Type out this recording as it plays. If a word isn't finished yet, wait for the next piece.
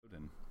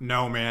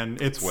No, man.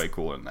 It's way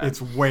cooler than that.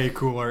 It's way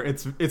cooler.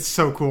 It's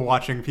so cool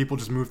watching people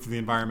just move through the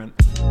environment.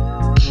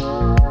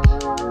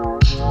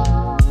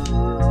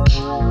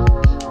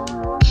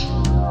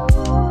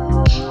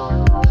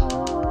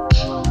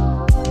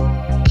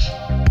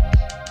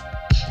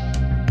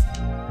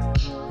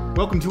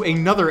 Welcome to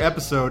another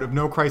episode of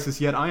No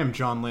Crisis Yet. I am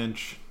John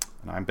Lynch.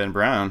 And I'm Ben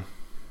Brown.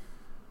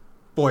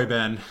 Boy,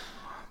 Ben.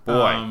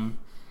 Boy.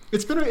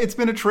 It's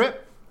been a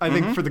trip. I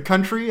think for the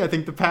country. I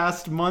think the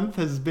past month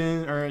has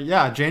been,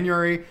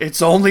 January. It's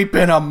only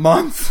been a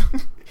month.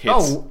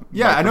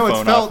 I know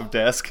it's felt off of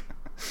desk.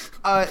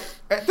 At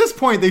this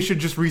point, they should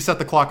just reset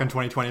the clock on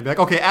 2020 and be like,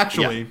 okay,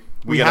 actually,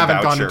 we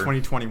haven't gone to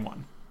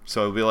 2021.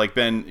 So it'll be like,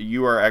 Ben,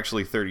 you are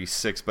actually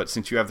 36, but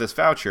since you have this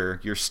voucher,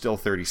 you're still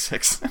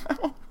 36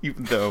 now,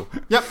 even though.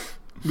 Yep,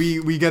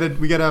 we get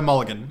a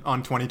mulligan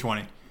on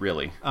 2020.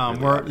 Really?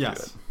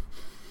 Yes.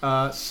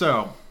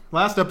 So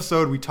last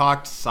episode we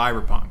talked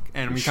Cyberpunk,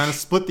 and we kind of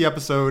split the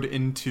episode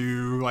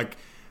into like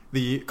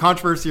the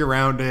controversy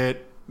around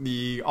it,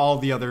 all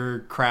the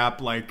other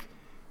crap like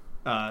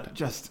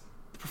just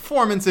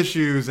performance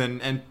issues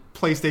and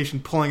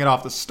PlayStation pulling it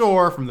off the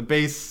store from the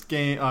base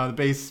game, the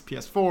base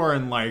PS4,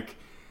 and like.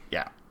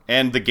 Yeah,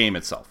 and the game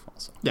itself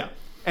also. Yeah,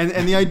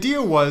 and the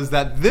idea was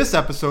that this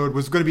episode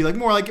was going to be like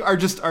more like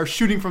our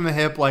shooting from the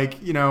hip, like,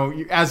 you know,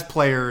 as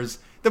players,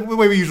 the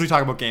way we usually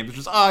talk about games, which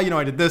is I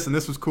did this and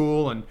this was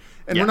cool, and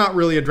we're not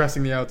really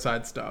addressing the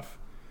outside stuff.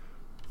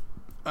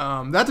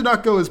 That did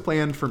not go as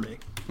planned for me.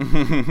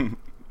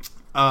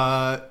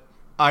 I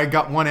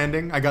got one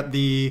ending. I got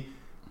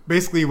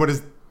basically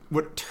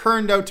what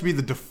turned out to be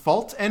the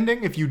default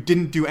ending if you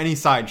didn't do any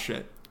side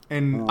shit.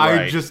 And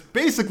right. I just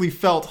basically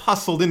felt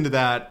hustled into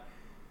that.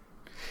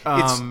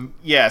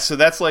 So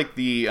that's like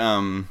the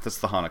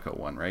Hanako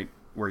one, right?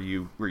 Where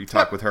you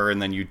talk with her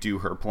and then you do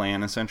her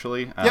plan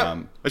essentially.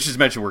 Let's just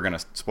mention we're gonna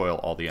spoil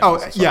all the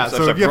endings.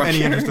 So if you have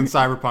any interest in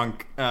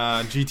Cyberpunk,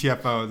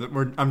 GTFO,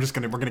 we're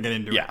gonna get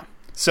into it. Yeah.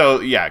 So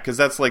because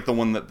that's like the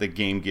one that the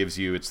game gives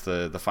you. It's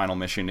the final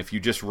mission. If you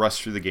just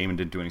rushed through the game and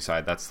didn't do any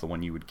side, that's the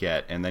one you would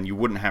get, and then you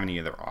wouldn't have any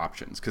other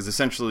options. Because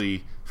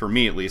essentially, for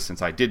me at least,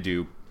 since I did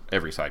do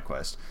every side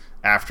quest,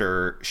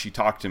 after she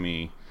talked to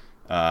me,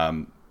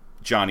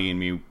 Johnny and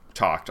me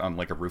talked on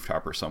like a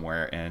rooftop or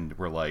somewhere, and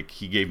we're like,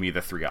 he gave me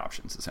the three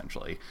options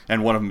essentially,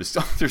 and one of them is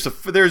there's a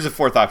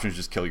fourth option, is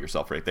just kill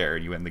yourself right there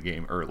and you end the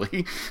game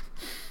early,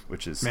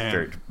 which is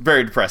very,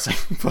 very depressing.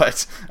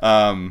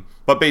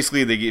 But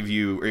basically they give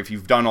you, if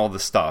you've done all the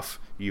stuff,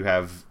 you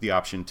have the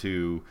option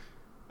to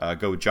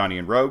go with Johnny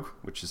and Rogue,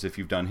 which is if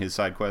you've done his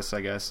side quests, I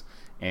guess,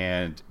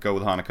 and go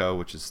with Hanako,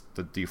 which is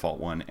the default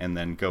one, and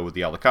then go with the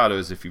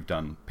Alicados if you've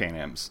done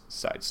Panam's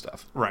side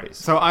stuff. Right.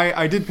 Basically. So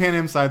I did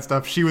Panam's side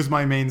stuff. She was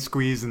my main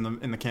squeeze in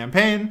the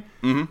campaign.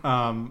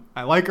 Mm-hmm.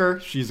 I like her.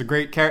 She's a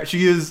great character.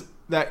 She is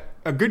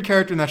a good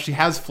character in that she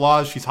has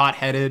flaws. She's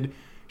hot-headed.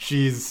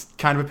 She's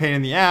kind of a pain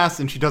in the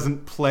ass, and she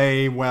doesn't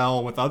play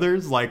well with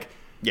others. Like,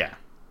 yeah.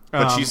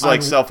 But she's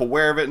like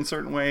self-aware of it in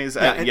certain ways.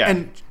 And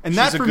she's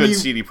that a for good me,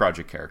 CD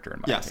Projekt character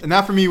in my opinion. And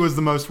that for me was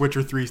the most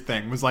Witcher 3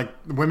 thing. Was like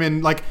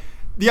women, like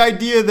the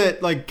idea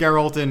that like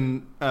Geralt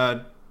and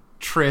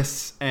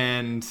Triss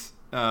and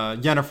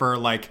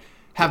Yennefer like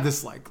have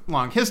this like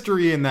long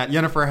history, and that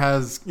Yennefer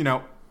has, you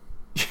know,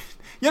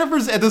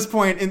 Yennefer's at this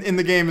point in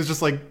the game is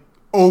just like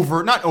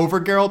not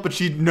over Geralt, but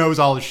she knows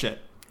all his shit.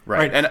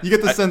 Right. And you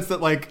get the sense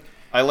that like.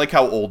 I like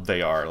how old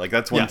they are. Like,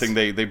 that's one thing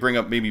they bring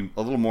up maybe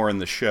a little more in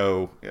the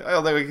show.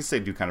 Although I guess they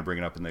do kind of bring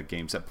it up in the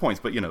games at points.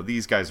 But, you know,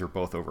 these guys are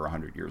both over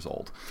 100 years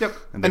old. Yep.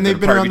 And they've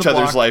been a part of each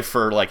other's life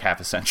for, like, half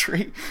a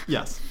century.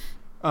 Yes.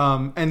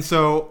 And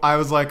so I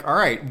was like, all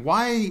right,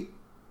 why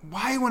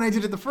when I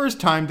did it the first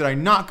time did I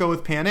not go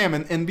with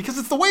Panam? And because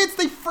it's the way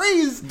they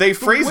phrase it.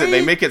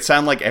 They make it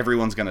sound like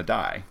everyone's going to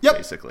die,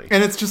 basically.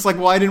 And it's just like,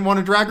 well, I didn't want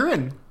to drag her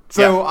in.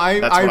 So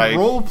I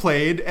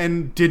role-played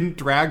and didn't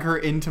drag her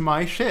into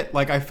my shit.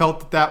 Like, I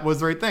felt that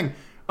was the right thing.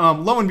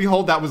 Lo and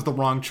behold, that was the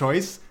wrong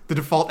choice. The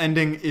default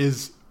ending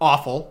is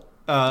awful.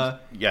 So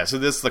this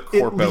is the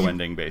corpo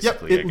ending,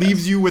 basically. It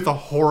leaves you with a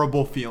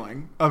horrible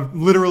feeling of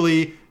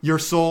literally your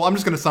soul. I'm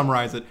just going to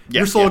summarize it.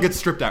 Your soul gets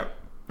stripped out.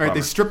 Right? Bummer.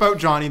 They strip out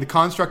Johnny. The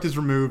construct is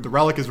removed. The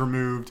relic is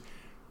removed.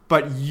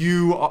 But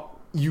you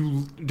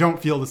don't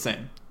feel the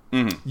same.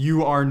 Mm-hmm.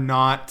 You are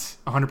not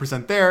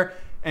 100% there.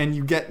 And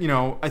you get, you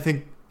know,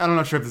 I'm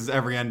not sure if this is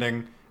every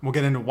ending. We'll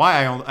get into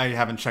why I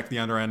haven't checked the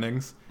other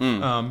endings.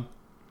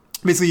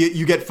 Basically,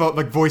 you get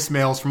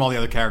voicemails from all the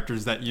other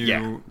characters that you...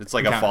 Yeah, it's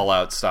like a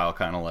Fallout style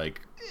kind of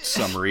like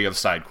summary of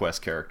side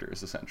quest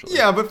characters, essentially.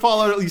 Yeah, but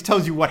Fallout at least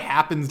tells you what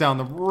happens down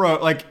the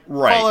road. Like,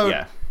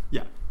 Fallout,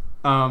 yeah.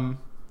 All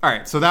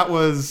right, so that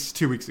was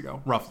 2 weeks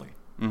ago, roughly.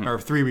 Mm-hmm. Or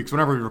 3 weeks,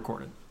 whenever we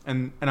recorded.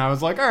 And I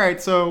was like, all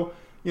right, so,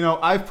 you know,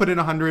 I've put in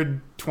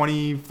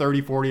 120,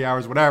 30, 40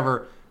 hours,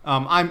 whatever.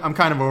 I'm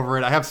kind of over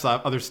it. I have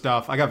other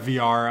stuff. I got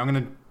VR. I'm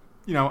going to,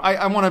 you know,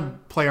 I want to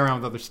play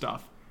around with other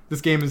stuff. This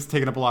game has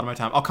taken up a lot of my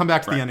time. I'll come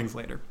back to the endings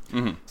later.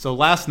 Mm-hmm. So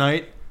last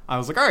night, I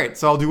was like, all right,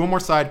 so I'll do one more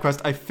side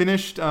quest. I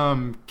finished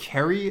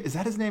Kerry. Is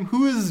that his name?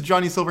 Who is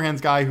Johnny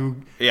Silverhand's guy who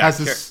has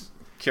this...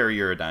 Kerry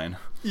Eurodyne.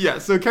 Yeah,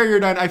 so Kerry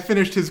Eurodyne, I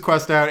finished his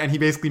quest out, and he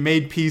basically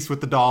made peace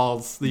with the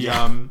dolls.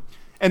 And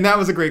that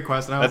was a great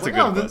quest. And I was like,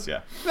 quest,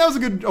 yeah. That was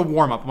a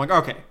warm-up. I'm like,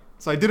 okay.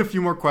 So I did a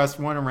few more quests,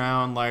 went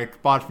around,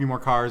 like, bought a few more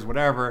cars,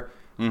 whatever.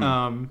 And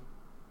I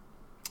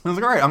was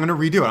like, all right, I'm going to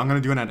redo it. I'm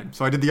going to do an ending.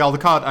 So I did the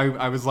Aldecott.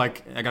 I was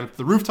like, I got up to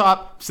the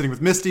rooftop, sitting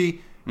with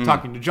Misty,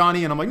 talking to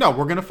Johnny, and I'm like, no,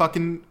 we're going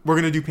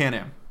to do Pan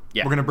Am.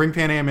 Yeah. We're going to bring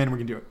Pan Am in, we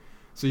can do it.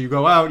 So you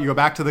go out, you go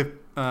back to the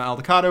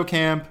Aldecott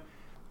camp,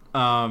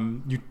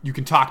 you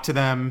can talk to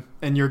them,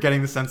 and you're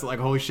getting the sense that, like,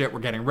 holy shit, we're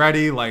getting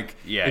ready. Like,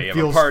 yeah, you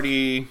have a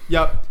party.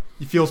 Yep.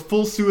 It feels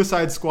full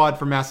Suicide Squad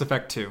for Mass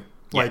Effect 2.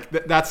 Yeah. Like,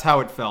 that's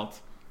how it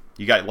felt.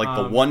 You got, like,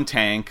 the one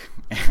tank,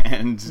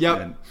 and...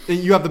 Yep. And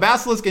you have the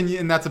Basilisk,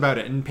 and that's about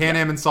it. And Pan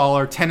Am and Saul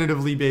are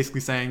tentatively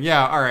basically saying,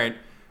 yeah, all right,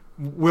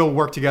 we'll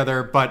work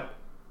together, but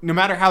no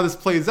matter how this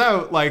plays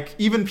out, like,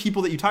 even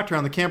people that you talk to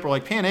around the camp are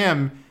like, Pan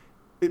Am,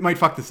 it might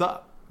fuck this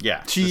up.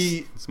 Yeah,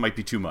 this might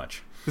be too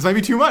much. This might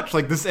be too much.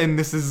 Like, this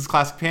is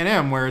classic Pan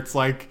Am, where it's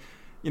like,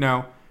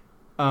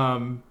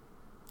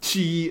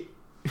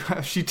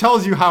 she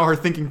tells you how her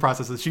thinking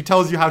process is. She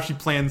tells you how she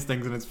plans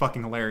things, and it's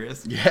fucking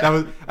hilarious.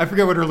 Yeah. I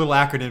forget what her little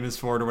acronym is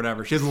for it or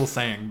whatever. She has a little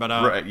saying, but...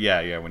 right,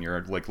 yeah, when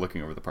you're, like,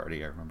 looking over the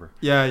party, I remember.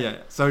 Yeah.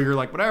 So you're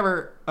like,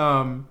 whatever.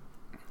 And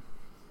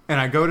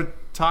I go to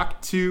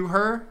talk to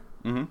her,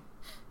 and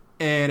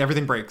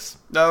everything breaks.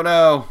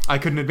 No. I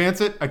couldn't advance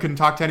it. I couldn't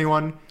talk to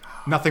anyone.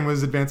 Nothing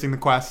was advancing the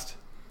quest.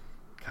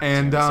 God,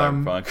 and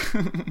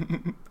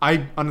Cyberpunk. I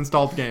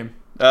uninstalled the game.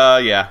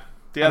 Yeah.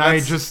 And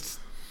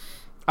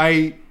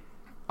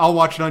I'll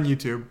watch it on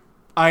YouTube.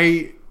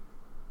 I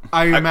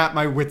am at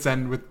my wit's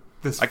end with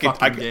this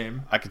fucking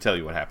game. I can tell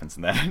you what happens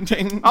in that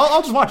ending.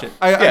 I'll just watch it.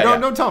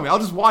 Don't tell me. I'll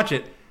just watch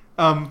it.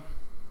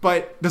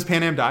 But does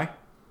Pan Am die?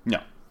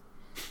 No.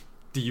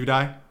 Do you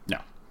die? No.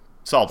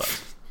 Saul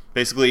does.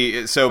 Basically,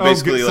 in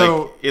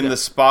the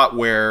spot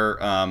where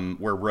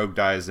Rogue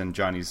dies and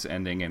Johnny's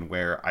ending, and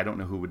where I don't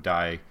know who would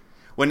die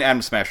when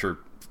Atom Smasher,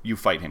 you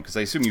fight him, because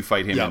I assume you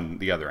fight him in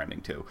the other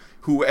ending too.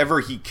 Whoever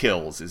he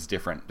kills is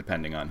different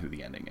depending on who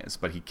the ending is,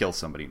 but he kills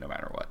somebody no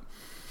matter what.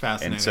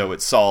 Fascinating. And so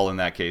it's Saul in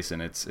that case,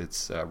 and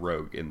it's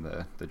Rogue in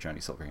the Johnny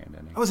Silverhand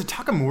ending. Oh, is it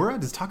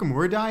Takamura? Does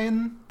Takamura die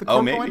in the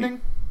Corpo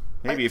ending?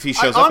 Maybe if he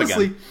shows up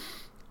again.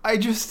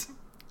 Honestly,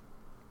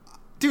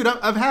 dude,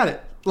 I've had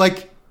it.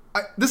 Like,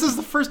 this is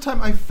the first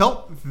time I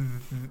felt,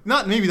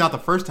 not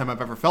the first time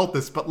I've ever felt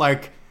this, but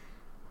like,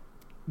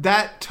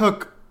 that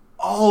took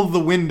all the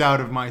wind out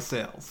of my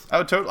sails.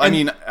 Oh, totally. I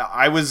mean,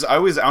 I was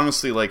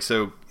honestly like,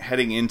 so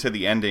heading into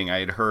the ending, I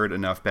had heard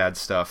enough bad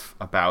stuff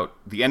about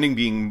the ending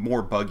being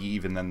more buggy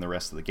even than the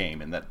rest of the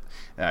game, and that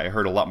I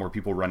heard a lot more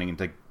people running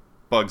into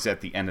bugs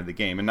at the end of the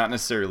game, and not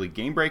necessarily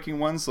game-breaking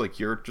ones like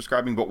you're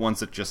describing, but ones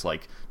that just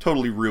like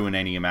totally ruin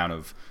any amount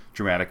of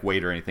dramatic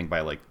weight or anything by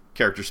like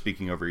characters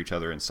speaking over each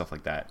other and stuff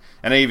like that.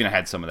 And I even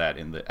had some of that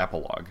in the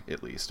epilogue,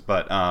 at least.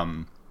 But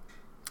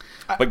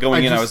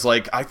going in, I was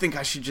like, I think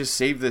I should just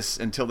save this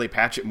until they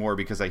patch it more,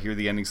 because I hear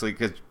the endings, like,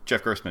 because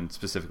Jeff Gerstmann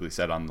specifically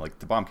said on like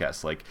the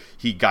Bombcast, like,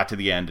 he got to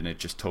the end and it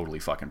just totally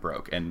fucking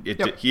broke, and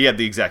he had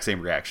the exact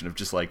same reaction of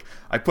just like,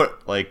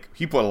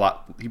 he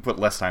put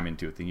less time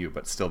into it than you,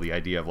 but still the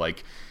idea of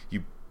like,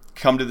 you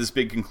come to this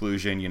big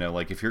conclusion,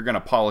 like, if you're going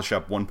to polish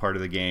up one part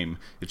of the game,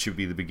 it should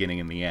be the beginning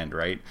and the end,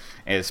 right?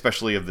 And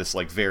especially of this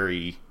like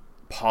very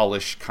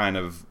polished kind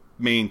of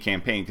main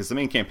campaign, because the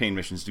main campaign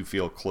missions do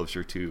feel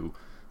closer to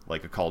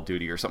like a Call of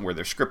Duty or something where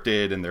they're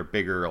scripted and they're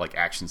bigger, like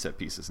action set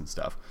pieces and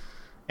stuff.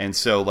 And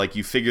so like,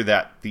 you figure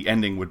that the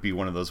ending would be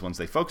one of those ones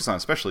they focus on,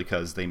 especially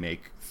because they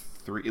make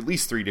at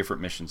least three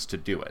different missions to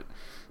do it.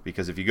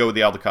 Because if you go with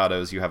the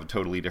Aldecattos, you have a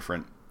totally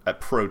different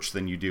approach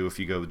than you do if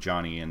you go with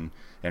Johnny and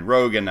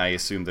Rogue, and I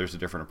assume there's a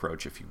different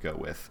approach if you go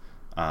with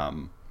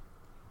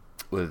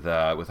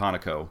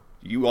Hanako.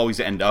 You always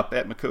end up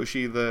at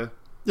Mikoshi,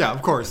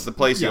 of course, the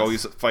place. You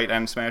always fight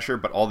Atom Smasher,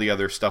 but all the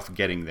other stuff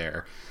getting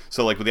there.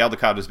 So like with the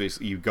Aldecattos,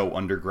 basically you go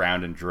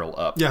underground and drill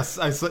up. Yes,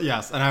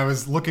 and I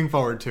was looking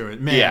forward to it.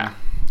 Man. Yeah,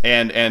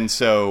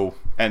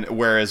 and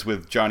whereas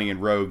with Johnny and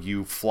Rogue,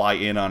 you fly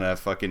in on a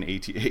fucking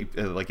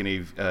like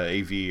an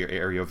AV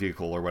aerial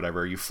vehicle or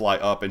whatever. You fly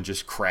up and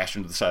just crash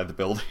into the side of the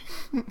building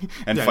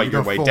and fight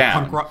your way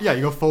down.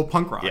 You go full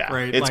punk rock. Yeah,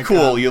 right? It's like,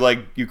 cool.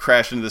 You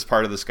crash into this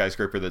part of the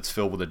skyscraper that's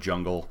filled with a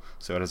jungle,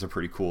 so it has a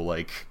pretty cool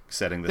like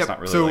setting that's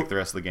not really like the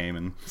rest of the game.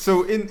 And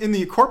so in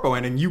the Corpo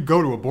ending, you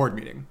go to a board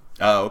meeting.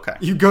 Oh, okay.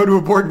 You go to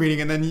a board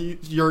meeting, and then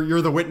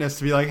you're the witness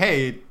to be like,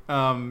 hey,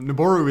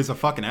 Noboru is a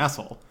fucking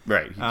asshole.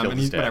 Right. He killed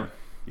his dad. Whatever.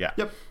 Yeah.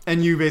 Yep.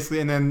 And you basically,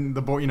 and then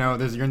the board,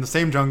 you're in the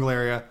same jungle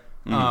area.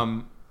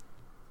 Mm-hmm.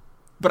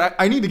 But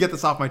I need to get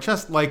this off my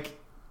chest. Like,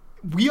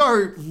 we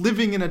are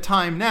living in a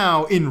time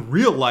now in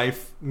real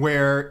life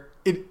where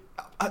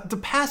the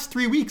past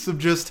 3 weeks of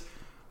just,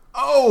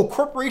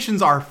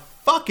 corporations are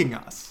fucking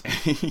us.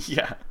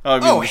 Yeah.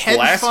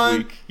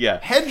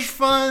 Hedge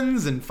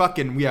funds and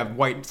fucking, we have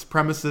white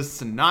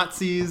supremacists and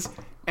Nazis,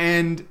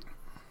 and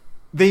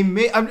they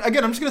may, I'm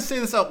just going to say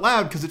this out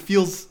loud because it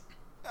feels,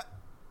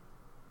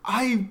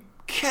 I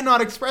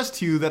cannot express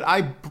to you that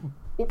I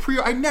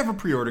I never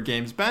pre-order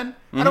games, Ben.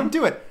 I don't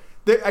do it.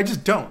 I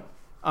just don't.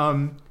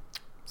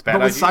 It's bad.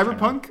 But with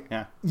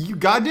Cyberpunk, you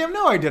goddamn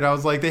know I did. I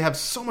was like, they have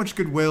so much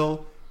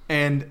goodwill,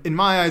 and in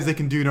my eyes, they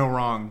can do no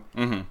wrong.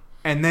 Mm-hmm.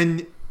 And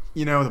then,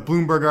 the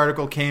Bloomberg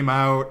article came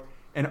out,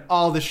 and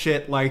all the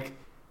shit, like,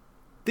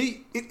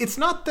 it's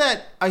not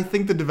that I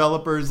think the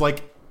developers,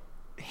 like,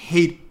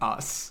 hate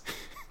us.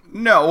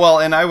 No, well,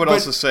 and I would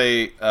also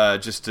say,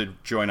 just to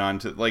join on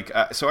to, like,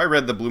 so I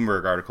read the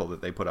Bloomberg article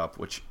that they put up,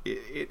 which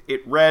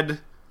it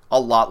read a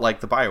lot like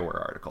the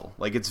BioWare article.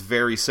 Like, it's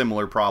very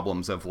similar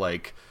problems of,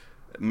 like,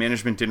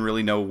 management didn't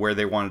really know where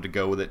they wanted to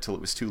go with it till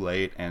it was too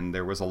late, and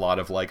there was a lot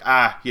of, like,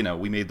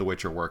 we made The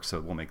Witcher work,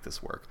 so we'll make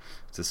this work.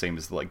 It's the same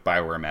as the, like,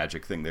 BioWare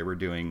Magic thing they were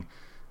doing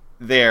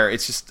there.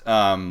 It's just,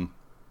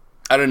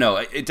 I don't know.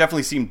 It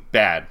definitely seemed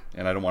bad,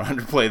 and I don't want to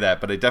underplay that,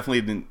 but it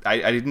definitely didn't.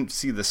 I didn't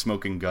see the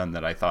smoking gun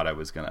that I thought I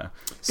was gonna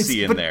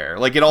see in there.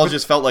 Like, it all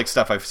just felt like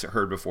stuff I've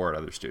heard before at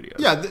other studios.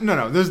 Yeah,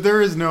 no.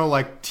 There is no,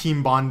 like,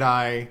 Team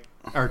Bondi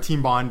or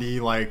Team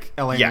Bondi, like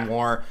LA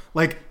Noire.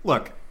 Like,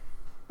 look,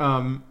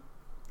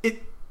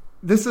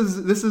 this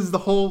is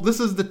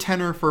the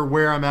tenor for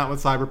where I'm at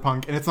with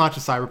Cyberpunk, and it's not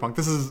just Cyberpunk.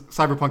 This is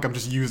Cyberpunk. I'm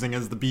just using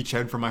as the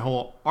beachhead for my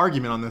whole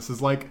argument on this.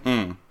 Is like,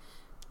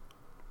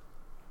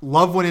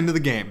 love went into the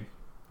game.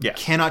 You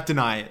cannot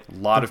deny it. A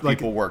lot of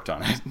people worked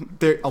on it.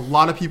 A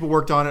lot of people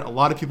worked on it. A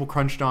lot of people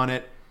crunched on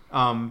it.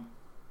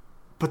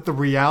 But the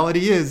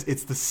reality is,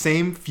 it's the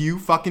same few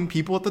fucking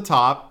people at the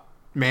top,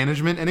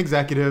 management and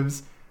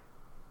executives.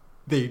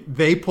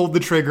 They pulled the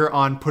trigger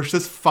on push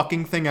this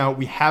fucking thing out.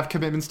 We have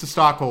commitments to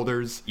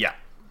stockholders. Yeah.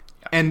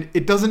 And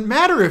it doesn't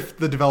matter if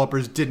the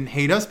developers didn't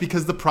hate us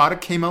because the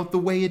product came out the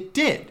way it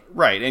did.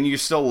 Right, and you're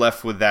still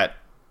left with that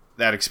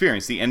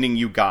experience. The ending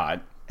you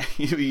got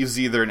is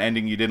either an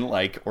ending you didn't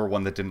like or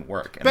one that didn't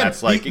work. And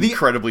that's, like,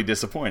 incredibly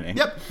disappointing.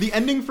 Yep. The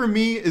ending for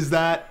me is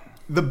that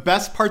the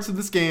best parts of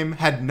this game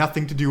had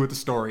nothing to do with the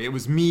story. It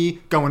was me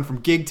going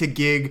from gig to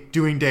gig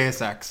doing Deus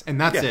Ex,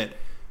 and that's it.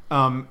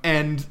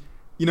 And,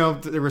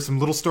 there were some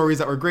little stories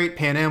that were great.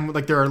 Pan Am,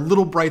 like, there are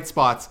little bright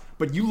spots.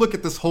 But you look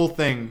at this whole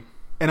thing,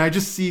 and I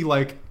just see,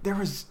 like, there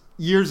was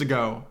years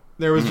ago,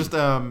 there was just,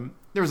 there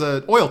was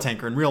an oil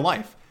tanker in real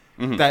life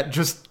that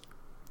just...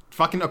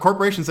 Fucking a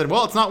corporation said,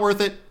 well, it's not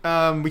worth it.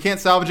 We can't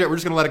salvage it. We're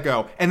just going to let it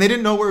go. And they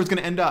didn't know where it was going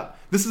to end up.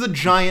 This is a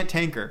giant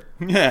tanker.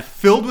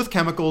 Filled with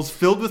chemicals,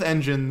 filled with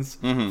engines,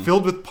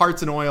 filled with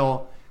parts and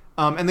oil.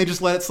 And they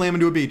just let it slam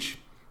into a beach.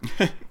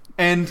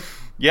 And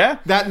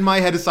that in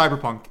my head is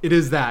Cyberpunk. It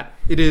is that.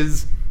 It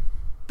is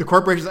the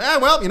corporation's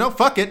like,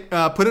 fuck it.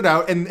 Put it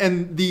out.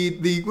 And they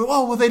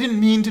didn't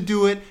mean to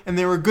do it. And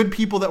there were good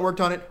people that worked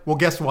on it. Well,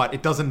 guess what?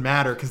 It doesn't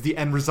matter because the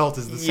end result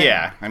is the same.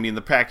 Yeah. I mean,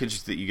 the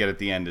package that you get at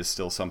the end is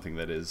still something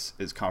that is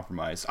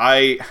compromised.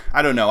 I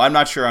don't know. I'm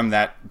not sure I'm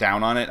that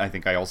down on it. I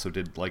think I also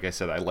did, like I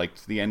said, I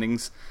liked the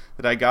endings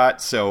that I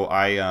got. So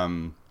I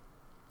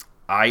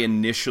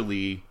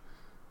initially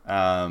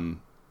got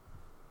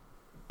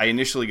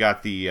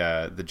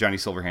the Johnny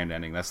Silverhand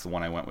ending. That's the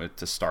one I went with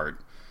to start.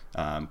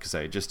 Because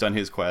I had just done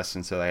his quest,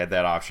 and so I had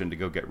that option to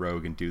go get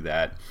Rogue and do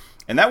that.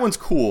 And that one's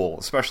cool,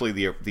 especially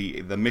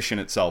the mission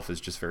itself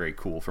is just very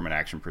cool from an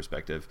action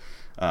perspective.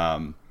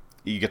 You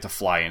get to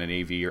fly in an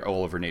AV or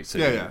all over Nate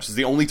City, which is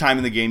the only time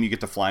in the game you get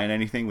to fly in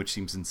anything, which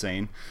seems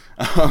insane.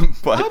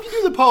 But if you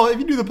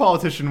do the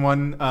politician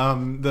one,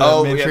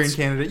 the Manchurian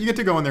candidate, you get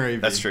to go in their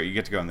AV. That's true. You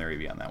get to go in their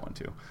AV on that one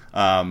too.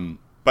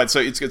 But so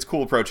it's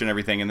cool approach and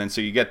everything, and then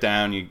so you get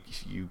down,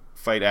 you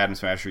fight Adam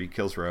Smasher, he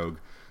kills Rogue.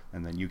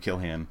 And then you kill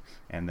him,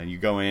 and then you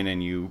go in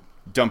and you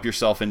dump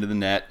yourself into the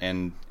net,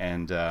 and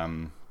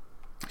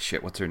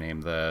what's her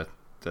name? The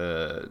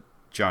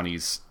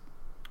Johnny's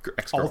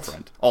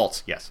ex-girlfriend,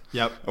 Alt, yes,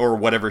 yep, or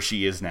whatever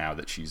she is now,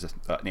 that she's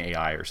an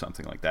AI or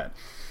something like that,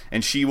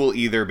 and she will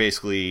either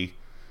basically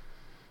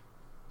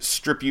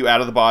strip you out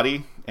of the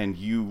body, and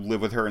you live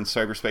with her in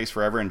cyberspace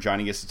forever, and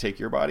Johnny gets to take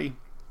your body,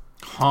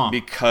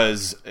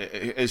 because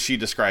as she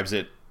describes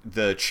it,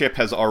 the chip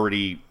has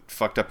already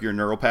fucked up your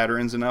neural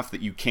patterns enough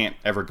that you can't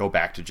ever go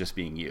back to just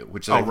being you,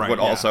 which is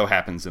also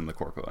happens in the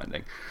Corpo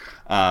ending.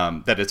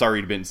 That it's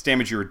already been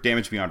damaged. You're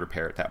damaged beyond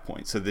repair at that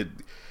point. So that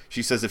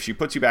she says if she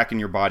puts you back in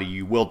your body,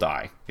 you will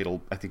die.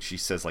 I think she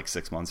says like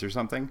 6 months or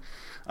something.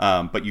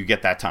 But you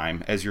get that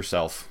time as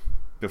yourself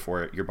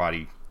before your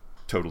body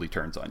totally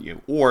turns on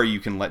you. Or you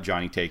can let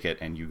Johnny take it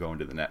and you go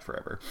into the net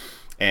forever.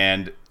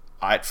 And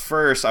at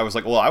first I was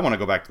like, well, I want to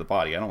go back to the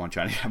body. I don't want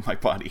Johnny to have my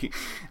body.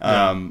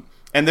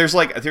 And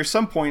there's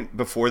some point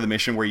before the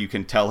mission where you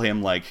can tell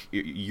him, like,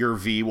 your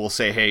V will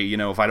say, hey,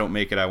 if I don't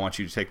make it, I want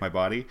you to take my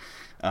body.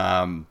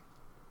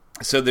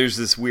 So there's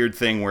this weird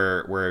thing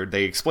where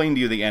they explain to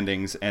you the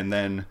endings, and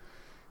then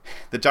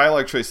the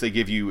dialogue choice they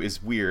give you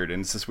is weird. And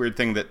it's this weird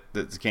thing that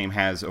this game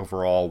has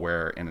overall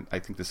where, and I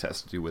think this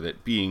has to do with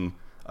it being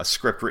a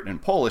script written in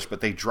Polish, but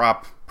they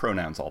drop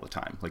pronouns all the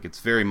time. Like, it's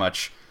very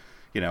much,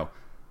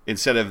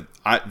 instead of,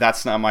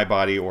 that's not my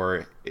body,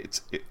 or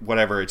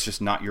whatever, it's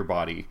just not your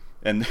body.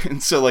 And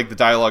so, like, the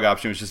dialogue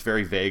option was just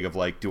very vague of,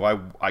 like,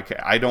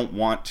 I don't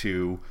want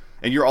to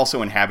and you're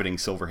also inhabiting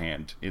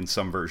Silverhand in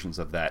some versions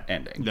of that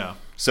ending. Yeah.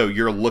 So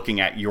you're looking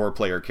at your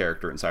player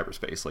character in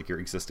cyberspace, like you're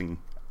existing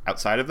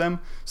outside of them.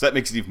 So that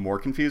makes it even more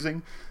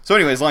confusing. So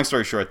anyways, long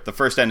story short, the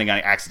first ending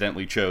I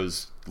accidentally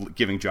chose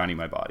giving Johnny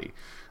my body.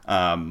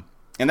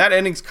 And that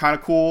ending's kind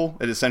of cool.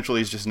 It essentially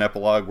is just an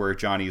epilogue where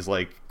Johnny's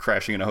like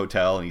crashing in a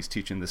hotel and he's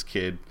teaching this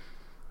kid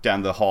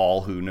down the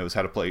hall who knows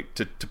how to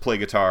play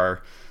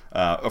guitar.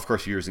 Of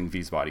course, you're using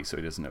V's body, so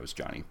he doesn't know it's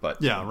Johnny.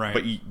 But yeah, right.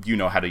 But you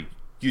know how to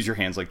use your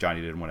hands like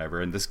Johnny did and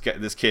whatever. And this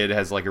kid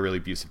has like a really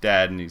abusive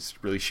dad, and he's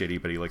really shitty,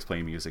 but he likes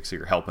playing music, so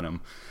you're helping him.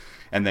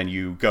 And then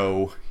you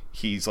go.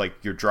 He's like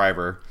your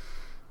driver.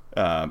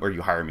 Or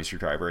you hire him as your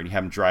driver, and you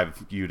have him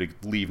drive you to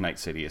leave Night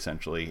City,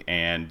 essentially.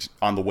 And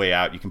on the way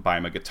out, you can buy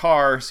him a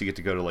guitar, so you get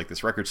to go to like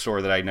this record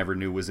store that I never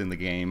knew was in the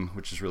game,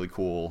 which is really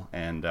cool.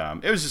 And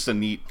it was just a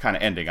neat kind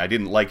of ending. I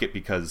didn't like it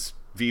because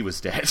V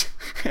was dead,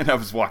 and I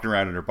was walking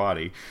around in her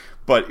body,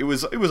 but it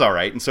was all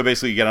right. And so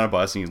basically, you get on a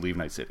bus and you leave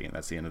Night City, and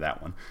that's the end of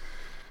that one.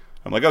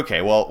 I'm like,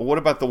 okay, well, what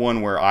about the one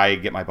where I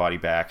get my body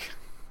back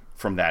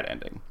from that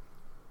ending?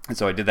 And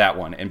so I did that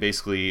one, and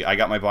basically I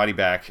got my body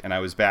back, and I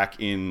was back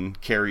in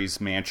Carrie's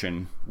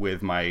mansion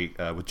with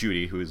with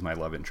Judy, who is my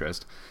love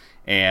interest.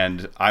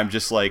 And I'm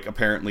just like,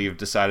 apparently have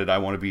decided I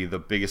want to be the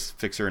biggest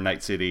fixer in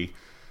Night City,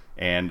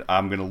 and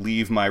I'm going to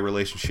leave my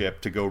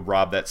relationship to go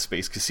rob that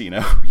space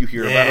casino you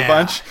hear about a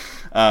bunch.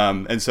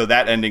 And so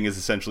that ending is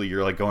essentially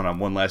you're like going on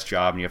one last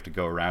job, and you have to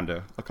go around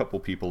to a couple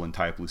people and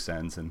tie up loose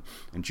ends, and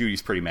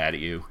Judy's pretty mad at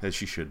you, as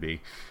she should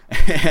be.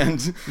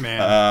 And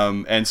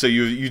so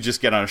you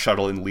just get on a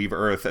shuttle and leave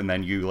Earth, and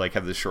then you like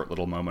have this short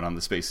little moment on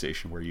the space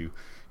station where you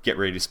get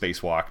ready to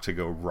spacewalk to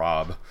go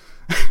rob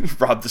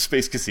the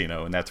space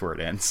casino, and that's where it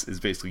ends, is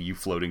basically you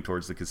floating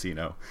towards the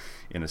casino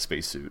in a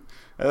spacesuit.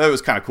 That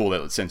was kind of cool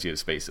that it sends you to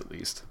space at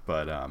least,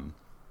 but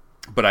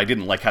I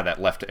didn't like how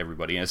that left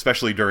everybody, and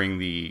especially during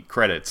the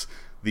credits,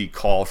 the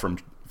call from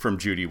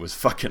Judy was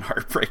fucking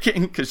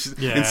heartbreaking, because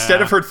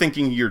instead of her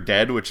thinking you're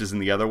dead, which is in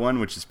the other one,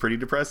 which is pretty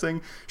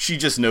depressing, she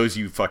just knows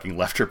you fucking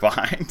left her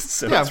behind.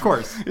 So yeah, of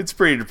course. It's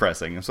pretty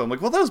depressing. And so I'm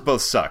like, well, those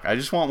both suck. I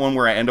just want one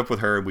where I end up with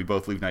her and we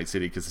both leave Night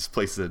City because this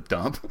place is a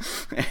dump.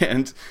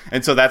 and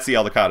so that's the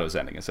Aldecados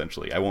ending,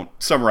 essentially. I won't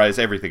summarize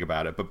everything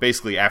about it, but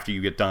basically after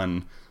you get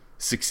done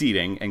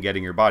succeeding and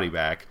getting your body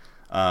back,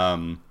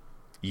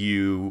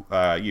 you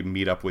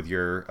meet up with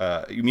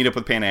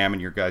Pan Am,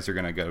 and your guys are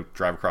going to go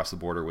drive across the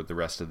border with the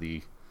rest of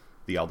the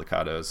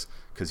Aldecados,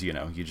 because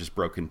you just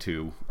broke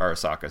into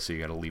Arasaka, so you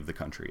got to leave the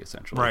country,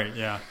 essentially. Right,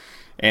 yeah.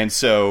 And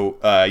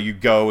so you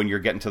go, and you're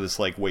getting to this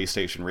like way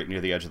station right near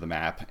the edge of the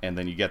map, and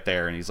then you get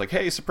there, and he's like,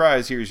 hey,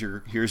 surprise, here's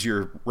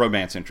your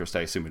romance interest.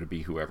 I assume it'll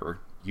be whoever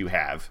you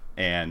have,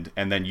 and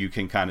then you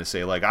can kind of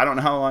say like, I don't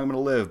know how long I'm going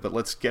to live, but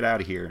let's get out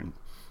of here and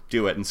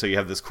do it. And so you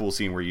have this cool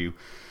scene where you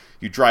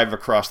drive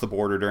across the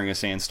border during a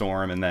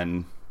sandstorm, and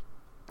then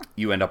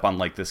you end up on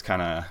like this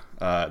kind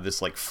of this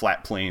like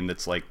flat plain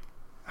that's like,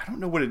 I don't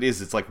know what it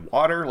is. It's like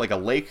water, like a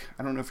lake.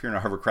 I don't know if you're in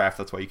a hovercraft,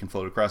 that's why you can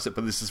float across it.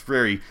 But this is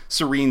very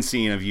serene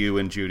scene of you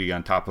and Judy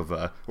on top of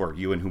or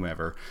you and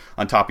whomever,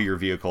 on top of your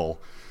vehicle,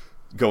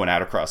 going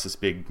out across this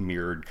big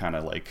mirrored kind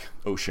of like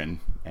ocean,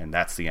 and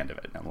that's the end of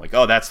it. And I'm like,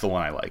 oh, that's the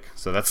one I like.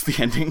 So that's the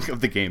ending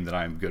of the game that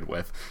I'm good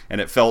with. And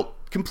it felt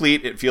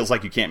complete. It feels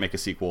like you can't make a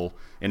sequel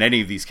in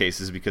any of these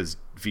cases because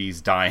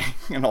V's dying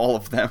in all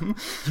of them.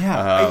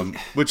 Yeah.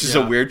 Which is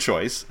a weird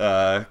choice,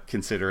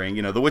 considering,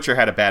 The Witcher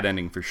had a bad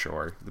ending for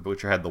sure. The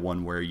Witcher had the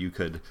one where you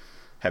could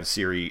have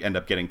Ciri end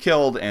up getting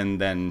killed, and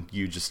then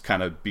you just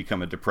kind of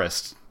become a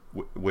depressed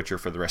Witcher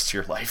for the rest of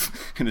your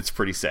life, and it's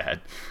pretty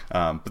sad.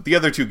 But the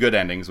other two good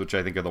endings, which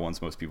I think are the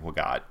ones most people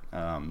got,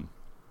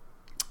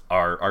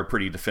 are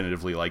pretty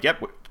definitively like,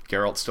 yep,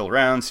 Geralt's still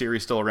around,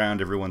 Ciri's still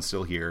around, everyone's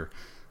still here,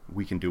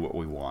 we can do what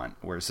we want.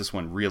 Whereas this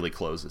one really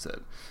closes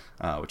it,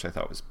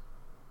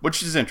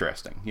 which is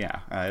interesting. Yeah,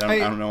 I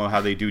don't know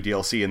how they do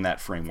DLC in that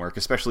framework,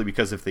 especially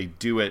because if they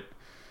do it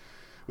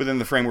within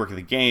the framework of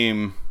the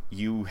game,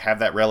 you have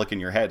that relic in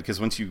your head, because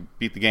once you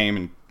beat the game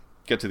and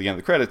get to the end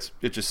of the credits,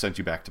 it just sent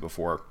you back to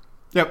before.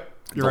 Yep,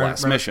 you're the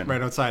last mission,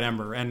 right outside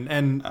Ember,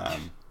 and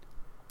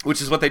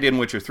which is what they did in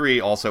Witcher 3,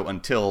 also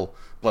until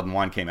Blood and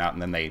Wine came out,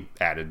 and then they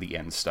added the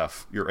end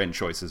stuff. Your end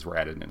choices were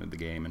added into the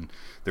game, and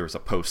there was a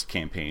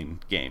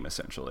post-campaign game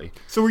essentially.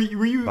 So were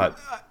you? But,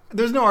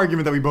 there's no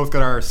argument that we both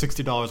got our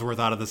 $60 worth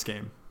out of this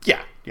game.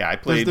 Yeah, I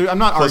played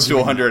close to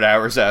 100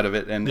 hours out of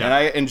it, and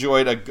I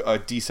enjoyed a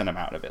decent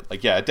amount of it.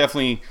 Like, yeah,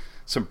 definitely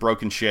some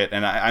broken shit,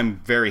 and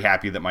I'm very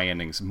happy that my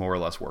endings more or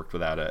less worked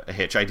without a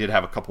hitch. I did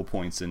have a couple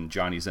points in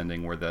Johnny's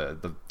ending where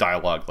the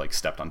dialogue like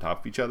stepped on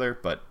top of each other,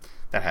 but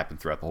that happened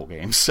throughout the whole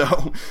game,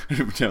 so I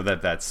don't know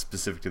that that's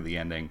specific to the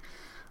ending.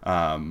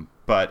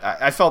 But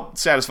I felt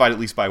satisfied at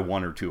least by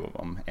one or two of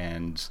them,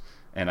 and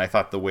I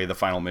thought the way the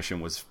final mission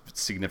was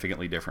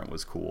significantly different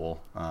was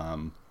cool.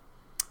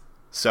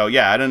 So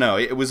yeah, I don't know.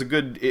 It was a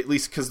good, at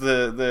least because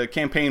the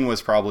campaign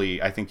was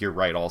probably, I think you're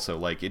right also,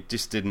 like it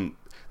just didn't,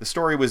 the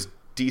story was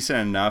decent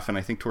enough, and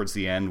I think towards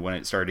the end when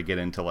it started to get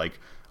into like,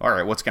 all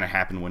right, what's going to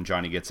happen when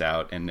Johnny gets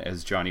out, and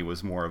as Johnny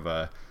was more of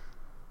a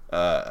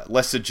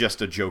less of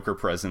just a Joker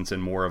presence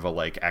and more of a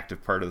like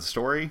active part of the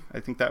story. I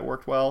think that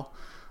worked well.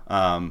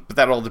 But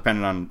that all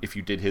depended on if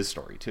you did his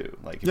story too,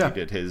 like if you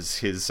did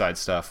his side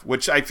stuff,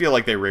 which I feel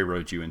like they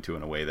railroad you into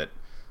in a way that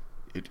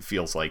it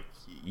feels like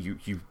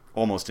you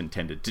almost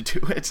intended to do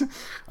it.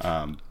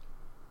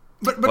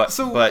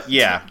 But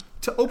yeah,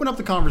 to open up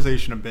the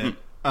conversation a bit,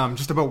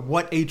 just about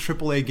what a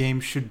AAA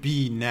game should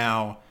be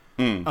now.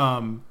 You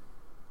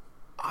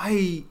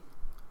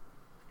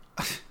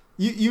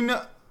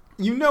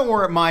know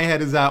where my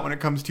head is at when it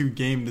comes to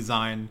game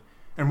design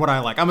and what I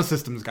like. I'm a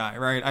systems guy,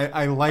 right?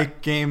 I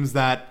like games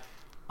that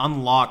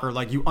unlock or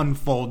like you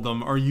unfold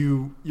them or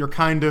you're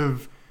kind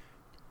of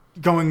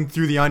going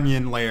through the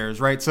onion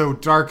layers, right? So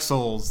Dark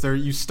Souls,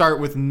 you start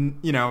with,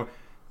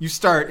 you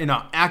start in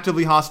an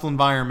actively hostile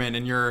environment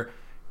and you're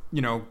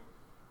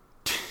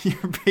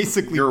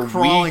basically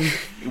crawling,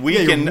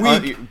 weak and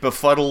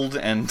befuddled,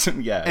 and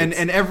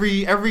and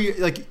every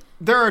like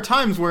there are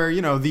times where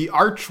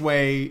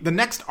the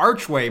next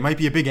archway might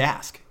be a big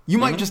ask. You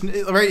might just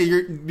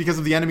because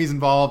of the enemies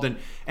involved and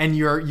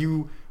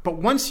but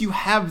once you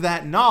have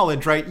that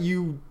knowledge, right,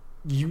 you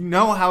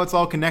know how it's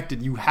all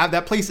connected. You have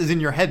that place is in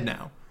your head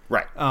now,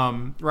 right?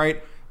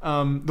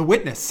 The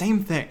Witness,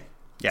 same thing,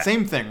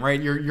 right?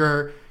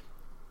 You're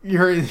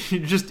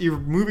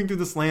moving through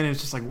this land and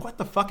it's just like, what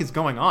the fuck is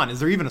going on? Is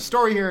there even a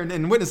story here?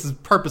 And Witness is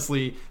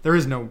purposely, there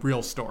is no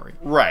real story.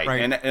 Right.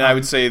 And I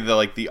would say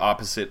the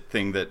opposite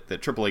thing that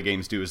AAA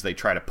games do is they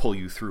try to pull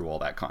you through all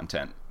that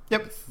content.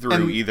 Yep.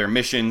 Through either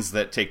missions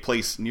that take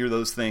place near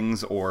those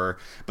things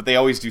but they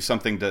always do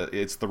something the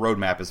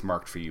roadmap is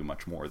marked for you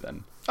much more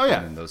than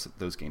in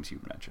those games you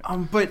mentioned.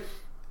 But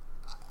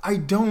I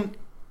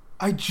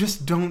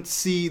just don't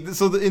see,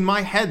 so in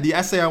my head, the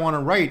essay I want to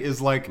write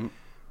is like,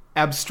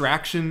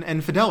 abstraction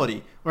and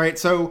fidelity, right?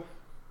 So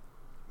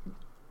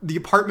the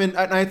apartment,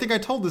 and I think I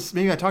told this,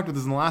 maybe I talked about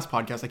this in the last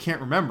podcast, I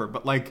can't remember,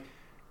 but like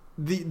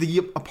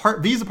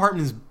V's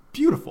apartment is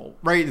beautiful,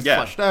 right? It's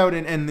fleshed out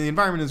and the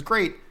environment is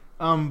great,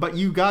 but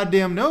you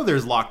goddamn know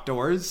there's locked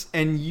doors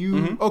and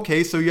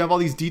so you have all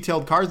these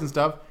detailed cars and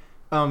stuff,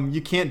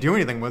 you can't do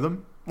anything with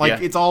them.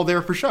 Like it's all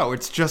there for show.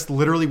 It's just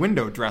literally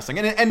window dressing.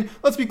 And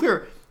let's be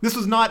clear, this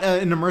was not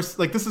an immersive,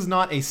 like this is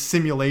not a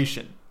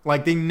simulation.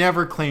 Like they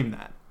never claimed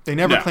that. They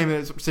never claimed it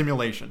as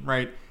simulation,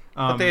 right?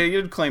 But they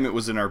did claim it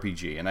was an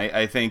RPG, and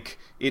I think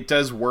it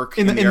does work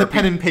in the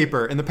pen and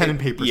paper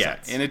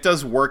sense. And it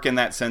does work in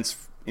that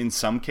sense in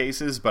some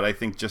cases. But I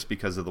think just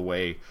because of the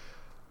way,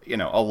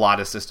 a lot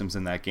of systems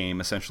in that game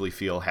essentially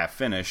feel half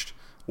finished,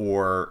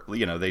 or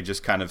they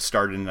just kind of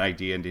started an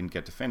idea and didn't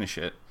get to finish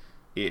it.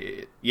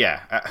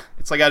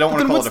 It's like I don't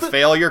want to call it a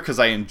failure because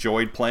I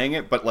enjoyed playing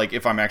it, but like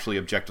if I'm actually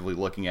objectively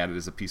looking at it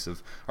as a piece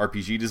of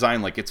RPG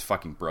design, like it's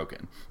fucking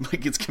broken.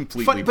 Like it's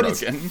completely broken. But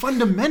it's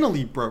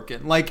fundamentally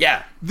broken. Like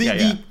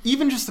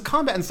even just the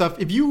combat and stuff.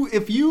 If you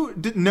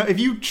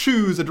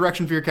choose a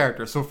direction for your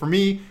character, so for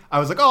me, I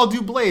was like, I'll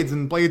do blades,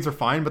 and blades are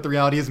fine. But the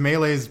reality is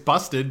melee is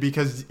busted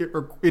because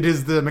it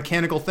is the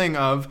mechanical thing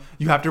of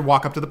you have to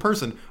walk up to the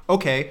person.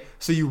 Okay,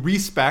 so you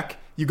respec.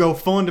 You go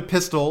full into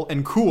pistol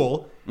and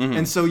cool,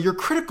 and so your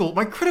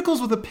my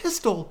criticals with a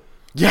pistol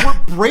were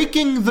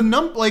breaking the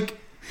like.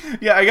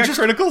 Yeah, I got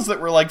criticals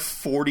that were like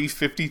 40,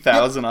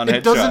 50,000 on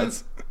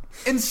headshots.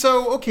 And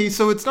so,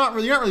 so it's not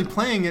really, you're not really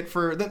playing it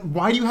for that.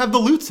 Why do you have the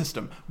loot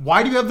system?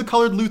 Why do you have the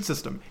colored loot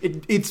system?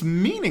 It's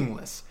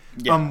meaningless.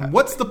 Yeah.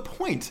 What's the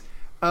point?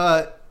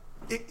 They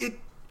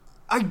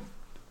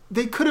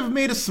could have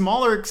made a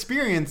smaller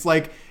experience,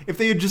 like if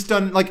they had just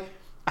done like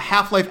a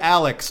Half-Life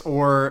Alyx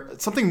or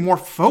something more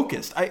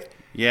focused.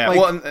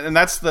 And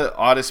that's the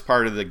oddest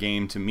part of the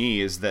game to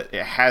me is that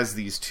it has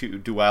these two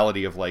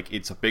duality of like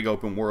it's a big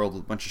open world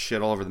with a bunch of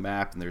shit all over the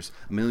map and there's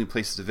a million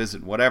places to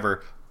visit and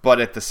whatever, but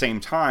at the same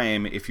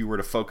time, if you were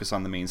to focus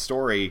on the main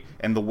story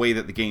and the way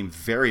that the game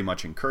very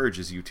much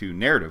encourages you to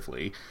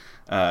narratively,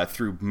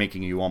 through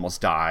making you almost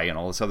die and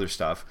all this other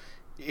stuff,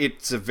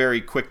 it's a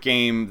very quick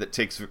game that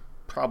takes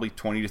probably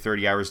 20 to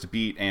 30 hours to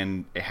beat,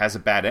 and it has a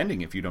bad ending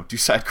if you don't do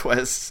side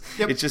quests.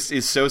 It just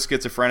is so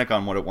schizophrenic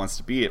on what it wants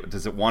to be.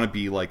 Does it want to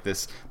be like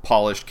this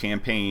polished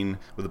campaign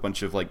with a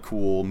bunch of like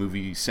cool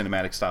movie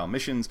cinematic style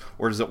missions,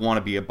 or does it want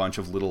to be a bunch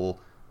of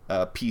little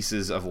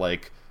pieces of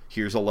like,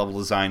 here's a level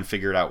design,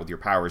 figure it out with your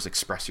powers,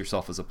 express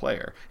yourself as a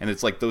player? And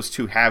it's like those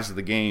two halves of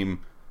the game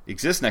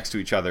exist next to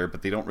each other,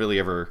 but they don't really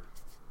ever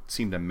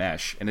seem to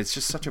mesh. And it's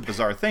just such a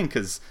bizarre thing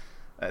because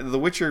The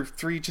Witcher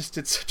 3 just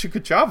did such a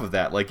good job of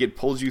that. Like, it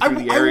pulls you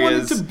through the areas. I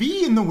wanted to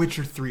be in The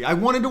Witcher 3. I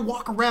wanted to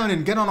walk around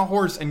and get on a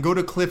horse and go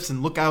to cliffs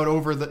and look out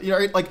over the...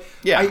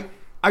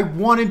 I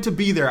wanted to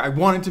be there. I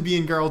wanted to be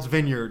in Geralt's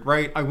Vineyard,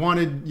 right? I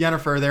wanted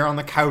Yennefer there on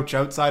the couch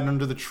outside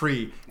under the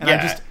tree. And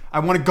I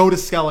want to go to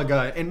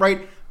Skellige. And,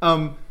 right...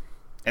 and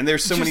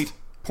there's so many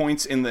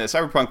points in the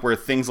Cyberpunk where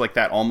things like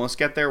that almost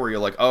get there, where you're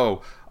like,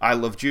 oh, I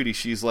love Judy.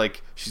 She's a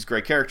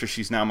great character.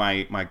 She's now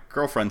my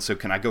girlfriend, so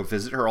can I go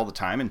visit her all the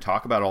time and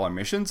talk about all our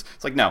missions?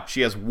 It's like, no,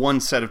 she has one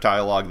set of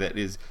dialogue that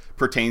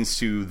pertains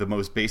to the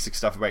most basic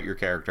stuff about your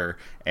character,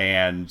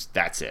 and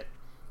that's it.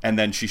 and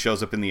then she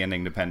shows up in the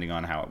ending depending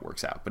on how it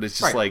works out. But it's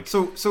just like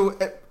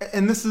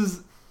and this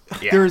is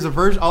there is a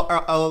version.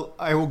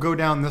 I will go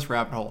down this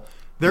rabbit hole.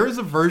 There is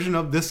a version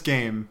of this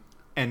game,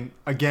 and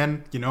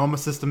again, I'm a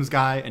systems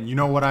guy, and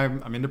what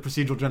I'm into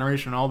procedural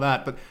generation and all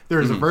that. But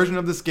there is a version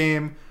of this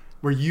game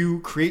where you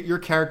create your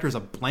character as a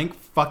blank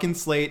fucking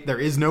slate. There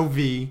is no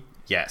V.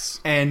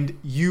 Yes. And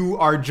you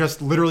are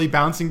just literally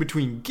bouncing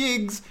between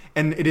gigs,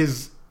 and it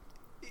is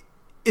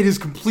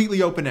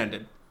completely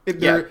open-ended.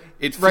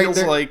 It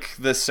feels like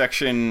the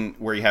section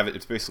where you have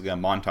it's basically a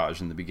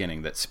montage in the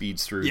beginning that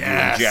speeds through you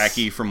and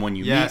Jackie from when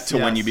you meet to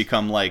when you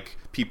become like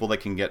people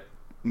that can get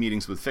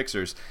meetings with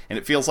fixers, and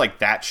it feels like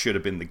that should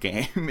have been the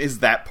game, is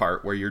that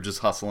part where you're just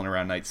hustling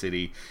around Night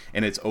City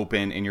and it's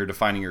open and you're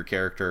defining your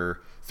character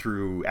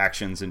through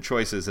actions and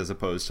choices, as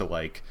opposed to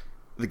like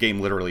the game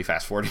literally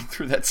fast forwarding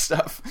through that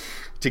stuff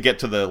to get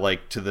to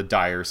the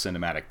dire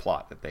cinematic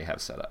plot that they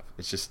have set up.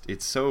 It's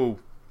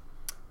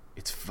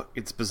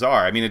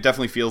bizarre. I mean, it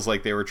definitely feels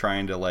like they were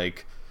trying to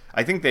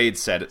I think they had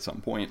said at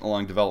some point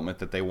along development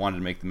that they wanted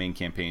to make the main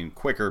campaign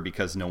quicker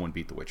because no one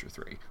beat The Witcher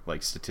 3,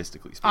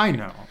 statistically speaking. I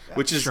know.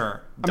 Which is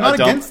sure. I'm not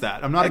against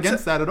that. I'm not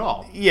against that at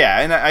all. Yeah,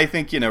 and I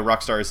think,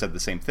 Rockstar has said the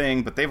same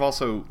thing, but they've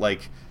also,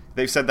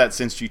 they've said that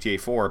since GTA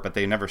 4, but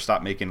they never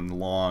stopped making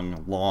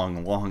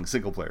long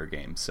single-player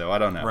games. So I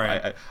don't know.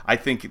 Right. I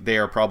think they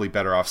are probably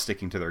better off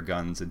sticking to their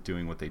guns and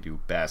doing what they do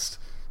best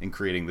in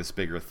creating this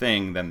bigger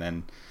thing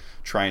than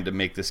trying to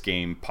make this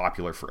game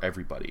popular for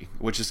everybody,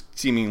 which is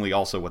seemingly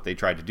also what they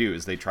tried to do.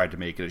 Is they tried to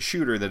make it a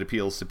shooter that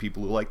appeals to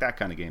people who like that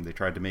kind of game. They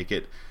tried to make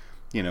it,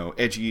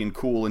 edgy and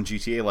cool in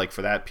GTA,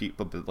 for that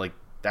people, but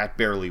that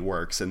barely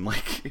works. And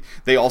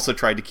they also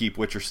tried to keep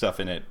Witcher stuff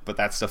in it, but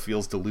that stuff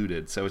feels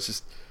diluted. So it's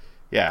just,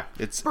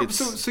 it's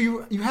so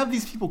you have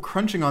these people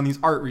crunching on these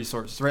art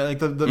resources, right?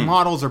 The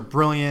models are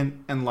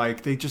brilliant, and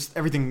they just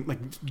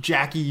everything.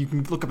 Jackie, you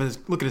can look at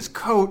his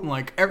coat, and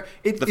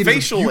the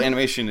facial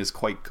animation is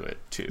quite good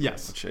too.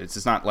 Yes, which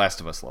it's not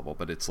Last of Us level,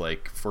 but it's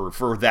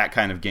for that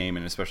kind of game,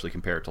 and especially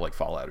compared to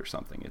Fallout or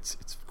something, it's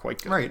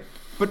quite good. Right,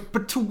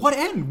 but to what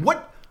end?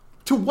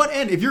 To what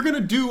end? If you're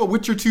gonna do a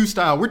Witcher 2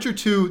 style, Witcher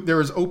 2,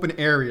 there is open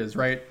areas,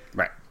 right?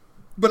 Right.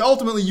 But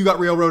ultimately, you got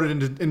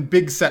railroaded in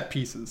big set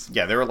pieces.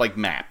 Yeah, they were like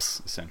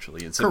maps,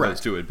 essentially, as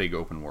opposed to a big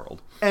open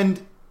world.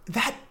 And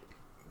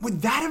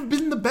would that have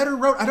been the better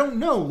route? I don't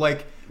know.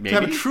 Maybe. To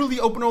have a truly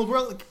open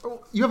world,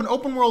 you have an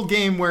open world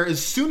game where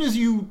as soon as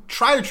you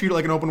try to treat it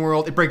like an open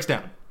world, it breaks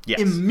down. Yes.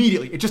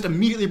 Immediately. It just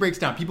immediately breaks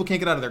down. People can't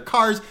get out of their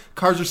cars.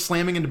 Cars are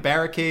slamming into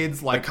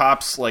barricades. The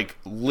cops,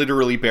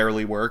 literally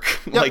barely work.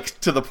 Yep.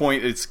 To the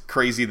point it's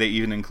crazy they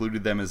even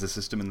included them as a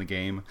system in the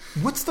game.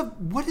 What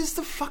is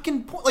the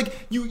fucking point?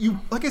 You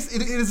like I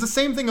said, it is the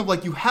same thing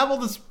of you have all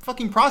this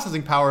fucking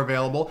processing power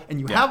available, and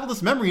you have all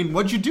this memory, and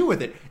what'd you do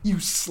with it? You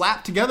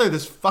slap together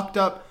this fucked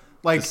up,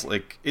 it's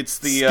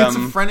the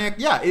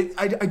schizophrenic.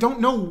 I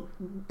don't know.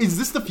 Is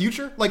this the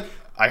future?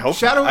 I hope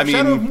Shadow of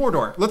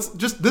Mordor.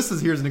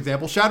 Here's an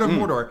example. Shadow of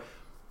Mordor.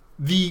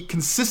 The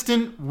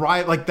consistent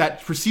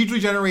that procedurally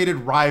generated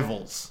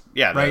rivals.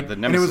 Yeah, right. The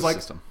Nemesis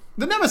system.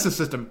 The Nemesis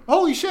system.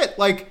 Holy shit!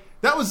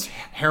 That was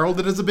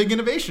heralded as a big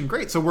innovation.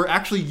 Great. So we're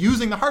actually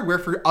using the hardware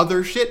for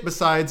other shit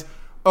besides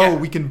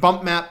we can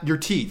bump map your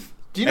teeth.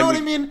 Do you know what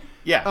I mean?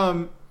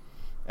 Yeah.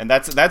 And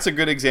that's a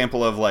good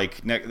example of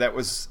that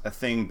was a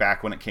thing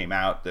back when it came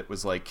out. That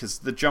was because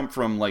the jump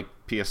from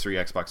PS3,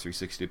 Xbox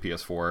 360 to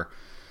PS4.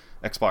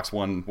 Xbox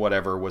One,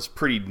 whatever, was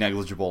pretty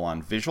negligible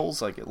on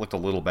visuals. It looked a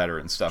little better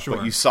and stuff. Sure.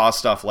 But you saw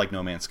stuff like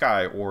No Man's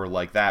Sky or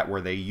that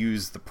where they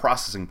used the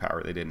processing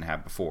power they didn't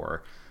have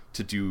before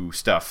to do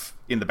stuff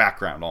in the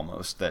background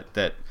almost. And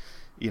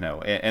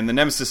the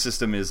Nemesis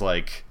system is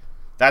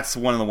that's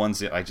one of the ones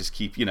that I just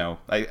keep,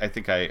 I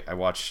think I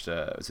watched,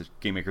 was it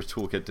Game Maker's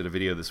Toolkit did a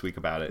video this week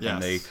about it.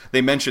 Yes. And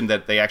they mentioned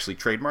that they actually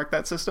trademarked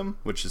that system,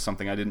 which is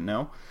something I didn't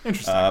know.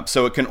 Interesting.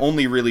 So it can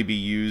only really be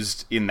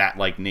used in that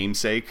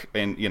namesake,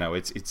 and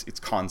it's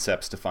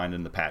concepts defined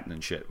in the patent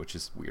and shit, which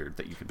is weird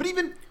that you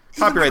can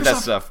copyright that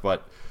stuff,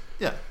 but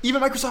yeah,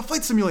 even Microsoft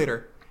Flight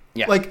Simulator.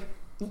 Yeah. I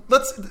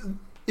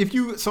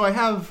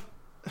have,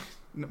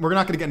 we're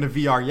not going to get into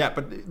VR yet,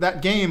 but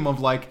that game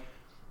of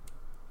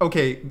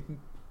okay,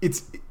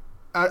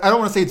 I don't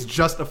want to say it's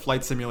just a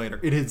flight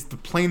simulator. It is. The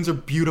planes are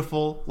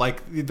beautiful.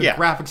 The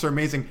graphics are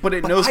amazing. But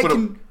it knows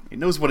it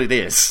knows what it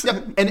is.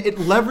 Yep. And it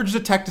leveraged the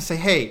tech to say,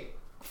 "Hey,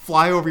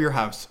 fly over your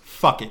house.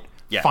 Fuck it.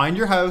 Yeah. Find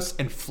your house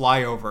and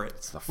fly over it."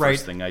 It's the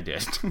first thing I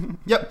did.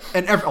 Yep.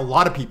 And a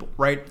lot of people,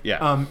 right?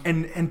 Yeah.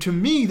 And to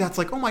me, that's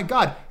oh my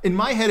god. In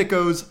my head, it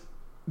goes,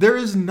 there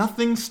is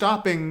nothing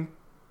stopping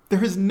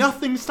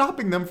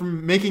them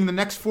from making the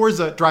next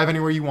Forza drive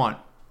anywhere you want.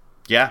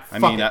 Yeah.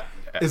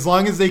 As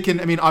long as they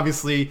can,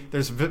 obviously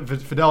there's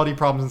fidelity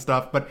problems and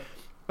stuff, but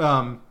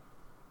we're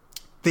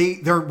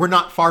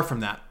not far from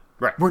that.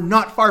 Right. We're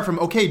not far from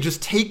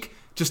just take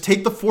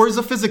the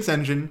Forza physics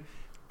engine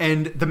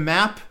and the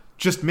map,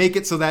 just make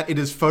it so that it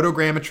is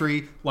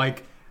photogrammetry,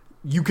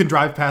 you can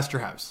drive past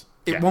your house.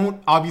 It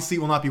won't, obviously, it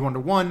will not be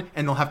 1-to-1,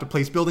 and they'll have to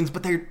place buildings,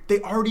 but they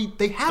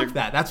have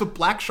that. That's what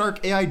Black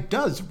Shark AI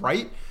does,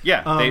 right?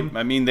 Yeah,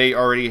 they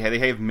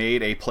have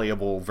made a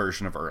playable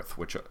version of Earth,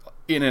 which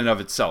in and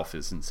of itself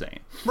is insane.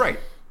 Right.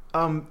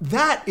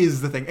 That is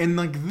the thing. And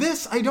like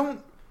this, I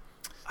don't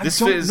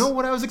know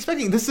what I was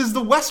expecting. This is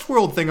the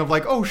Westworld thing of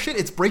like, oh shit,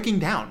 it's breaking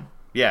down.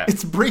 Yeah.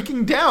 It's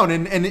breaking down,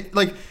 and it,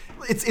 like,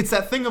 it's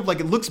that thing of like,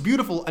 it looks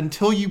beautiful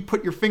until you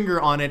put your finger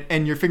on it,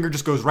 and your finger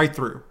just goes right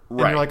through.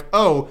 Right. And you're like,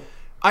 oh...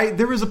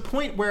 there was a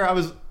point where I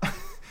was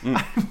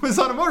I was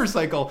on a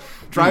motorcycle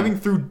driving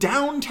through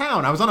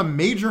downtown. I was on a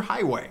major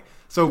highway,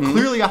 so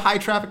clearly a high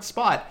traffic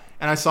spot,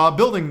 and I saw a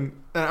building,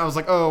 and I was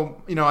like,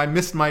 oh, I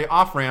missed my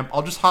off ramp.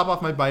 I'll just hop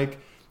off my bike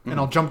and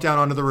I'll jump down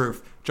onto the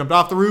roof. Jumped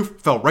off the roof,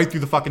 fell right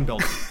through the fucking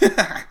building.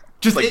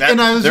 Just like that, and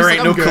I was there just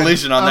ain't like, no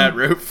collision on that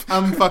roof.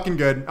 I'm fucking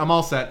good. I'm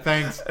all set.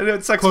 Thanks. And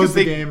it sucks because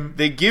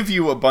they give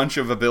you a bunch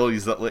of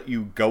abilities that let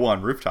you go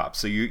on rooftops.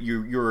 So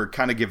you're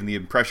kind of given the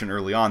impression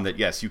early on that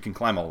yes, you can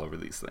climb all over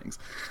these things,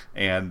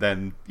 and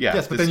then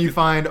yes, but then you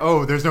find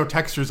there's no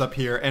textures up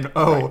here, and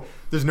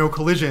there's no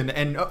collision,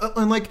 and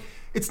like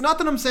it's not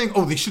that I'm saying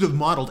they should have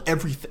modeled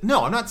everything.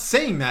 No, I'm not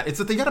saying that. It's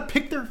that they got to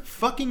pick their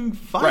fucking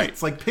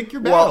fights. Like pick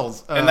your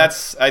battles. And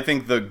that's I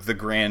think the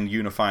grand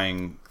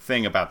unifying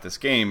thing about this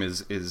game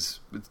is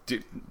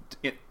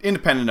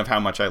independent of how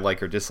much I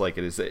like or dislike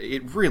it, is that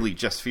it really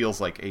just feels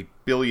like a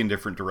billion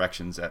different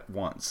directions at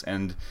once.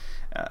 And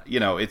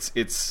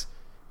it's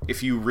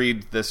if you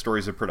read the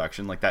stories of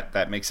production, like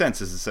that makes sense.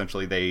 Is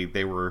essentially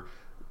they were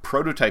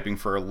prototyping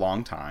for a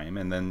long time,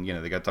 and then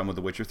they got done with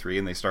The Witcher 3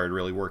 and they started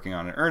really working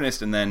on it in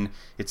earnest, and then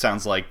it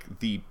sounds like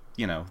the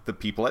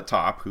people at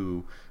top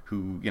who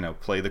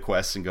play the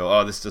quests and go,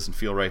 oh, this doesn't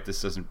feel right,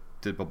 this doesn't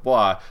blah, blah,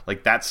 blah,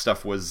 like that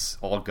stuff was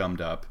all gummed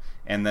up,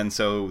 and then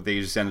so they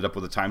just ended up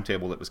with a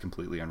timetable that was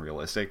completely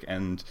unrealistic.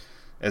 And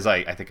as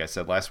I think I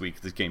said last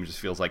week, this game just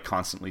feels like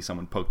constantly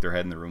someone poked their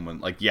head in the room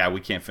when like, yeah,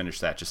 we can't finish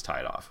that, just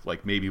tie it off,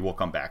 like maybe we'll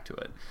come back to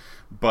it.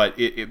 But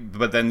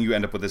but then you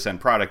end up with this end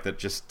product that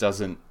just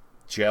doesn't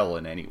gel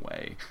in any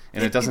way,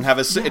 and it doesn't have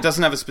a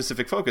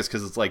specific focus,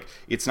 because it's like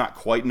it's not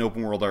quite an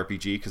open world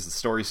RPG, because the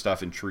story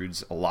stuff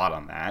intrudes a lot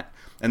on that,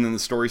 and then the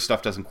story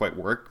stuff doesn't quite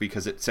work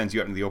because it sends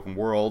you out into the open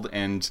world,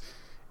 and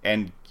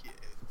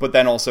but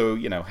then also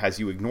has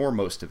you ignore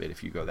most of it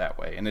if you go that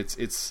way. And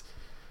it's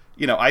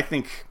I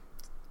think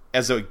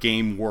as a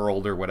game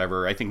world or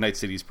whatever, I think Night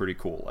City is pretty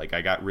cool. Like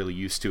I got really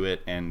used to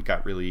it and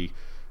got really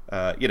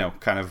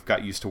kind of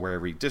got used to where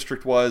every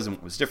district was and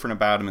what was different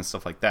about them and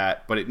stuff like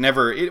that. But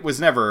it was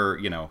never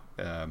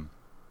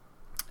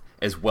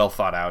as well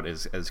thought out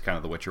as kind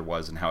of The Witcher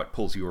was, and how it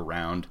pulls you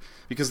around,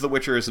 because The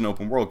Witcher is an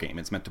open world game.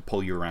 It's meant to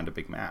pull you around a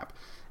big map.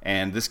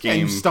 And this game...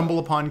 And you stumble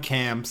upon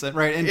camps,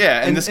 right?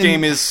 And this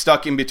game is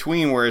stuck in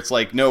between, where it's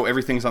like, no,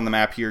 everything's on the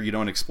map here, you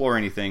don't explore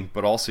anything,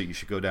 but also you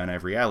should go down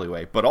every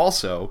alleyway. But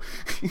also,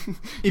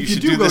 you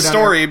should do the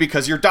story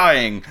because you're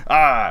dying.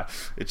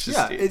 It's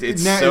just...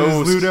 it's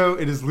so...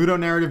 It is Ludo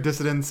narrative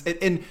dissidence.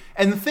 And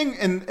the thing...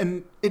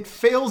 And it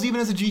fails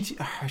even as a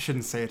GTA... I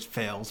shouldn't say it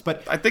fails,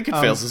 but... I think it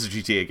fails as a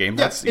GTA game.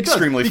 That's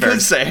extremely fair to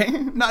say.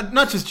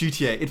 Not just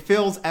GTA. It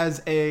fails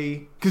as a...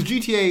 Because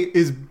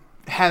GTA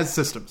has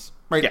systems.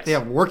 Right, yes. They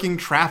have working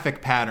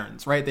traffic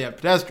patterns, right? They have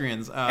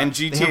pedestrians. And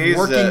GTA they have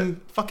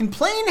working fucking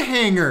plane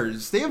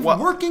hangars. They have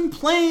working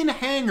plane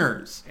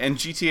hangars. And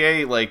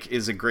GTA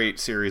is a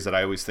great series that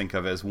I always think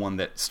of as one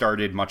that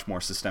started much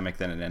more systemic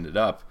than it ended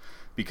up,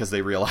 because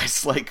they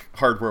realized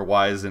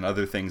hardware-wise and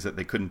other things that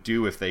they couldn't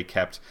do if they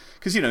kept...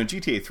 Because in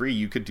GTA 3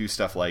 you could do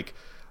stuff like,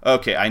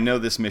 okay, I know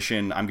this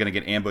mission, I'm going to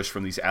get ambushed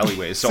from these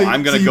alleyways, so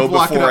I'm going to go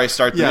before I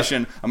start the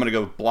mission, I'm going to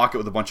go block it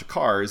with a bunch of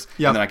cars,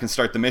 and then I can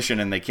start the mission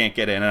and they can't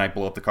get in, and I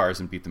blow up the cars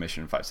and beat the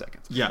mission in 5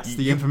 seconds. Yes,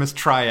 the infamous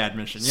triad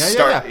mission.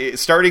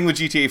 Starting with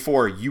GTA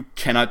 4, you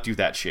cannot do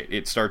that shit.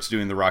 It starts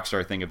doing the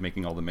Rockstar thing of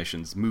making all the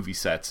missions movie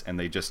sets, and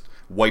they just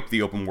wipe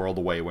the open world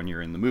away when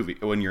you're in the movie,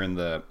 when you're in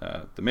the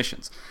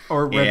missions.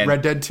 Or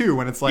Red Dead 2,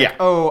 when it's like,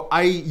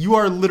 you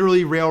are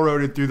literally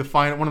railroaded through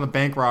one of the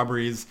bank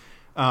robberies.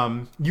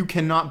 You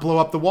cannot blow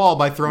up the wall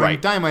by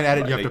throwing dynamite at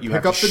it. You have to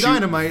pick up the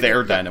dynamite.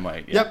 Their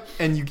dynamite. Yeah. Yep,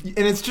 and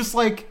it's just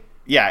like...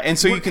 Yeah, and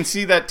so you can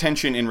see that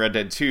tension in Red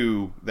Dead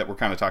 2 that we're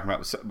kind of talking about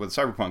with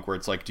Cyberpunk, where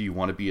it's like, do you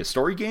want to be a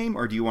story game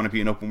or do you want to be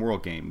an open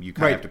world game? You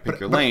kind of have to pick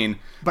your lane.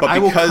 But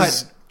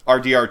because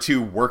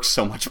RDR2 works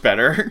so much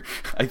better,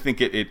 I think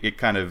it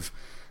kind of...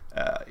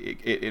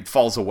 it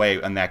falls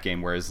away in that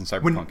game, whereas in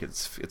Cyberpunk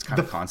it's kind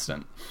of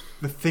constant.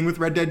 The thing with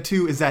Red Dead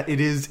 2 is that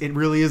it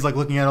really is like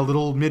looking at a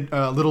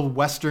little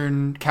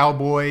Western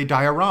cowboy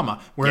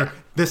diorama, where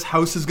this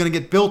house is going to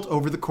get built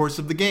over the course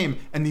of the game,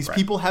 and these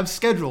people have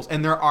schedules,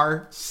 and there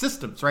are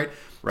systems, right?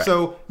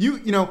 So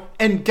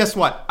and guess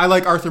what? I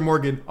like Arthur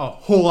Morgan a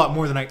whole lot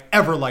more than I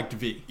ever liked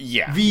V.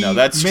 Yeah,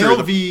 that's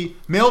true.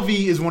 Male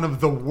V is one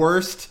of the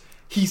worst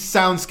he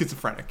sounds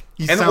schizophrenic.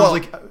 He sounds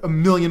like a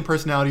million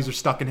personalities are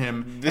stuck in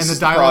him, and the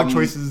dialogue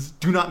choices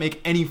do not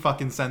make any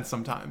fucking sense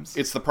sometimes.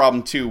 It's the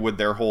problem, too, with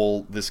their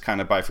this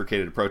kind of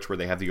bifurcated approach where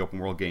they have the open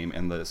world game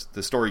and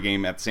the story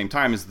game at the same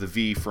time, is the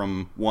V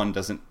from one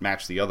doesn't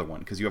match the other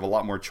one, because you have a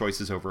lot more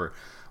choices over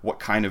what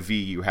kind of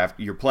V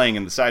you're playing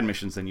in the side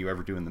missions than you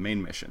ever do in the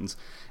main missions,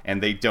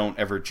 and they don't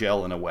ever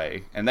gel in a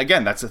way. And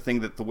again, that's a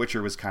thing that The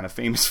Witcher was kind of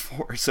famous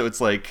for, so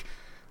it's like...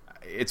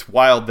 It's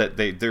wild that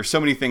there's so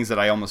many things that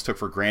I almost took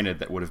for granted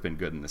that would have been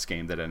good in this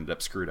game that ended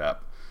up screwed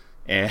up,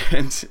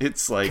 and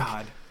it's like,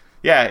 God.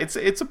 Yeah, it's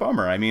a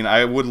bummer. I mean,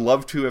 I would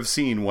love to have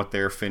seen what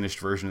their finished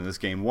version of this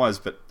game was,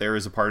 but there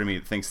is a part of me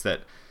that thinks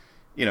that,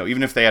 you know,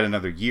 even if they had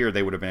another year,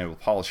 they would have been able to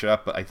polish it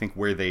up. But I think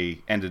where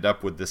they ended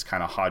up with this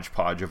kind of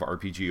hodgepodge of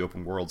RPG,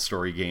 open world,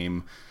 story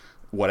game,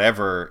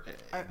 whatever,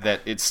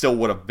 that it still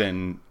would have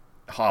been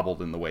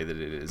hobbled in the way that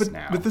it is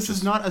now. But this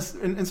is not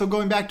and so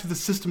going back to the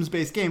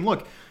systems-based game,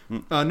 look,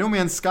 No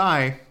Man's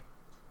Sky,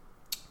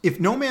 if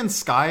No Man's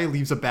Sky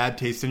leaves a bad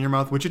taste in your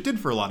mouth, which it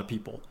did for a lot of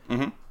people,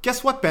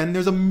 guess what, Ben?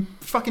 There's a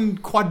fucking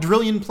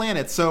quadrillion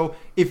planets. So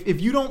if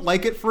you don't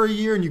like it for a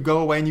year and you go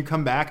away and you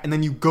come back and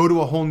then you go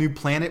to a whole new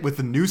planet with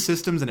the new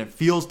systems and it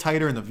feels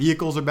tighter and the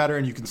vehicles are better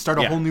and you can start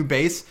a whole new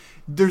base,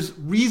 there's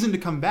reason to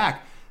come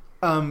back.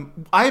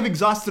 I have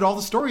exhausted all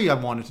the story I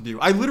wanted to do.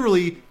 I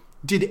literally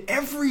did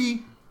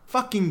every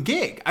fucking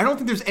gig. I don't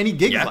think there's any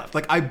gigs left.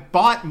 Like, I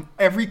bought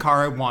every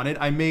car I wanted.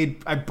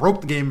 I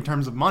broke the game in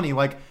terms of money.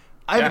 Like,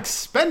 I've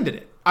expended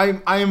it. I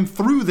am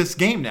through this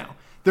game now.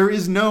 There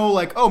is no,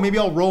 like, oh, maybe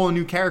I'll roll a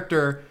new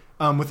character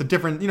with a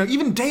different,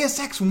 even Deus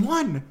Ex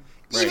 1.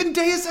 Right. Even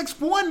Deus Ex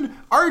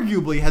 1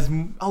 arguably has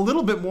a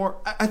little bit more...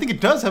 I think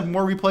it does have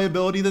more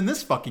replayability than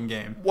this fucking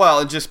game.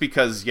 Well, just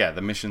because, the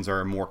missions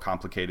are more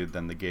complicated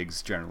than the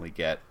gigs generally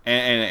get.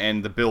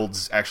 And the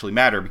builds actually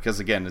matter because,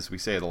 again, as we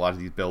say, a lot of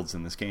these builds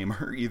in this game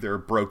are either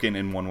broken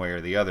in one way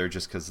or the other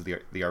just because the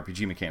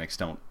RPG mechanics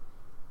don't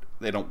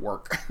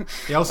work.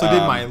 They also did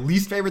my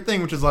least favorite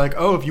thing, which is like,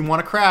 oh, if you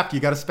want to craft, you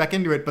got to spec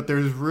into it, but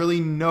there's really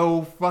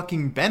no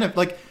fucking benefit.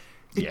 Like...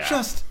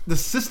 the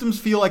systems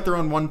feel like they're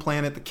on one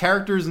planet, the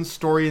characters and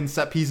story and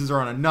set pieces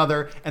are on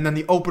another, and then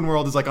the open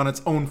world is like on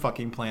its own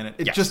fucking planet.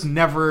 It just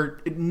never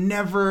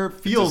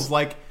feels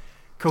like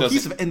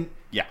cohesive. And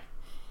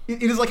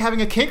it is like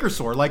having a canker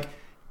sore. Like,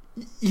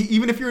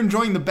 even if you're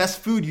enjoying the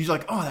best food, you're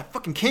like, oh, that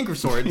fucking canker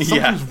sore.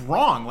 Something's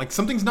wrong. Like,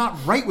 something's not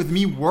right with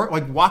me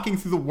like walking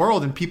through the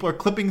world, and people are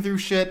clipping through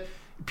shit.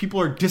 People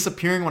are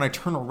disappearing when I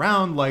turn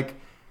around. Like...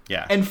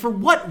 Yeah. And for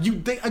what?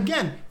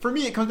 Again, for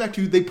me, it comes back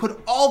to they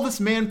put all this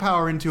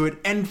manpower into it,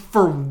 and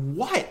for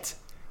what?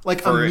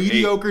 Like for a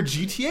mediocre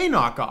GTA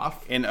knockoff.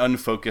 An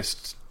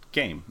unfocused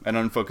game. An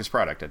unfocused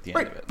product at the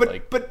end of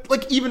it. But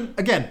like, even,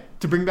 again,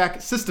 to bring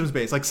back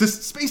systems-based, like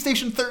Space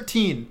Station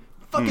 13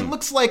 fucking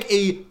looks like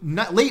a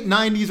late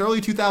 90s,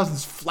 early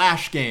 2000s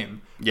Flash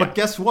game. Yeah. But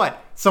guess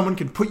what? Someone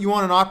can put you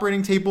on an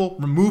operating table,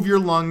 remove your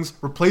lungs,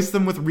 replace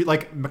them with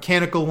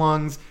mechanical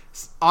lungs,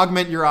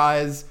 augment your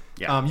eyes...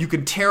 Yeah. You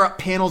can tear up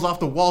panels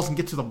off the walls and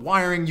get to the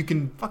wiring. You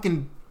can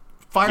fucking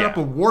fire up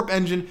a warp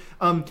engine.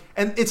 And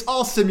it's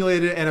all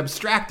simulated and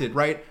abstracted,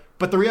 right?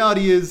 But the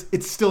reality is,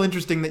 it's still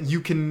interesting that you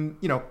can,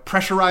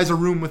 pressurize a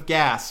room with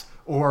gas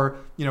or,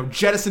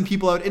 jettison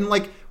people out. And,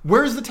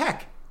 where's the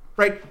tech,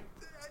 right?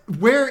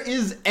 Where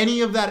is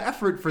any of that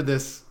effort for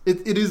this?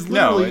 It is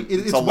literally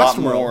it's a lot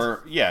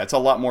more. Yeah, it's a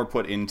lot more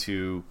put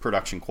into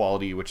production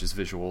quality, which is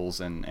visuals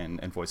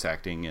and voice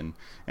acting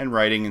and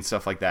writing and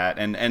stuff like that.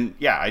 And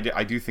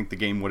I do think the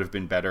game would have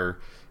been better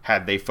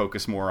had they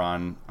focused more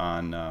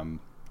on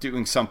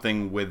doing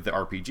something with the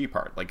RPG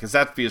part, because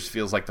that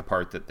feels like the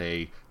part that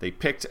they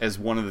picked as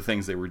one of the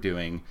things they were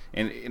doing.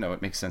 And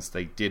it makes sense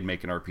they did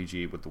make an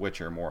RPG with The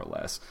Witcher, more or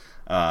less.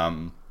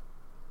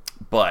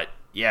 But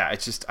yeah,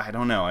 it's just, I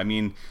don't know. I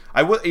mean,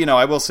 I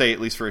will say, at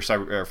least for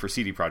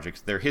CD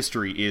Projekt, their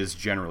history is,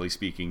 generally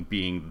speaking,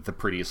 being the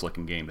prettiest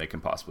looking game they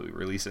can possibly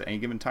release at any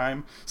given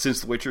time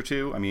since The Witcher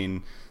 2. I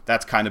mean,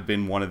 that's kind of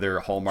been one of their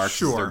hallmarks.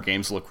 Sure. Their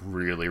games look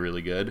really,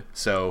 really good.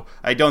 So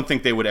I don't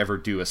think they would ever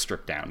do a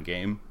stripped down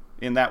game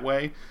in that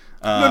way.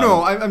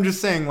 No, I'm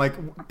just saying, like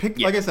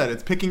I said,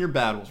 it's picking your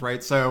battles,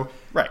 right? So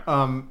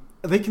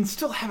they can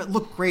still have it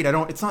look great.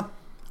 It's not...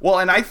 Well,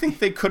 and I think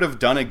they could have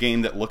done a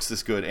game that looks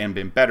this good and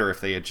been better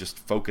if they had just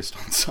focused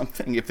on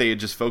something. If they had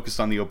just focused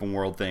on the open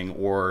world thing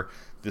or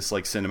this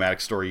cinematic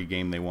story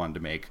game they wanted to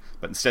make.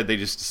 But instead they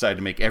just decided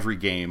to make every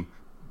game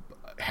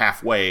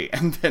halfway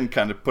and then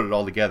kind of put it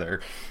all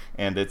together.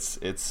 And it's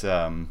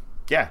I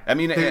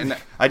mean, and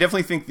I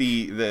definitely think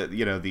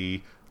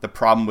the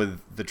problem with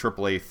the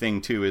AAA thing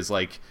too is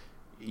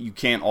you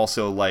can't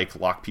also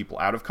lock people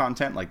out of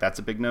content. That's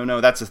a big no-no.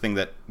 That's a thing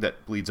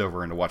that bleeds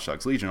over into Watch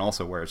Dogs Legion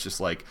also, where it's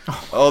just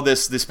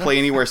this Play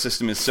Anywhere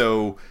system is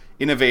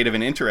innovative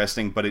and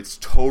interesting, but it's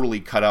totally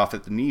cut off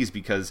at the knees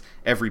because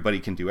everybody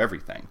can do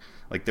everything.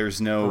 Like,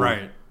 there's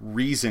no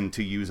reason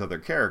to use other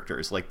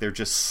characters. Like, they're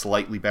just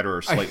slightly better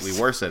or slightly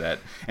worse at it.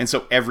 And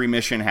so every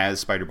mission has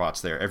spider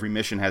bots there. Every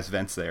mission has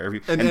vents there.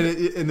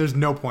 And there's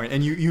no point.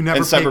 And you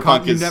never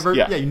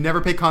pay you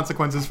never pay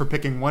consequences for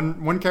picking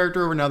one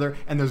character over another.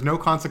 And there's no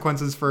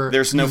consequences for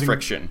no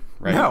friction,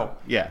 right? No.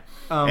 Yeah.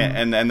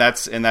 And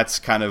that's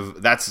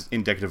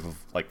indicative of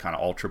like kind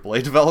of all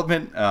AAA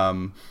development.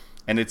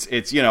 And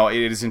it's you know, it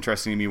is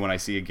interesting to me when I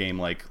see a game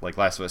like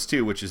Last of Us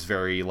 2, which is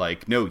very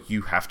like, no,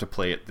 you have to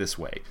play it this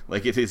way.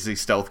 Like, it is a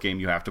stealth game,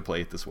 you have to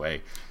play it this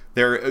way.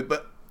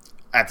 But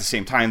at the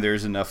same time,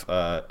 there's enough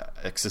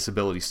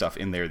accessibility stuff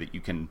in there that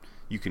you can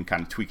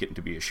kind of tweak it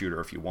to be a shooter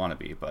if you want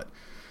to be. But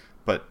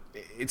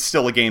it's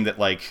still a game that,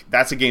 like,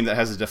 that's a game that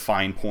has a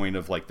defined point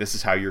of like, this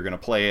is how you're going to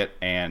play it,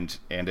 and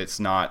it's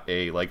not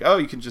a like,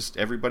 oh,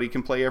 everybody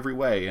can play every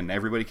way and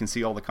everybody can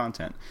see all the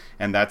content.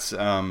 And that's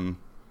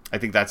I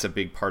think that's a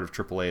big part of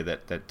AAA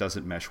that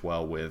doesn't mesh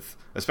well with,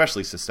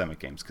 especially systemic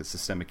games, because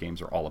systemic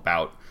games are all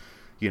about,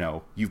 you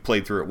know, you've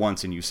played through it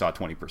once and you saw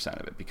 20%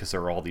 of it because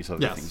there are all these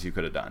other things you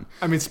could have done.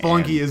 I mean,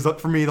 Spelunky is,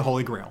 for me, the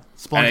holy grail.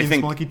 Spelunky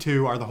and Spelunky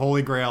 2 are the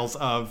holy grails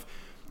of,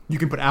 you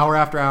can put hour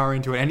after hour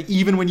into it, and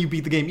even when you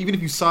beat the game, even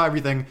if you saw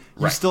everything,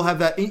 you still have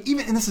that.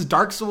 And this is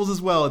Dark Souls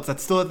as well.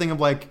 It's still a thing of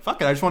like,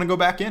 fuck it, I just want to go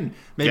back in.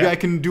 Maybe I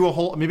can do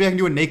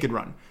a naked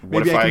run.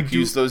 What if I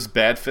use those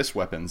bad fist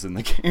weapons in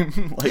the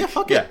game? Like,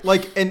 fuck it.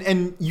 Like,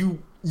 and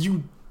you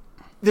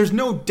there's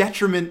no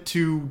detriment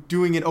to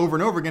doing it over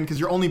and over again because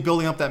you're only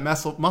building up that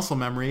muscle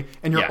memory,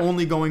 and you're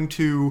only going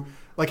to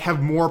like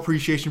have more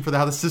appreciation for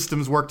how the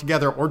systems work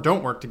together or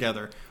don't work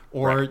together,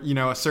 or you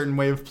know, a certain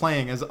way of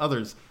playing as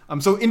others.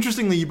 So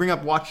interestingly, you bring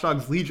up Watch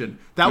Dogs Legion.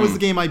 That was the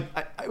game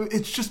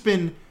it's just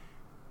been,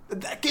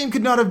 that game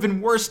could not have been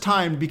worse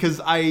timed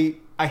because I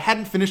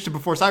hadn't finished it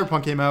before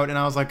Cyberpunk came out, and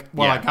I was like,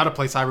 well, I gotta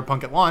play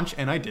Cyberpunk at launch,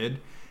 and I did.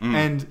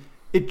 And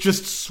it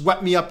just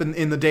swept me up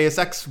in the Deus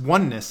Ex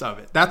oneness of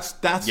it.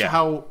 That's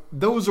how,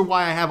 those are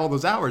why I have all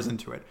those hours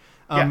into it.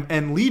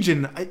 And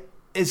Legion,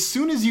 as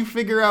soon as you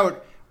figure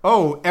out,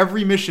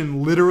 every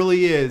mission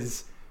literally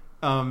is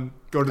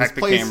go to this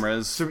place,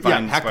 cameras,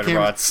 find spider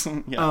bots.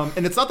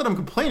 And it's not that I'm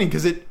complaining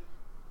because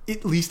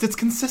at least it's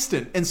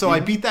consistent. And so I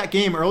beat that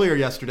game earlier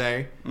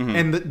yesterday,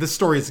 and the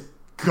story is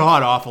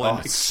god awful and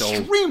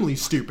extremely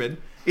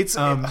stupid. It's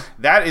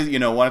that is, you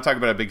know, want to talk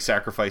about a big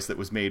sacrifice that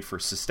was made for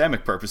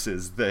systemic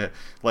purposes. The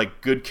like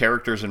good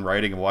characters and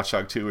writing of Watch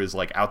Dogs 2 is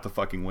like out the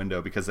fucking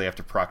window because they have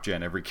to proc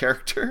gen every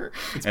character.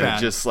 It's bad.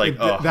 It's just like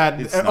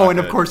and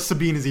of course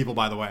Sabine is evil,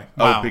 by the way.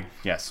 Wow. Big,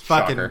 yes,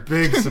 fucking shocker.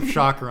 Big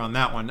shocker on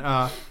that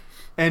one.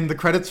 And the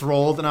credits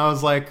rolled, and I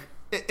was like,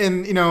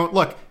 and you know,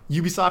 look,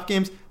 Ubisoft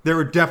games, there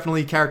were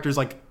definitely characters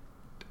like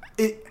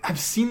I've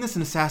seen this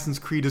in Assassin's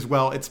Creed as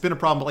well. It's been a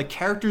problem, but like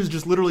characters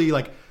just literally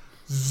like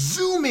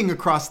zooming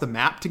across the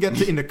map to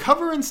get into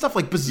cover and stuff,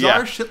 like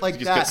bizarre shit like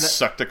you that. Just get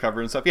sucked to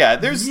cover and stuff. Yeah,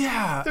 there's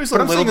a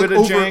little bit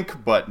of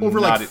jank, but over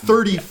not like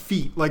 30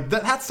 feet. Like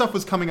that stuff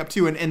was coming up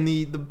too, and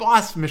the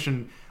boss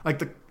mission, like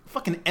the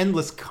fucking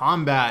endless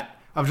combat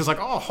of just like,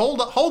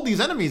 hold these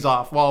enemies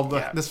off while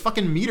this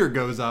fucking meter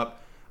goes up.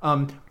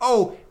 And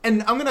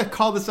I'm gonna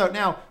call this out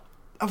now.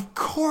 Of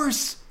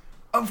course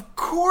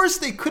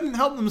they couldn't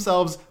help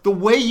themselves. The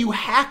way you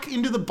hack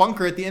into the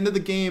bunker at the end of the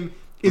game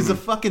is a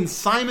fucking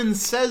Simon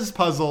Says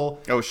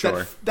puzzle. Oh,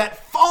 sure.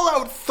 That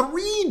Fallout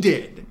 3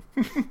 did.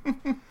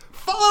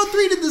 Fallout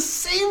 3 did the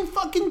same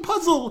fucking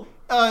puzzle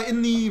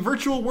in the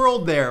virtual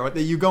world there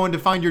that you go in to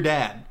find your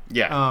dad.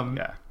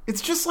 Yeah. It's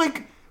just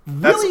like,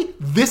 really?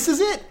 This is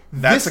it?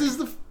 That's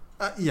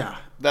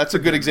a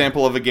good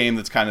example of a game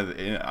that's kind of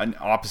an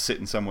opposite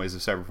in some ways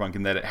of Cyberpunk,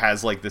 in that it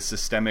has like this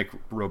systemic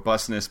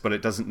robustness, but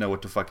it doesn't know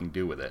what to fucking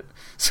do with it.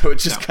 So it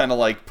just kind of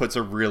like puts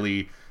a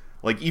really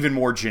like even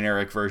more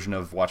generic version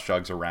of Watch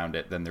Dogs around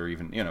it than they're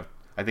even, you know,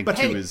 I think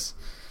 2 is...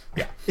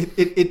 Yeah.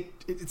 It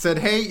said,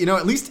 hey, you know,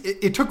 at least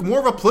it took more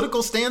of a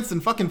political stance than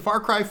fucking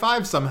Far Cry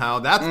 5 somehow.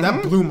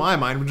 That blew my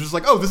mind, which is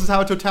like, this is how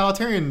a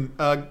totalitarian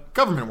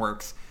government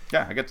works.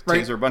 Yeah, I got to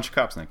taser a bunch of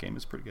cops in that game.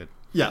 It's pretty good.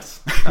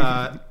 Yes.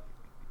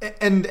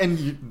 And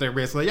they're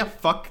basically,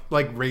 fuck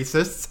like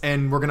racists,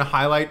 and we're going to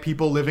highlight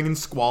people living in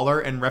squalor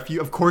and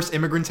Of course,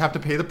 immigrants have to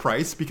pay the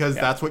price because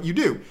that's what you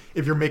do.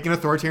 If you're making an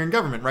authoritarian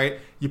government, right?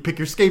 You pick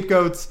your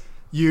scapegoats,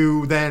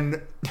 you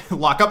then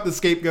lock up the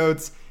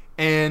scapegoats,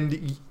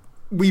 and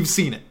we've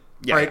seen it,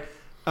 right?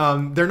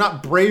 They're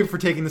not brave for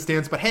taking the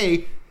stance, but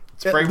hey...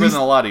 It's braver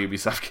than a lot of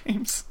Ubisoft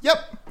games. Yep.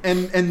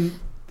 And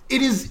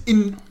it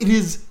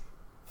is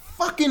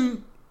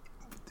fucking...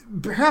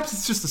 Perhaps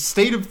it's just a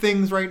state of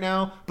things right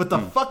now, but the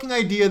fucking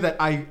idea that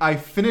I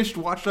finished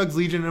Watch Dogs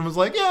Legion and was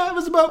like, it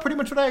was about pretty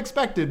much what I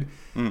expected.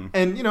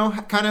 And, you know,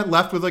 kind of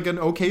left with like an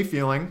okay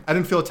feeling. I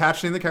didn't feel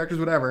attached to any of the characters,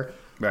 whatever.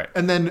 Right.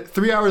 And then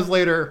 3 hours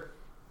later,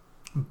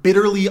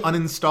 bitterly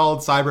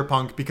uninstalled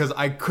Cyberpunk because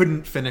I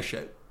couldn't finish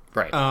it.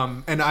 Right.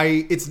 And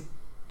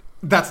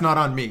that's not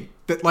on me.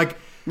 That like...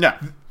 No.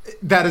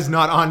 that is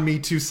not on me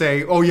to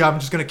say, oh yeah, I'm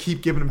just going to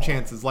keep giving them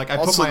chances. Like I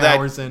also, put my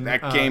hours in.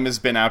 That game has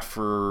been out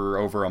for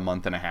over a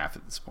month and a half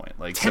at this point.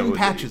 Like 10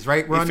 patches,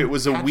 right? If it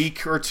was a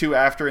week or two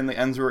after and the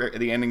endings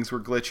were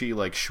glitchy,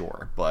 like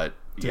sure, but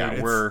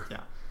dude, we're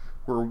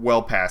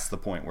well past the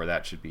point where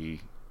that should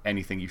be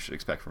anything you should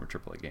expect from a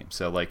AAA game.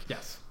 So like,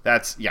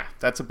 that's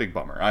a big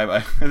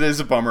bummer. It is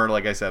a bummer.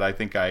 Like I said, I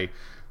think I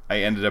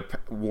ended up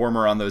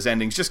warmer on those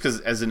endings just because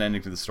as an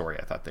ending to the story,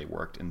 I thought they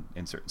worked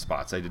in certain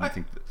spots. I didn't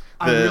think that...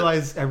 I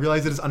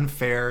realize it is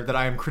unfair that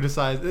I am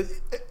criticized.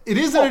 It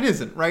is and it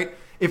isn't, right?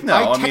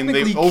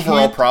 The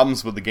overall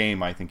problems with the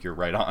game, I think you're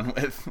right on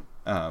with.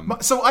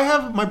 So I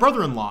have my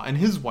brother-in-law and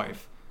his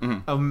wife.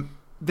 Mm-hmm.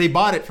 They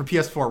bought it for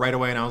PS4 right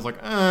away, and I was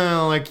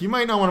like, you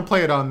might not want to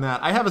play it on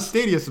that. I have a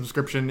Stadia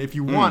subscription. If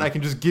you want, I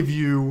can just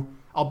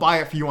I'll buy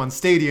it for you on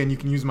Stadia, and you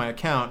can use my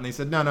account. And they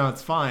said, no,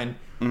 it's fine.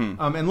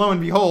 Mm-hmm. And lo and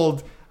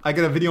behold, I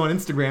get a video on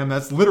Instagram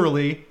that's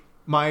literally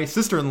my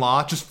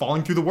sister-in-law just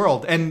falling through the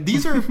world. And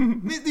these are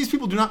these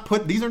people do not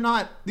put these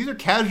are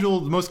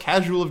casual, the most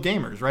casual of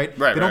gamers, right?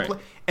 Right. They don't play,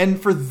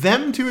 and for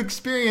them to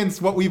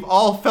experience what we've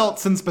all felt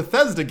since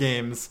Bethesda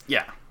games.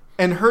 Yeah.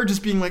 And her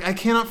just being like, I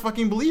cannot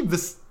fucking believe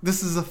this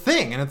is a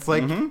thing. And it's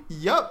like,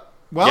 yep.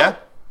 Well,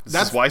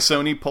 that's why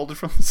Sony pulled it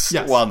from the...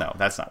 Yes. Well, no,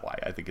 that's not why.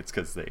 I think it's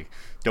because they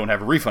don't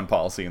have a refund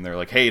policy and they're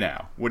like, hey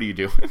now, what are you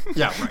doing?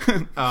 Yeah,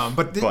 right.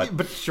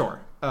 But sure.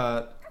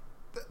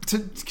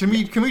 Can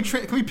we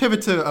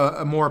pivot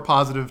to a more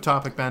positive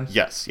topic, Ben?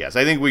 Yes.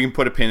 I think we can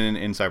put a pin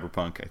in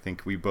Cyberpunk. I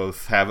think we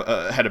both have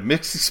had a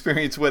mixed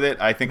experience with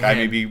it. I think I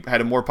maybe had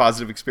a more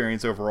positive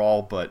experience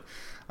overall, but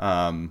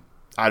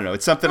I don't know.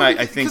 It's something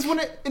I think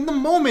because in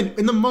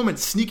the moment,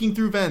 sneaking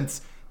through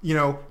vents,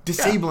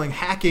 disabling,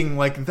 hacking,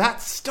 like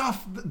that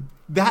stuff.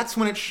 That's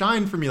when it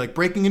shined for me. Like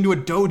breaking into a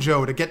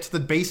dojo to get to the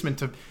basement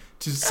to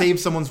save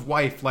someone's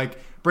wife. Like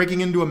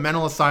breaking into a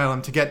mental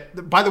asylum to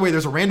get... By the way,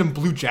 there's a random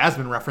Blue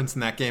Jasmine reference in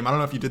that game. I don't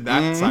know if you did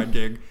that side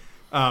gig.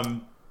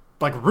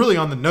 Like really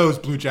on the nose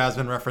Blue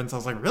Jasmine reference. I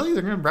was like, really?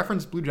 They're going to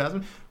reference Blue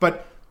Jasmine?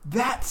 But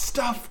that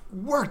stuff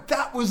worked.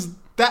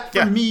 That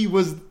for me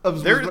was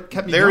what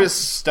kept me There going. is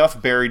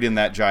stuff buried in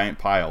that giant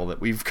pile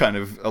that we've kind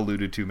of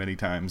alluded to many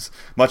times,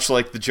 much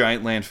like the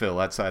giant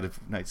landfill outside of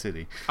Night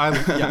City.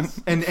 Yes,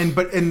 and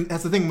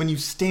that's the thing, when you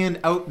stand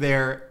out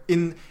there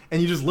and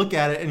you just look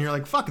at it and you're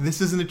like, fuck,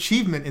 this is an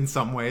achievement in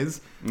some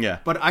ways. Yeah,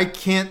 but I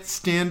can't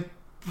stand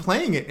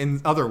playing it in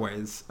other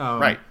ways.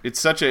 Right, it's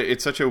such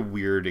a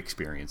weird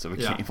experience of a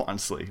game,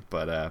 honestly.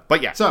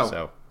 But yeah.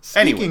 So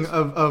speaking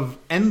of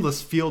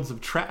endless fields of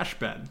trash,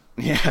 Ben.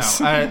 Yes.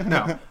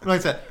 No. Like I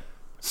said,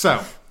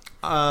 so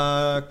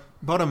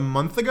about a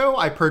month ago,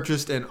 I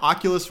purchased an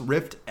Oculus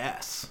Rift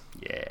S.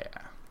 Yeah.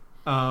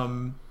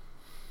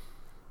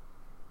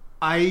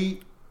 I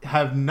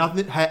had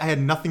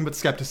nothing but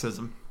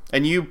skepticism.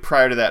 And you,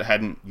 prior to that,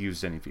 hadn't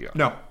used any VR.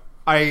 No.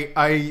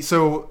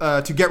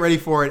 So to get ready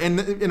for it,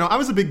 and I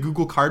was a big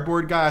Google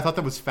Cardboard guy. I thought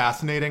that was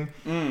fascinating.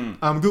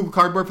 Google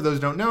Cardboard, for those who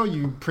don't know,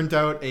 you print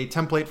out a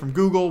template from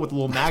Google with a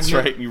little magnet. That's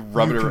right. You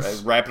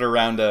wrap it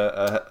around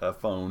a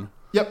phone.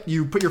 Yep.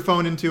 You put your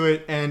phone into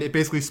it, and it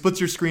basically splits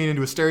your screen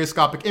into a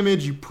stereoscopic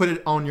image. You put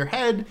it on your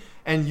head,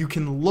 and you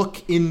can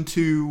look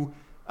into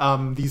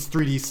these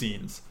 3D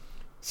scenes.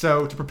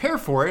 So to prepare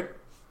for it,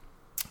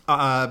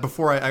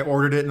 before I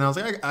ordered it, and I was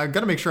like, I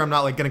got to make sure I'm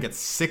not like going to get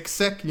sick.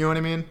 You know what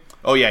I mean?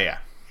 Oh, yeah.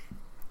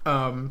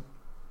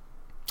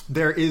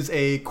 There is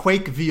a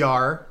Quake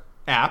VR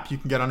app you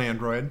can get on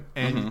Android,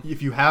 and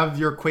if you have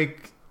your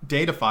Quake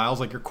data files,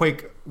 like your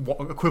Quake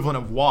equivalent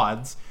of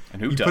WADs,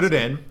 you put it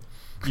in,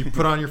 you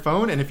put it on your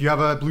phone, and if you have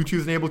a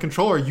Bluetooth-enabled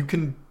controller, you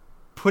can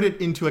put it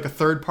into like a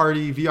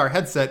third-party VR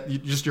headset,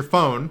 just your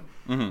phone,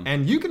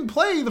 and you can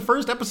play the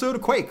first episode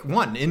of Quake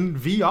 1 in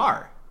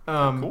VR.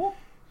 Cool.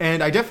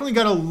 And I definitely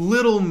got a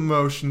little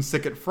motion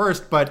sick at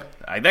first, but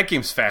that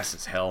game's fast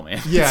as hell,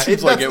 man. Yeah,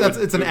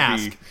 it's an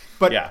ask.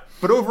 But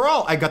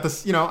overall, I got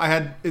this. I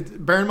had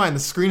it. Bear in mind, the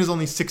screen is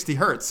only 60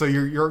 hertz, so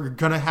you're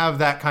gonna have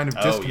that kind of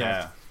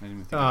disconnect. Oh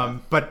yeah.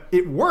 But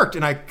it worked,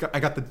 and I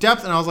got the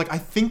depth, and I was like,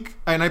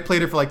 and I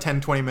played it for like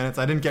 10, 20 minutes.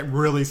 I didn't get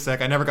really sick.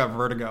 I never got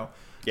vertigo.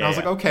 And I was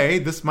like, okay,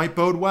 this might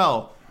bode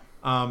well.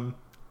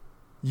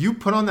 You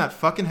put on that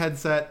fucking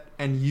headset,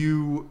 and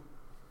you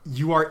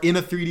are in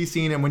a 3D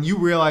scene, and when you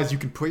realize you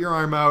can put your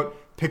arm out,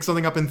 pick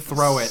something up, and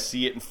throw it.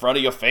 See it in front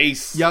of your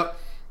face. Yep.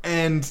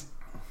 And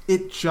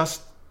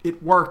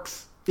it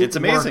works. It's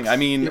amazing. I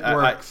mean,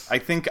 I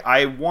think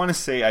I want to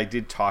say I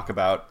did talk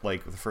about,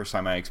 like, the first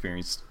time I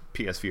experienced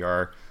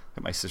PSVR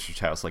at my sister's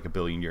house, like, a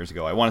billion years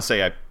ago. I want to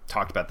say I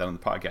talked about that on the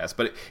podcast.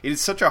 But it is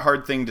such a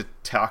hard thing to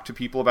talk to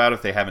people about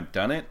if they haven't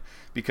done it,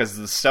 because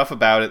the stuff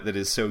about it that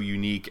is so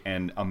unique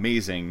and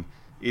amazing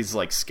is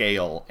like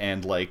scale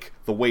and like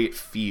the way it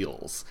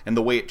feels and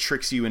the way it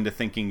tricks you into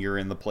thinking you're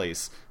in the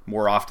place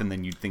more often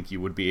than you'd think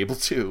you would be able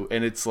to.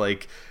 And it's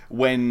like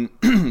when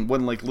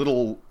like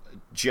little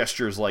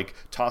gestures like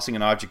tossing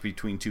an object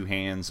between two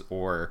hands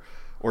or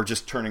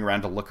just turning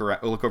around to look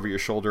over your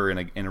shoulder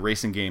in a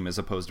racing game as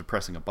opposed to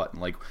pressing a button,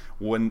 like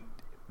when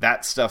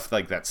that stuff,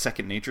 like that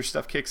second nature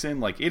stuff kicks in,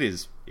 like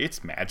it's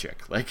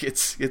magic. Like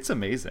it's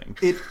amazing.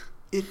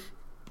 It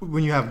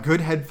when you have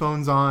good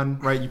headphones on,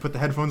 right? You put the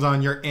headphones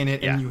on, you're in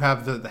it, and you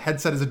have the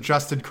headset is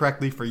adjusted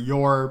correctly for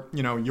your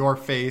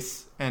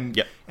face, and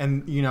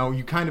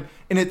you kind of,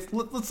 and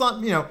let's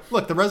not,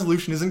 look, the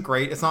resolution isn't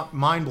great, it's not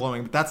mind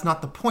blowing, but that's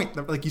not the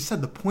point. Like you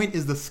said, the point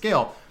is the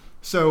scale.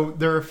 So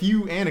there are a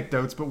few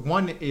anecdotes, but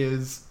one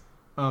is,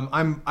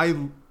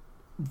 Microsoft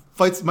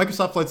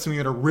Flight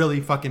Simulator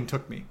really fucking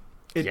took me.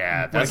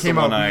 That's the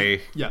one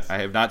I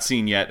have not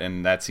seen yet,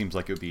 and that seems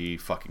like it would be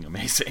fucking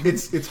amazing.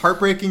 It's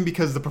heartbreaking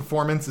because the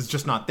performance is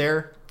just not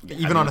there.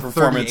 Even on a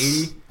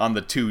 3080, on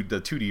the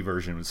 2D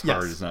version was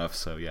hard enough.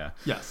 So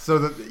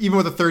so even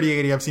with a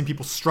 3080, I've seen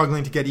people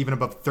struggling to get even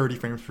above 30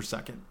 frames per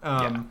second.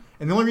 And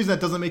the only reason that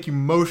doesn't make you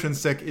motion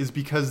sick is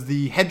because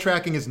the head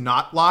tracking is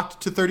not locked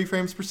to 30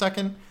 frames per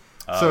second.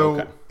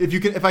 So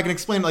if I can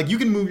explain, like, you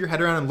can move your head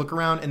around and look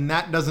around, and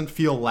that doesn't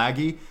feel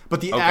laggy, but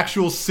the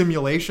actual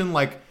simulation,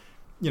 like,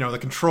 the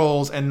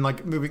controls and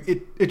like moving,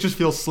 it just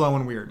feels slow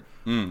and weird.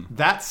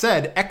 That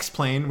said,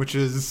 X-Plane, which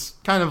is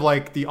kind of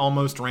like the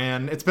almost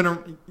ran, it's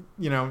been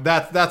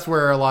that's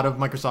where a lot of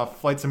Microsoft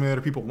Flight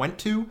Simulator people went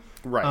to.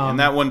 Right, and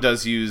that one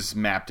does use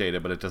map data,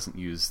 but it doesn't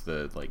use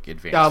the like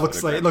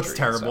advanced. It looks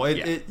terrible.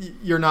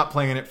 You're not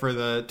playing it for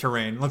the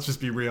terrain. Let's just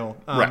be real.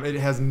 It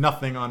has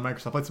nothing on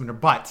Microsoft Flight Simulator,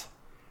 but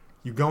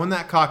you go in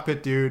that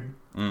cockpit, dude,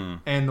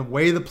 and the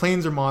way the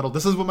planes are modeled,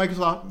 this is what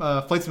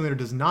Microsoft Flight Simulator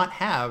does not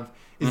have,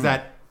 is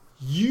that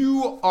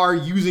you are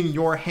using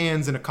your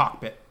hands in a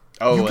cockpit.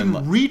 You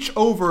can reach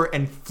over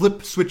and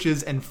flip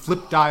switches and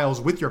flip dials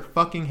with your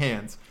fucking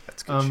hands.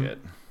 That's good shit.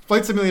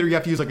 Flight Simulator, you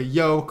have to use like a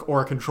yoke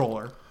or a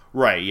controller.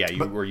 Right, yeah,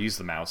 or use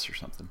the mouse or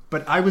something.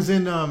 But I was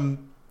in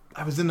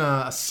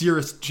a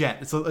Cirrus jet.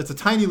 It's a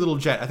tiny little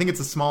jet. I think it's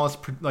the smallest,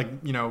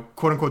 like,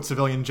 quote unquote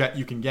civilian jet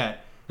you can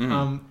get.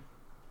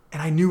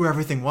 And I knew where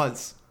everything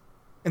was.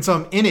 And so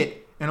I'm in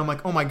it, and I'm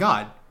like, oh my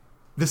God,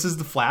 this is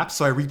the flaps.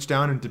 So I reached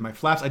down and did my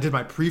flaps. I did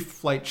my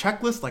pre-flight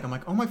checklist. Like, I'm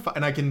like, oh my,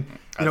 and I can,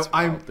 and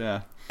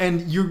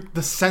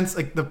the sense,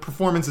 like, the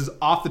performance is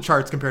off the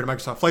charts compared to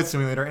Microsoft Flight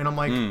Simulator. And I'm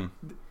like,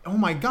 oh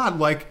my God,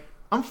 like,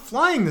 I'm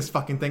flying this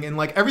fucking thing. And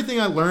like everything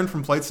I learned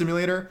from Flight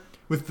Simulator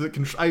with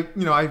the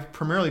I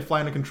primarily fly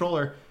in a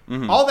controller.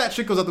 All that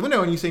shit goes out the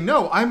window, and you say,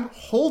 no, I'm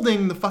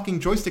holding the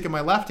fucking joystick in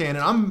my left hand,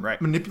 and I'm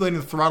manipulating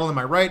the throttle in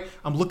my right.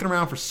 I'm looking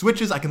around for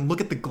switches. I can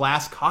look at the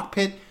glass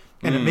cockpit,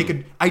 and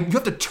you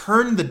have to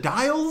turn the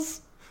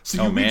dials.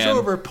 So you reach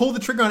over, pull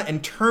the trigger on it,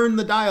 and turn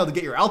the dial to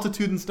get your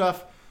altitude and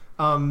stuff.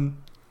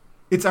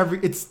 It's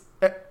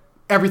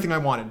everything I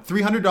wanted.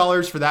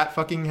 $300 for that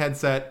fucking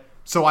headset,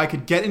 so I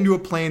could get into a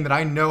plane that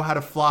I know how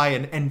to fly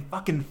and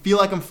fucking feel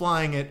like I'm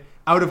flying it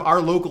out of our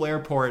local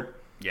airport.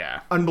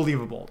 Yeah,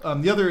 unbelievable.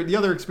 The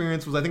other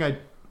experience was, I think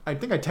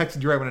I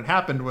texted you right when it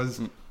happened,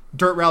 was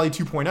Dirt Rally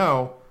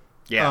 2.0.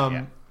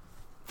 Yeah,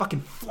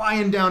 fucking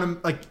flying down,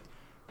 and like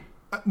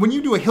when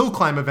you do a hill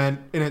climb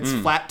event and it's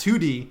flat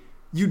 2D,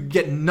 you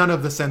get none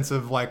of the sense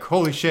of like,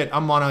 holy shit,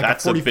 I'm on a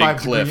 45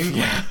 degree incline.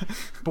 Yeah.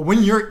 But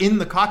when you're in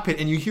the cockpit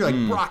and you hear like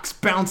rocks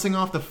bouncing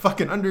off the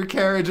fucking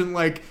undercarriage and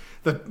like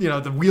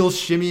the wheels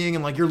shimmying,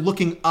 and like you're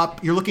looking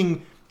up, you're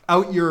looking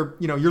out, you're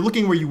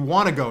looking where you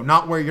want to go,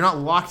 not where you're not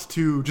locked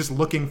to just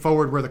looking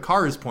forward where the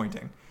car is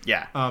pointing.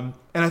 Yeah. And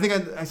I think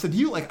I said to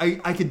you, like,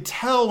 I could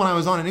tell when I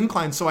was on an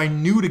incline, so I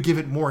knew to give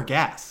it more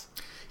gas.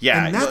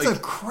 Yeah. And that's a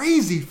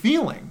crazy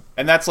feeling.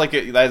 And that's like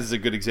that is a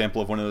good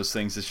example of one of those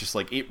things. It's just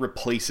like it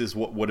replaces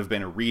what would have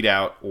been a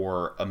readout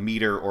or a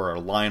meter or a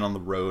line on the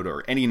road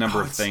or any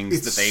number of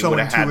things that they would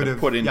have had to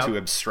put in to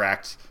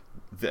abstract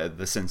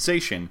the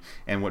sensation.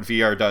 And what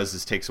VR does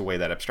is takes away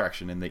that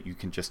abstraction, and that you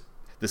can just,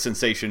 the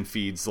sensation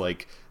feeds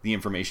like the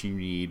information you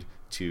need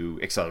to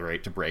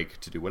accelerate, to brake,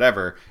 to do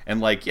whatever. And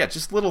like,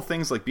 just little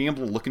things like being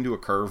able to look into a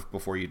curve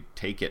before you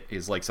take it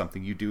is like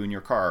something you do in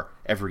your car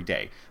every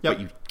day. But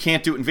you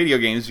can't do it in video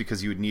games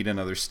because you would need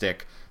another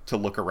stick to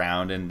look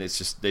around, and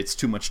it's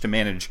too much to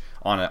manage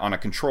on a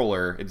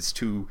controller. It's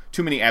too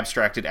many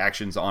abstracted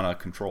actions on a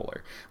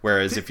controller.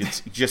 Whereas if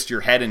it's just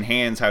your head and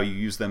hands, how you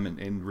use them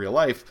in real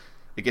life,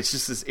 like it's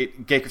just this,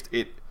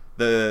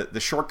 the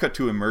shortcut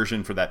to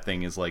immersion for that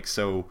thing is like,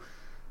 so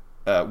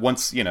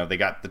once they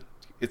got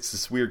it's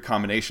this weird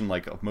combination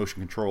like of motion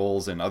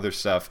controls and other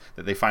stuff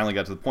that they finally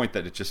got to the point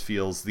that it just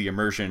feels the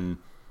immersion,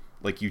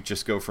 like you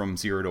just go from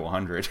 0 to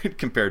 100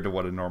 compared to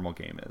what a normal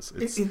game is.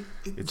 It's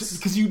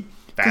because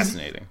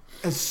fascinating.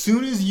 As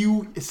soon as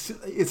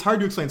it's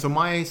hard to explain. So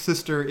my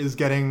sister is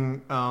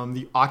getting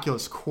the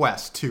Oculus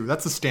Quest 2.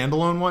 That's a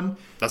standalone one.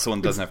 That's the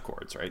one that doesn't have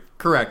cords, right?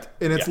 Correct.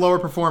 And it's lower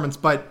performance,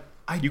 but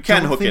you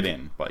can hook it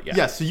in, but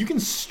so you can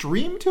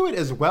stream to it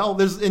as well.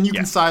 And you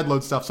can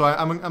sideload stuff. So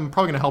I'm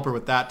probably going to help her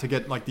with that to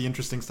get like the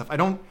interesting stuff.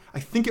 I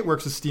think it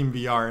works with Steam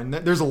VR, and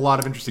there's a lot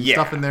of interesting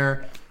stuff in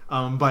there.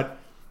 But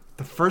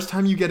the first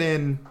time you get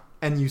in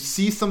and you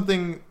see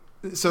something,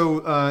 so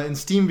in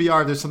Steam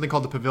VR, there's something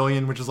called the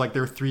Pavilion, which is like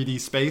their 3D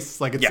space.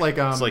 Like it's like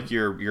it's like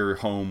your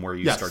home where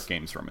you start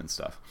games from and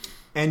stuff.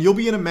 And you'll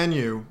be in a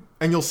menu,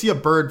 and you'll see a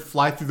bird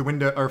fly through the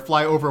window or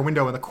fly over a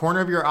window in the corner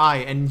of your eye,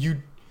 and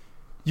you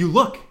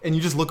look and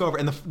you just look over,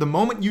 and the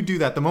moment you do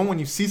that, the moment when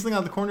you see something out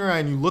of the corner of your eye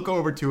and you look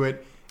over to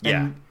it,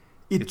 and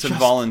it's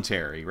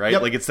involuntary, right?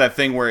 Yep. Like it's that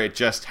thing where it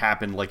just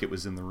happened, like it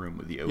was in the room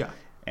with you. Yeah.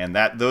 And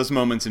those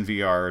moments in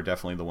VR are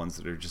definitely the ones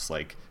that are just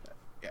like,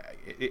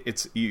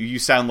 it's you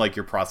sound like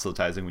you're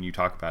proselytizing when you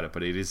talk about it,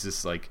 but it is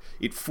just like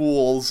it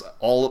fools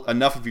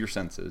enough of your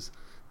senses.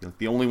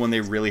 The only one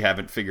they really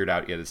haven't figured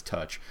out yet is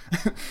touch.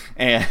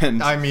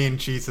 And I mean,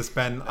 Jesus,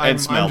 Ben,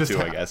 and smell too,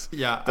 I guess.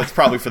 Yeah, that's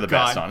probably for the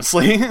best,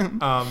 honestly.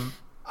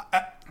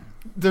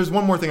 There's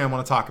one more thing I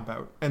want to talk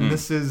about, and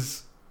this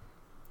is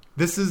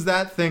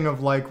that thing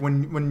of like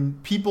when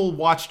people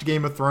watched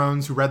Game of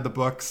Thrones who read the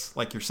books,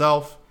 like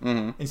yourself,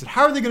 and you said,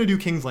 how are they going to do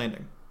King's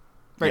Landing?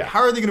 Right? Yeah. How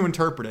are they going to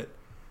interpret it?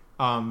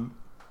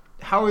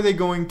 How are they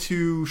going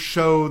to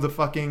show the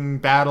fucking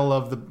battle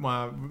of the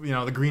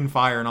the Green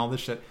Fire and all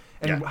this shit?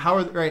 And how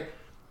are they,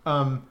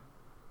 right?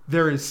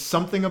 There is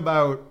something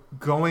about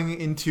going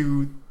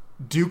into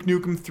Duke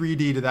Nukem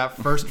 3D to that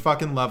first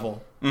fucking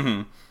level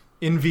in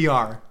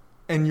VR,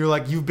 and you're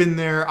like, you've been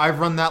there. I've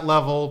run that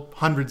level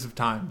hundreds of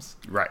times.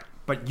 Right.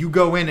 But you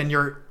go in and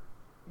you're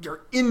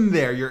in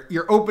there.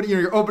 You're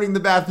opening the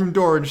bathroom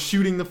door and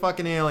shooting the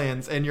fucking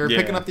aliens, and you're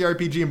picking up the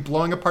RPG and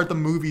blowing apart the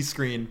movie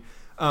screen.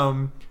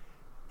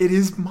 It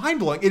is mind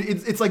blowing.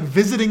 It's like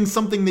visiting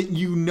something that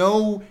you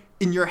know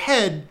in your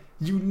head.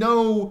 You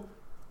know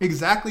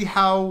exactly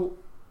how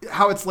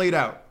it's laid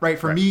out, right?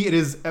 For me, it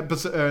is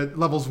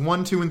levels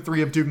 1, 2, and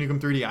 3 of Duke Nukem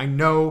 3D. I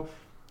know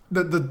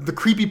the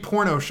creepy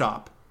porno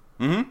shop,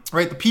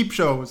 right? The peep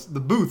shows, the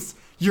booths.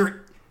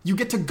 You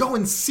get to go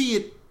and see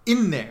it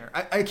in there.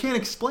 I can't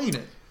explain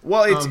it.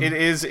 Well, it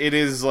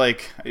is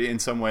like in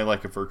some way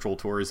like a virtual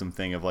tourism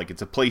thing of like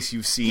it's a place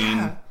you've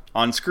seen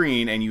on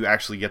screen and you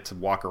actually get to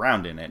walk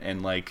around in it,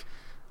 and like.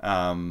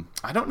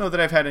 I don't know that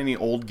I've had any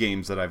old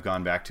games that I've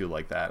gone back to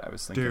like that. I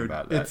was thinking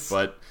about that,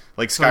 but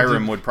like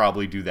Skyrim would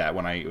probably do that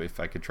if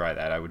I could try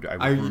that. I would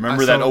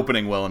remember that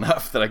opening well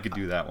enough that I could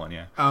do that one.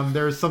 Yeah.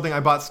 There's something I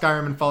bought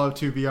Skyrim and Fallout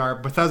 2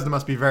 VR. Bethesda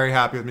must be very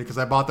happy with me because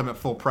I bought them at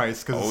full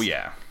price.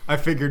 I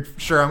figured,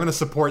 sure, I'm going to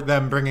support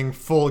them bringing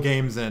full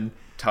games in.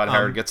 Todd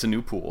Howard gets a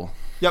new pool.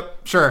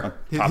 Yep, sure.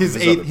 His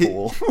eighth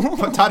pool.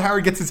 Todd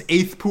Howard gets his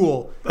 8th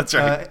pool. That's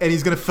right. And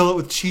he's going to fill it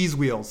with cheese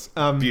wheels.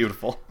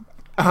 Beautiful.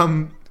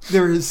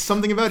 There is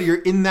something about it.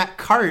 You're in that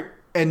cart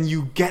and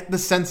you get the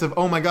sense of,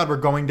 oh my God, we're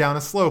going down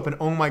a slope, and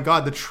oh my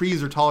God, the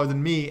trees are taller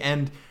than me,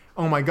 and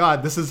oh my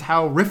God, this is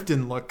how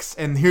Riften looks,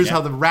 and here's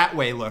how the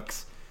Ratway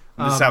looks.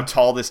 This is how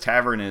tall this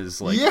tavern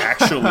is, like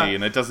actually,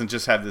 and it doesn't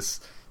just have this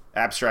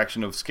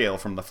abstraction of scale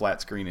from the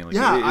flat screen. Like,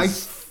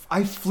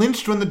 I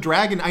flinched when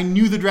I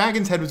knew the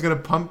dragon's head was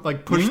going to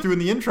push through in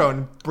the intro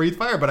and breathe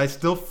fire, but I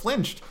still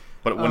flinched.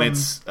 But when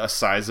it's a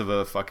size of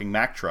a fucking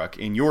Mack truck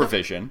in your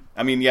vision,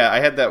 I mean, I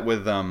had that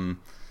with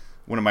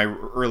one of my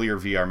earlier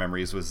VR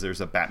memories was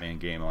there's a Batman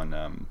game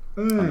on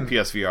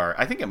PSVR.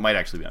 I think it might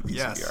actually be on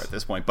PSVR at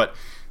this point, but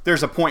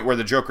there's a point where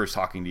the Joker's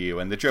talking to you,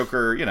 and the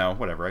Joker,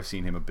 whatever, I've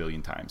seen him a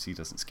billion times. He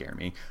doesn't scare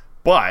me.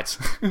 But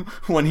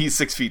when he's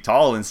 6 feet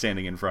tall and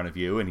standing in front of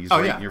you and he's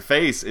in your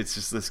face, it's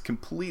just this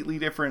completely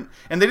different,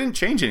 and they didn't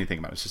change anything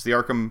about it. It's just the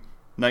Arkham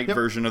Knight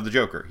version of the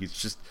Joker. He's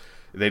just,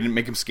 they didn't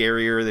make him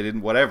scarier, they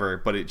didn't whatever,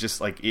 but it just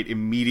like it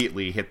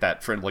immediately hit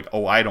that friend like,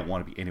 oh, I don't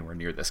want to be anywhere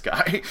near this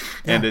guy.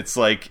 And it's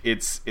like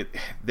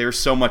there's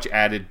so much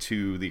added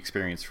to the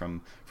experience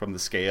from the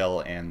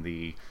scale and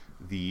the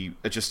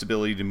just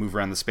ability to move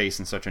around the space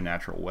in such a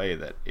natural way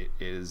that it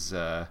is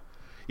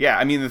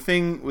I mean, the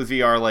thing with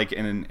VR, like,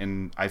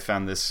 and I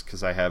found this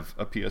because I have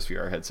a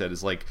PSVR headset,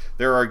 is like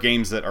there are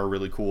games that are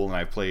really cool and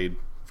I've played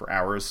for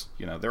hours.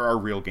 There are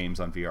real games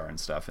on VR and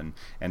stuff,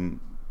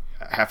 and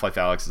Half-Life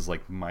Alyx is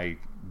like my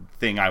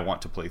thing I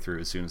want to play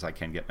through as soon as I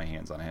can get my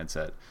hands on a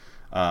headset.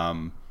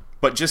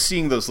 But just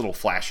seeing those little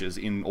flashes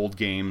in old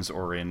games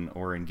or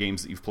in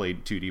games that you've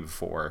played 2D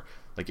before,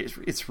 like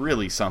it's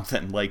really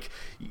something. Like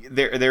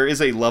there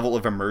is a level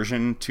of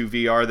immersion to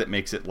VR that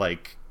makes it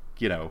like,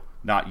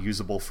 not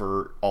usable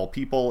for all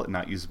people,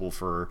 not usable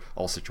for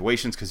all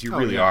situations, because you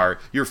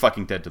you're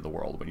fucking dead to the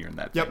world when you're in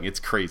that thing. It's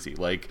crazy.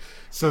 Like,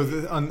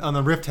 so on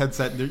the Rift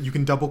headset, you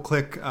can double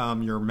click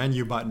your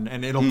menu button,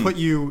 and it'll put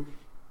you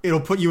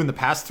in the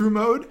pass through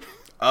mode.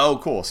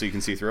 Oh, cool! So you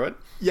can see through it.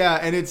 Yeah,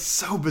 and it's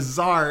so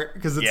bizarre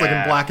because it's like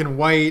in black and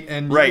white,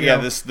 and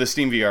the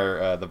Steam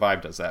VR, the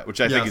Vive does that, which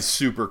I think is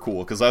super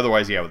cool. Because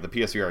otherwise, with the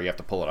PSVR, you have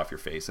to pull it off your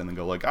face and then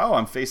go like, "Oh,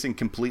 I'm facing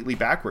completely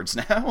backwards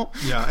now."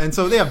 Yeah, and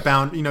so they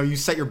have you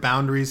set your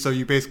boundaries, so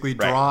you basically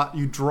draw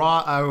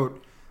out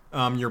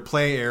your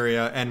play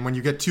area, and when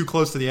you get too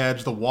close to the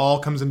edge, the wall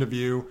comes into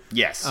view.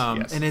 Yes,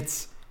 and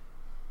it's.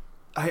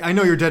 I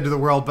know you're dead to the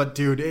world, but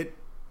dude,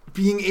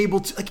 being able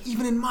to, like,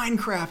 even in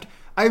Minecraft.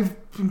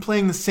 I've been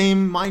playing the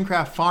same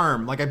Minecraft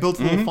farm. Like, I built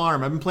a little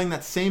farm. I've been playing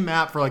that same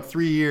map for like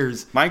 3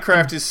 years.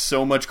 Minecraft is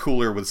so much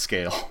cooler with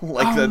scale.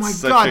 Like, that's my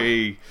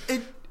such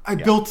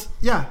God.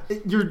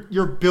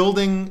 You're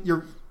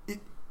building.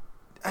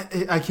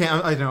 I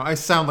can't. I know. I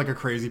sound like a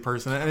crazy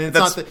person, and it's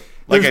not that.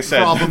 like I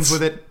said, problems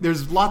with it.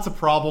 There's lots of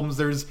problems.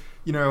 There's,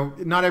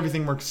 not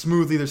everything works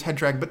smoothly. There's head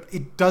drag, but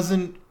it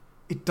doesn't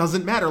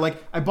matter.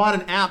 Like, I bought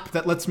an app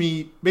that lets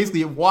me,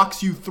 basically it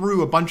walks you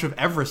through a bunch of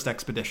Everest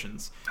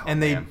expeditions.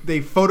 And they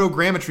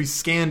photogrammetry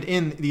scanned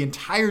in the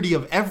entirety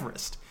of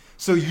Everest.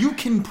 So you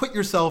can put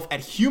yourself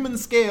at human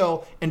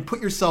scale and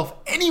put yourself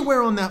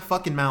anywhere on that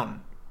fucking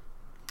mountain.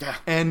 Yeah.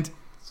 And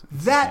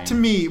that, to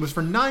me, it was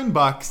for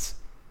 $9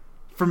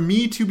 for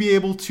me to be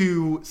able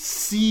to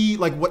see,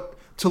 like,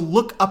 to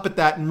look up at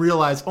that and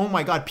realize, oh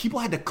my God, people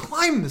had to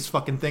climb this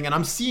fucking thing, and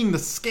I'm seeing the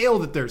scale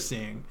that they're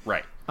seeing.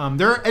 Right.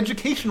 There are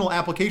educational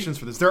applications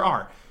for this. There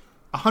are.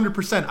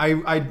 100%.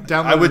 I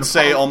downloaded. I would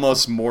say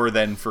almost more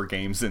than for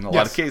games in a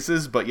lot of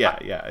cases, but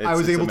yeah. I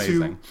was able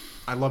amazing.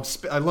 I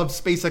love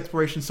space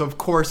exploration, so of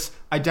course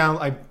I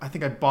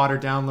think I bought or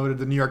downloaded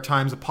the New York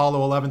Times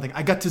Apollo 11 thing.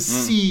 I got to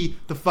see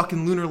the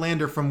fucking lunar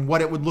lander from what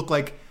it would look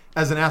like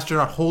as an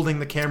astronaut holding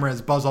the camera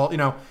as Buzz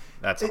Aldrin.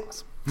 That's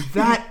awesome.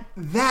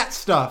 that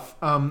stuff.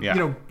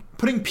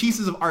 Putting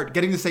pieces of art,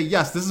 getting to say,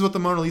 yes, this is what the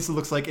Mona Lisa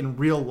looks like in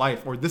real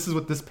life, or this is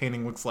what this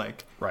painting looks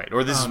like. Right,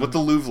 or this is what the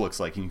Louvre looks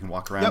like, and you can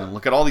walk around and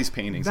look at all these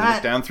paintings and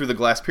look down through the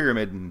glass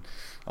pyramid and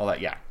all that,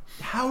 yeah.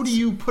 How do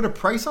you put a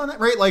price on that,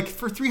 right? Like,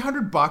 for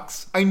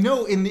 $300, I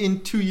know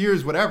in 2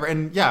 years, whatever,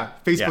 and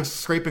Facebook's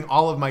scraping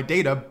all of my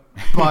data,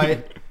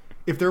 but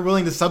if they're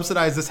willing to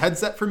subsidize this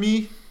headset for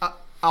me,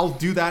 I'll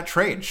do that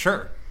trade,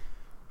 sure.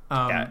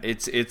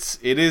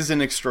 It is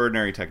an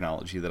extraordinary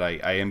technology that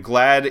I am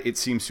glad it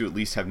seems to at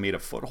least have made a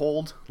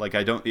foothold. Like,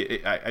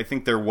 I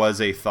think there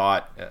was a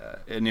thought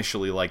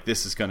initially, like,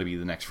 this is going to be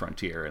the next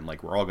frontier, and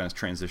like we're all going to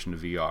transition to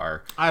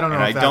VR. I don't know.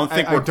 And I don't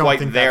think we're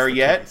quite there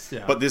yet.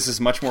 Yeah. But this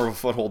is much more of a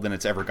foothold than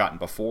it's ever gotten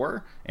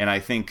before. And I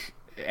think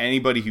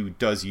anybody who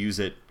does use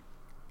it,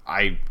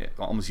 I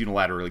almost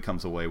unilaterally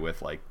comes away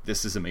with, like,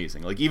 this is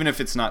amazing. Like, even if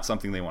it's not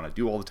something they want to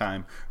do all the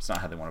time, it's not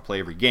how they want to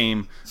play every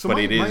game, but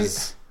it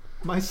is.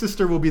 My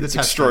sister will be the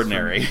test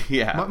extraordinary. Case for me.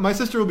 Yeah. My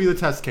sister will be the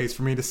test case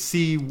for me to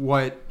see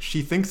what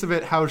she thinks of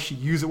it, how she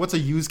uses it, what's a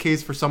use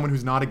case for someone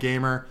who's not a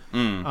gamer,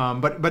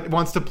 but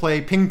wants to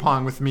play ping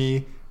pong with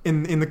me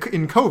in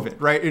COVID,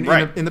 right?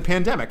 In the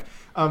pandemic.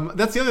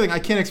 That's the other thing I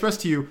can't express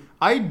to you.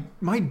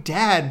 My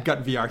dad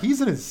got VR.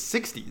 He's in his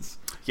 60s.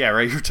 Yeah,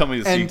 right. You're telling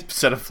me this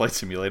set up Flight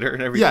Simulator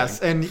and everything. Yes,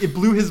 and it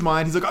blew his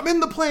mind. He's like, I'm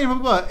in the plane, blah,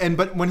 blah, blah.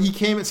 But when he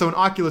came, so in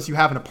Oculus, you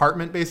have an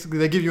apartment, basically.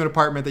 They give you an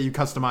apartment that you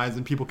customize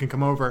and people can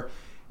come over.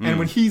 And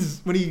when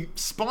he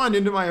spawned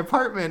into my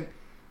apartment,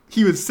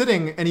 he was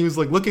sitting and he was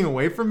like looking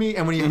away from me.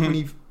 And when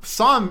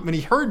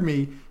he heard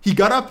me, he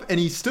got up and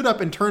he stood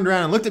up and turned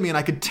around and looked at me, and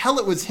I could tell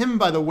it was him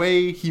by the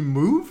way he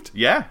moved.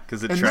 Yeah,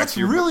 because it tracks that's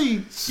you.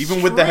 Really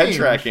even with the head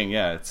tracking.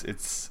 Yeah,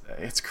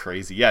 it's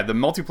crazy. Yeah, the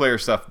multiplayer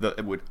stuff,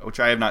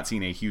 which I have not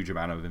seen a huge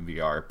amount of in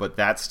VR, but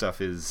that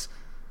stuff is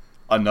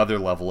another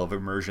level of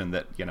immersion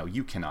that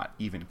you cannot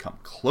even come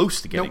close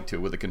to getting to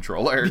with a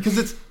controller,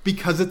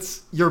 because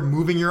it's you're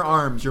moving your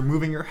arms, you're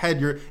moving your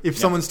head, if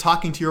someone's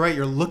talking to your right,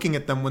 you're looking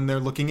at them when they're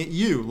looking at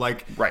you,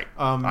 like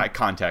eye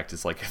contact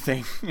is like a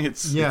thing.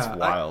 It's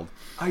wild.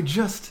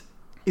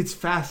 It's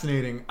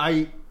fascinating.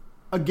 I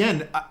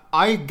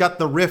got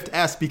the Rift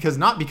S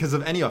not because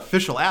of any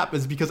official app,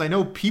 is because I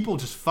know people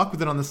just fuck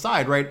with it on the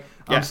side, right?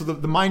 So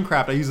the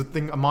Minecraft, I use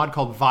a mod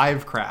called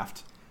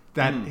Vivecraft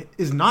that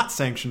is not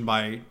sanctioned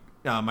by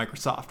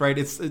Microsoft, right?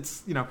 It's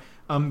the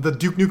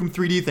Duke Nukem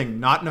 3D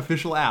thing, not an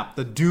official app.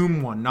 The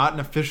Doom one, not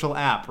an official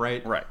app,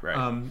 right? Right.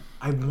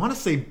 I want to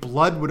say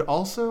Blood would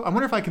also. I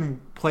wonder if I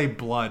can play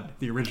Blood,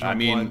 the original.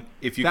 Blood.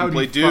 If you can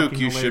play Duke,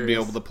 you should be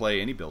able to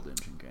play any build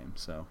engine game.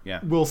 So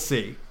yeah, we'll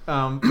see.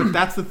 But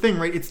that's the thing,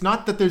 right? It's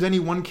not that there's any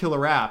one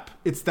killer app.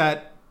 It's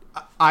that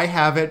I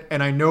have it,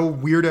 and I know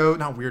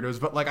not weirdos,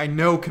 but like I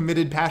know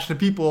committed, passionate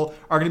people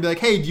are going to be like,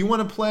 hey, do you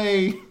want to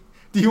play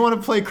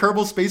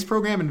Kerbal Space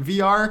Program in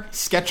VR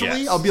sketchily?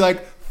 Yes. I'll be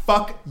like,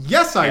 fuck,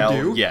 yes, I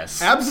do.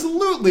 Yes.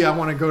 Absolutely, I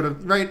want to go to,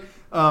 right?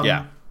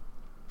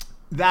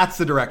 That's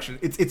the direction.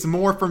 It's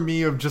more for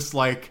me of just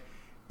like,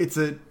 it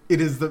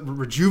is the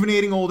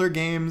rejuvenating older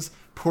games,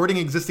 porting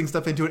existing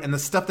stuff into it, and the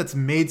stuff that's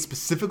made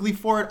specifically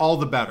for it, all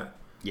the better.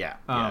 Yeah.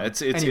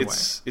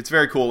 It's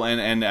very cool,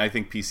 and I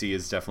think PC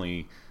is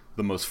definitely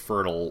the most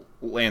fertile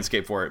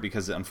landscape for it,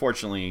 because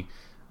unfortunately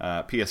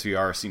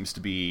PSVR seems to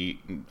be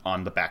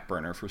on the back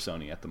burner for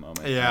Sony at the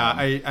moment.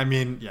 Yeah, I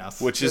mean,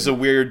 yes. Which is a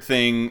weird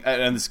thing,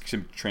 and this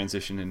can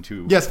transition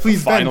into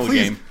please, final Ben,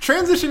 please game.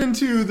 Transition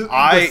into the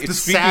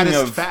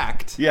saddest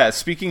fact. Yeah,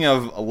 speaking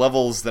of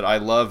levels that I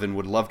love and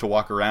would love to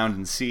walk around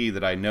and see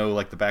that I know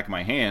like the back of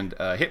my hand,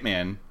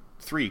 Hitman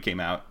 3 came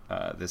out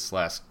this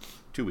last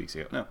 2 weeks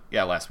ago. No,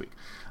 yeah, last week.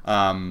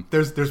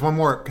 There's one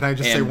more. Can I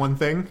just say one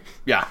thing?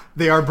 Yeah.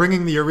 They are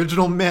bringing the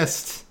original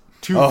Myst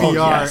to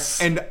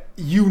VR, and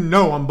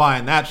I'm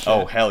buying that shit.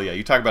 Oh, hell yeah.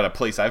 You talk about a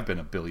place I've been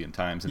a billion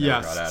times and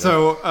never got out of.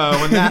 So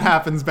when that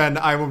happens, Ben,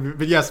 I will be...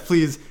 But yes,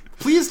 please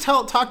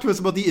talk to us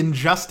about the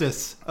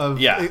injustice of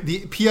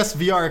the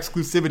PSVR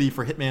exclusivity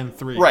for Hitman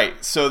 3. Right.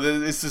 So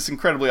it's this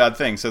incredibly odd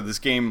thing. So this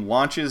game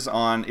launches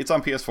on... It's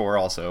on PS4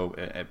 also,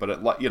 but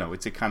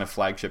it's a kind of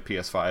flagship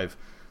PS5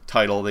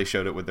 title. They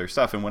showed it with their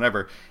stuff and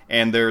whatever.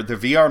 And the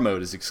VR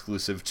mode is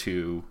exclusive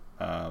to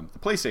the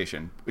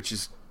PlayStation, which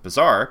is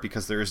bizarre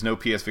because there is no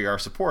PSVR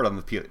support on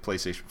the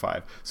PlayStation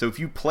 5. So if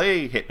you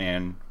play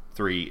Hitman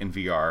 3 in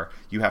VR,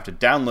 you have to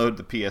download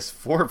the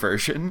PS4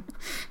 version,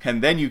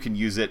 and then you can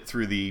use it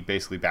through the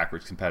basically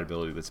backwards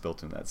compatibility that's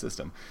built into that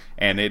system.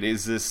 And it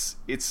is this,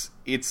 it's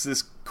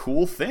this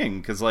cool thing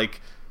because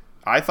like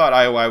I thought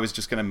IOI was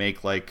just going to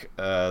make like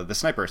the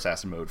Sniper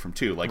Assassin mode from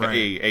 2, like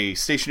a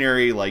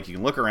stationary, like you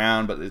can look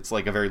around, but it's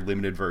like a very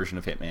limited version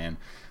of Hitman.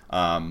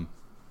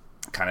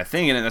 Kind of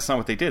thing, and that's not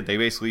what they did. They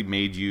basically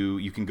made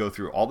you can go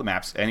through all the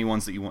maps, any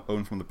ones that you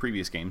own from the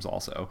previous games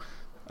also,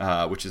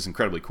 which is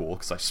incredibly cool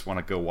because I just want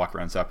to go walk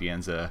around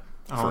Sapienza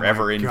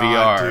forever in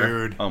VR.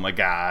 Dude. Oh my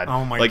god.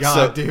 Oh my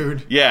god,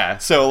 dude. Yeah,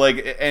 so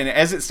like, and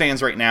as it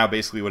stands right now,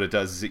 basically what it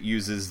does is it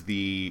uses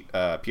the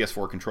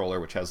PS4 controller,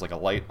 which has like a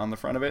light on the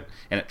front of it,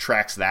 and it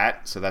tracks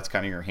that, so that's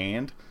kind of your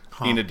hand.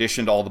 In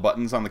addition to all the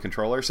buttons on the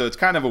controller. So it's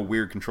kind of a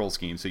weird control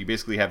scheme. So you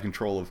basically have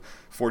control of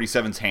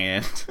 47's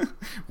hand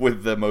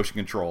with the motion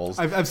controls.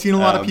 I've seen a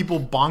lot of people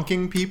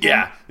bonking people.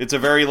 Yeah, it's a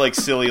very like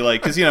silly,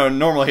 like, because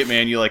normal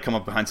Hitman, you like come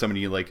up behind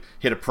somebody, you like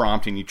hit a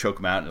prompt and you choke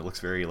them out, and it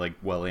looks very like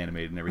well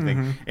animated and everything.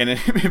 Mm-hmm. And in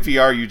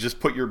VR, you just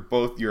put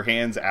both your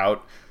hands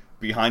out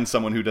behind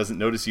someone who doesn't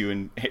notice you,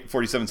 and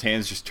 47's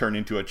hands just turn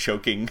into a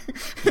choking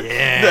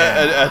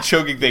a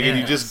choking thing, and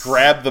you just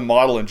grab the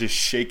model and just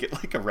shake it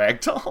like a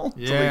ragdoll.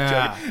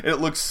 And it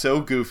looks so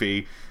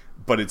goofy,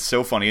 but it's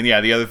so funny. And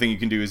the other thing you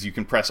can do is you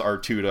can press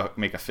R2 to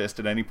make a fist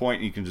at any point,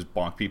 and you can just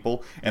bonk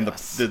people, and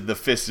the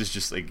fist is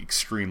just like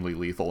extremely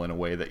lethal in a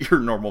way that your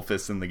normal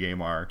fists in the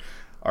game are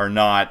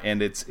not.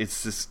 And it's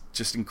this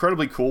just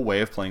incredibly cool way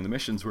of playing the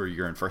missions where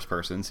you're in first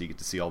person, so you get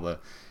to see all the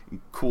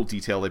cool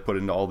detail they put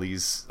into all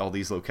these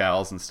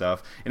locales and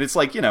stuff. And it's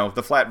like,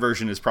 the flat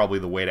version is probably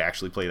the way to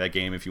actually play that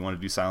game if you want to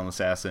do Silent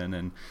Assassin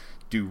and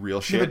do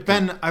real shit. But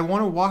Ben, I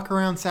want to walk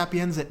around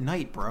Sapienza at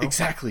night, bro.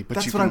 Exactly, but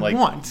that's you what can I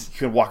want. You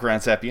can walk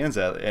around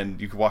Sapienza, and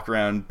you can walk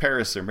around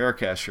Paris or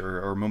Marrakesh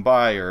or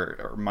Mumbai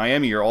or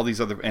Miami or all these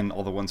other, and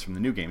all the ones from the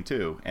new game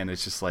too. And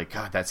it's just like,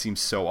 God, that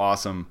seems so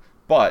awesome.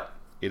 But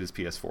it is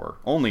PS4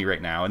 only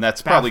right now, and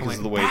that's probably because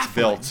of the way it's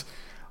built.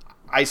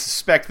 I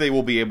suspect they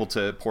will be able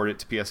to port it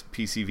to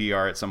PC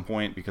VR at some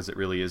point, because it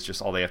really is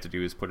just all they have to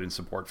do is put in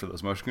support for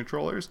those motion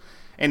controllers.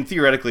 And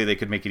theoretically, they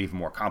could make it even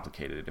more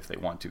complicated if they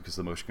want to, because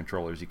the motion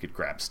controllers, you could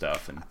grab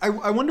stuff. And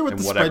I wonder what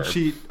the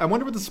spreadsheet. I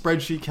wonder what the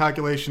spreadsheet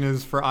calculation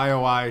is for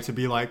IOI to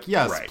be like.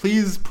 Yes,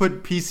 please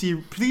put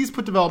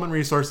development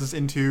resources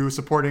into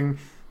supporting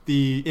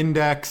the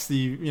Index,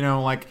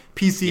 like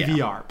PC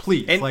VR,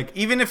 please. And like,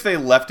 even if they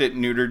left it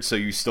neutered, so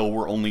you still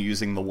were only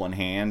using the one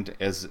hand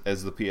as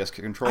the PS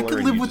controller, I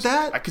could live with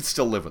that. I could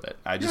still live with it.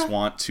 I just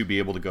want to be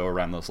able to go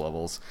around those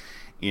levels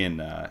in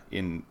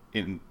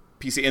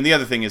PC. And the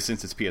other thing is,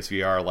 since it's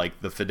PSVR,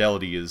 like the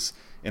fidelity is,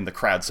 and the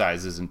crowd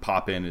sizes and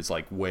pop in is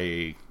like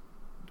way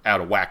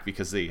out of whack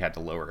because they had to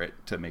lower it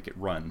to make it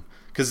run,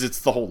 because it's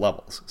the whole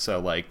levels. So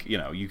like,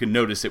 you can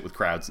notice it with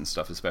crowds and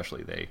stuff,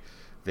 especially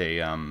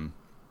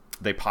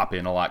they pop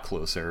in a lot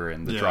closer,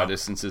 and the draw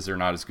distances are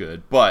not as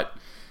good. But,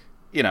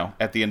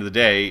 at the end of the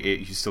day,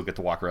 you still get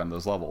to walk around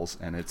those levels,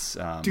 and it's...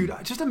 Dude,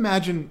 just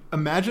imagine...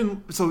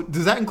 So,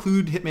 does that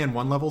include Hitman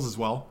 1 levels as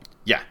well?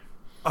 Yeah.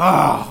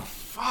 Oh,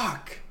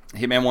 fuck.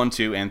 Hitman 1,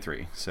 2, and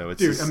 3. So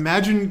it's... Dude,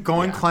 imagine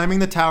climbing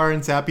the tower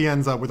in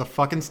Sapienza with a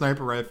fucking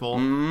sniper rifle.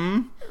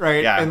 Mm-hmm.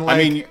 Right? Yeah, and I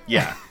mean,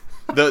 yeah.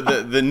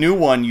 The new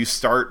one, you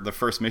start... The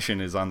first mission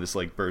is on this,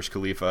 like, Burj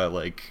Khalifa,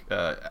 like...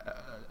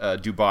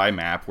 Dubai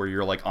map where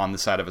you're like on the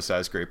side of a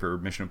skyscraper,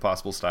 Mission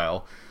Impossible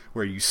style,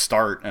 where you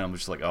start, and I'm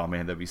just like, oh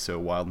man, that'd be so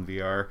wild in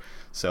VR.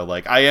 So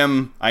like, I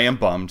am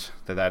bummed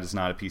that is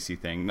not a PC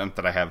thing. Not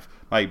that I have,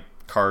 my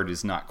card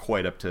is not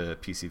quite up to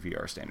PC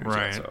VR standards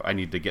yet, so I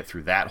need to get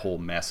through that whole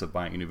mess of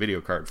buying a new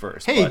video card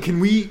first. Hey, can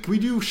we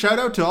do shout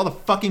out to all the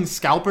fucking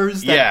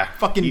scalpers that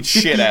fucking eat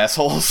shit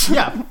assholes?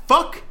 Yeah,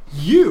 fuck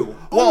you.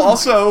 Well,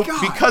 also,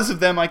 because of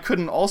them, I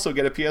couldn't also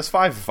get a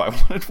PS5 if I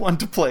wanted one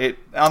to play it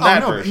on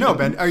that version. No,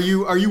 Ben, are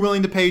you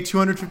willing to pay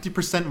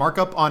 250%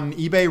 markup on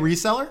eBay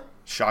reseller?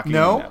 Shocking.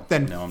 No?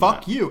 Then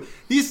fuck you.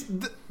 These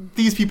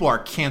people are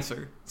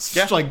cancer.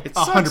 Yeah, like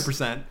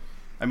 100%.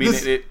 I mean,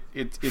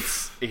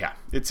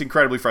 it's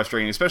incredibly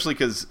frustrating, especially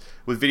because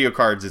with video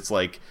cards, it's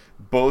like,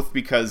 both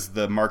because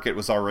the market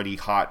was already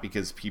hot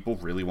because people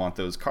really want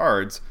those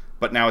cards,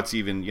 but now it's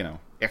even,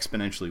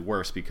 exponentially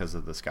worse because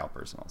of the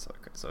scalpers and all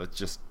that. So it's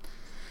just,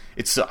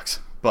 it sucks.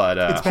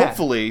 But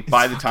hopefully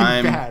by the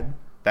time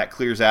that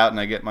clears out and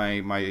I get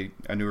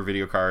a newer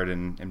video card,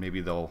 and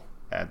maybe they'll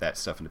add that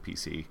stuff into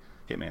PC,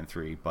 Hitman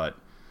 3. But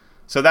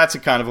so that's a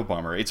kind of a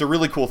bummer. It's a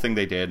really cool thing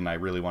they did, and I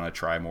really want to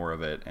try more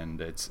of it, and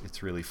it's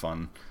really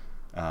fun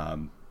that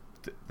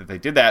they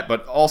did that.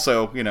 But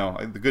also,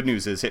 the good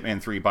news is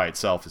Hitman 3 by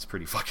itself is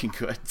pretty fucking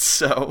good.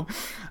 So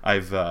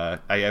I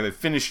have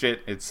finished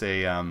it. It's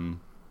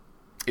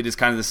it is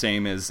kind of the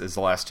same as the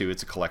last two.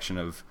 It's a collection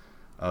of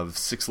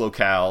 6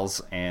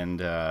 locales, and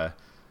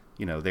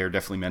they're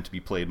definitely meant to be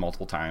played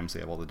multiple times. They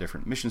have all the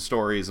different mission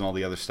stories and all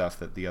the other stuff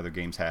that the other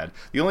games had.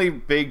 The only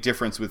big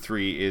difference with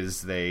 3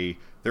 is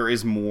there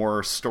is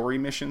more story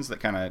missions that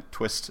kind of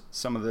twist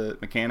some of the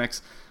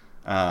mechanics.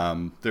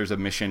 There's a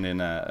mission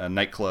in a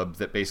nightclub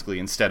that basically,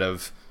 instead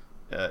of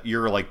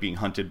you're like being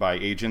hunted by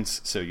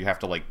agents, so you have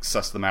to like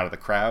suss them out of the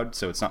crowd.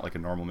 So it's not like a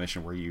normal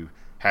mission where you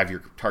have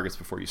your targets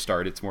before you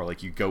start. It's more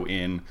like you go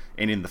in,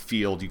 and in the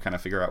field you kind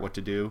of figure out what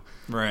to do.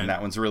 Right. And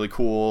that one's really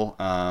cool.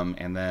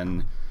 And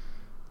then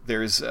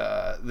there's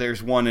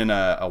one in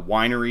a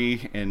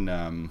winery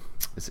in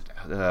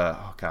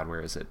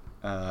where is it?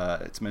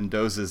 It's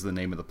Mendoza is the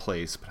name of the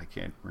place, but I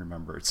can't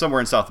remember. It's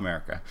somewhere in South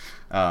America,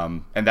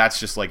 and that's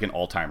just like an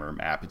all-timer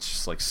map. It's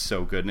just like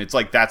so good, and it's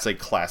like that's a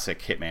classic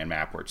Hitman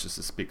map where it's just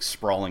this big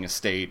sprawling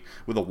estate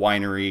with a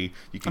winery.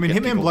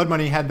 Hitman Blood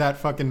Money had that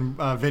fucking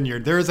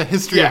vineyard. There is a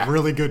history of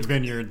really good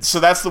vineyards. So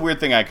that's the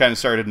weird thing I kind of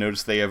started to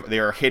notice. They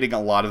are hitting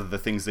a lot of the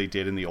things they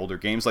did in the older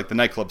games, like the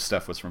nightclub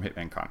stuff was from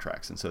Hitman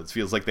Contracts, and so it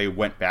feels like they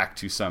went back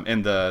to some.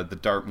 And the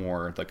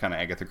Dartmoor, the kind of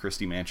Agatha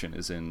Christie mansion,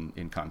 is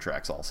in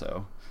Contracts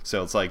also.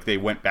 So it's like they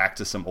went back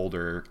to some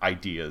older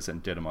ideas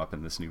and did them up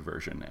in this new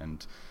version,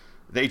 and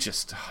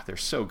they're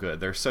so good.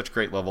 They're such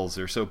great levels.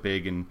 They're so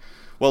big and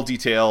well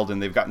detailed,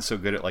 and they've gotten so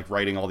good at like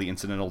writing all the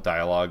incidental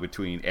dialogue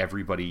between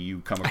everybody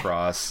you come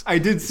across. I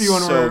did see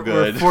one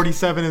where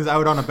 47 is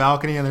out on a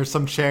balcony and there's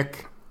some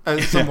chick,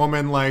 some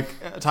woman like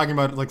talking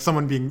about like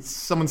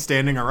someone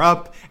standing her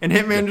up, and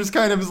Hitman just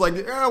kind of is like,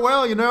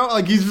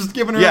 like he's just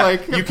giving her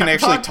like you can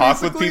actually talk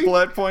with people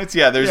at points.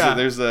 In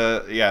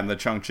the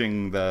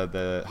Chongqing,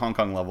 the Hong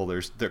Kong level, there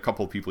are a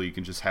couple of people you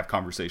can just have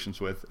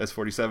conversations with as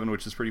 47,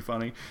 which is pretty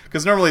funny,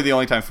 because normally the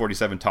only time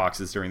 47 talks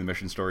is during the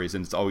mission stories,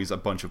 and it's always a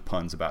bunch of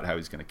puns about how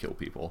he's going to kill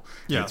people.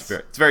 Yes.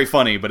 It's very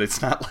funny, but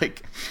it's not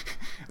like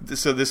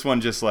so this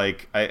one just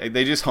like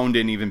they just honed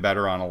in even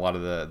better on a lot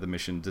of the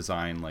mission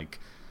design. Like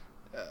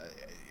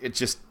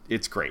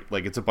it's great.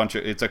 Like it's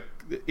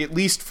at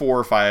least 4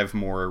 or 5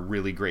 more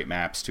really great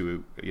maps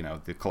to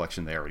the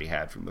collection they already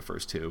had from the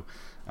first 2.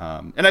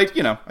 And I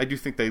do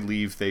think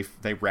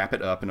they wrap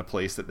it up in a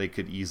place that they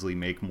could easily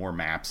make more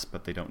maps,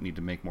 but they don't need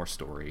to make more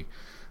story.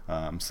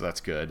 So that's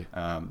good.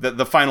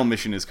 The final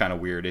mission is kind of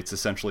weird. It's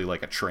essentially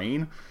like a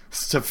train.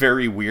 It's a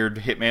very weird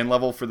Hitman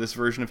level for this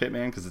version of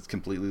Hitman because it's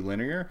completely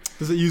linear.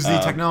 Does it use the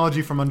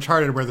technology from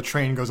Uncharted where the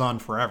train goes on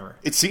forever?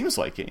 It seems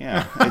like it,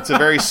 yeah. It's a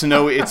very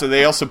snowy...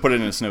 They also put it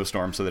in a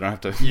snowstorm so they don't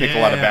have to make a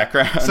lot of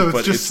background. So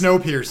it's just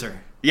Snowpiercer.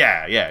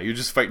 Yeah, you're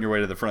just fighting your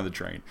way to the front of the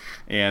train.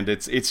 And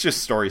it's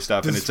just story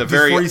stuff. Does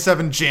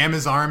 47 jam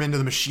his arm into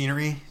the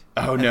machinery?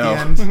 Oh,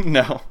 no.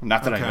 No,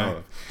 not that I know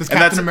of. Does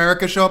Captain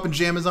America show up and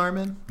jam his arm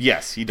in?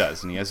 Yes, he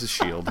does, and he has his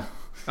shield.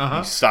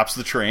 He stops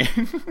the train.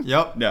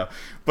 Yep. No,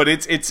 but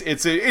it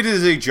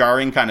is a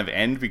jarring kind of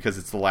end because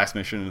it's the last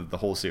mission of the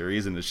whole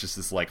series, and it's just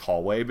this like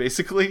hallway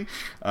basically.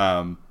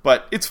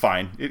 But it's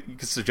fine. It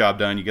gets the job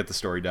done. You get the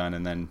story done,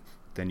 and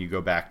then you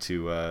go back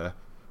to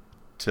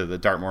the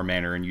Dartmoor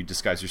Manor, and you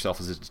disguise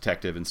yourself as a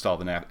detective and solve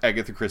an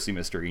Agatha Christie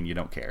mystery, and you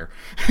don't care.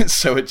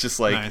 So it's just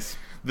like nice.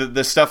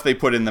 The stuff they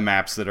put in the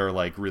maps that are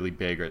like really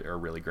big are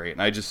really great,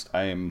 and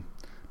I am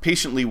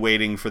patiently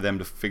waiting for them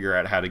to figure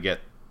out how to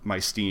get my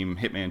Steam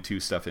Hitman 2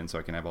 stuff in so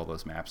I can have all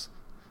those maps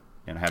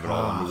and have it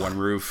all under one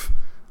roof.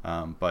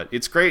 But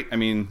it's great. I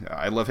mean,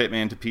 I love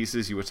Hitman to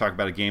pieces. You would talk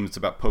about a game that's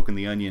about poking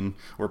the onion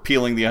or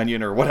peeling the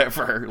onion or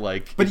whatever.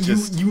 Like, but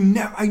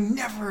I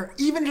never,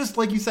 even just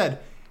like you said,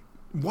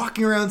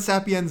 walking around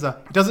Sapienza,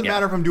 it doesn't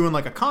matter if I'm doing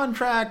like a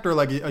contract or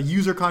like a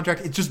user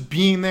contract. It's just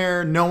being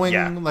there, knowing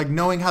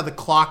how the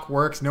clock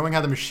works, knowing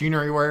how the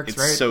machinery works.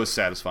 It's so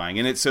satisfying,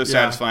 and it's so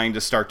satisfying to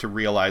start to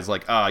realize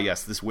like,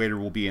 yes, this waiter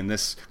will be in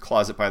this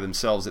closet by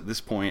themselves at this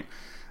point.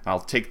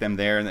 I'll take them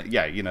there, and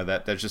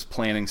that's just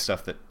planning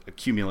stuff that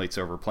accumulates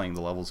over playing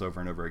the levels over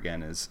and over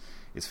again is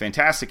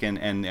fantastic. And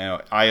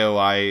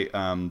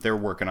IOI, they're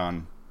working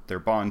on their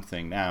Bond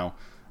thing now.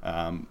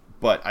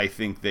 But I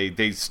think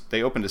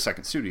they opened a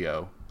second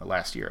studio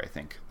last year, I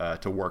think,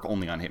 to work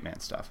only on Hitman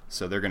stuff.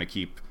 So they're going to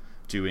keep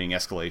doing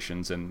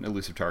escalations and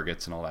elusive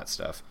targets and all that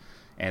stuff.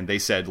 And they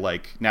said,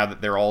 like, now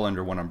that they're all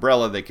under one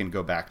umbrella, they can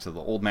go back to the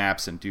old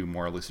maps and do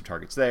more elusive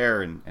targets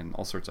there and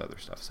all sorts of other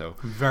stuff. So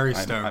very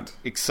stoked. I'm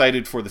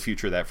excited for the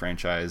future of that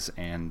franchise.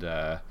 And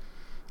they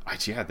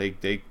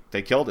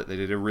killed it. They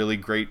did a really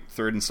great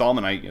third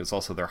installment. It's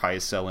also their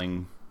highest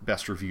selling,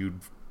 best reviewed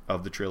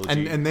of the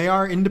trilogy, and they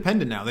are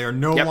independent now. They are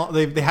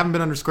they haven't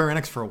been under Square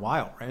Enix for a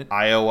while, right?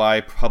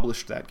 IOI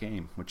published that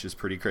game, which is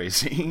pretty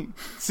crazy.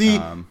 See,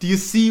 do you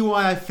see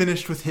why I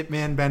finished with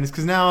Hitman, Ben? Is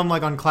because now I'm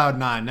like on cloud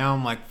 9. Now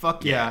I'm like,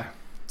 fuck yeah.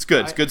 It's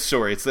good. It's a good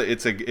story. It's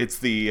the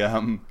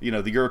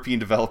the European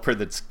developer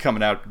that's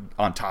coming out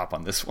on top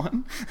on this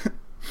one.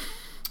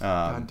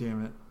 God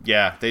damn it.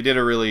 Yeah, they did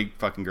a really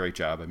fucking great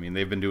job. I mean,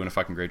 they've been doing a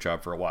fucking great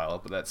job for a while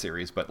up with that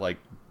series, but like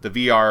the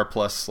VR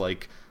plus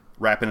like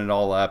wrapping it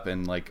all up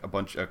and like a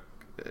bunch of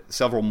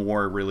several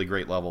more really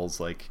great levels.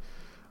 Like,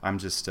 I'm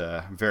just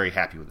very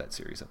happy with that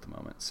series at the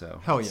moment.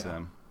 So hell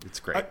yeah, it's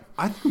great.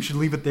 I think we should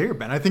leave it there,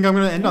 Ben. I think I'm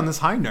going to end on this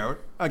high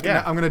note. I'm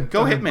going to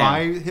go Hitman.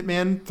 buy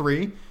Hitman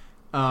 3.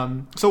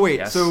 So wait,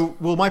 yes. So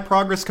will my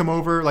progress come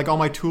over, like all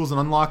my tools and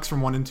unlocks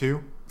from 1 and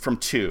 2? From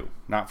 2,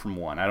 not from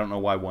 1. I don't know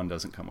why 1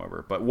 doesn't come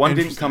over. But 1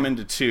 didn't come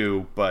into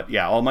 2, but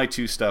yeah, all my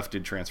 2 stuff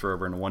did transfer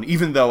over into 1,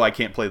 even though I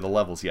can't play the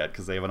levels yet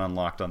because they haven't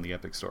unlocked on the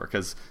Epic Store.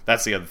 Because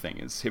that's the other thing,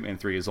 is Hitman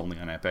 3 is only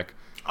on Epic.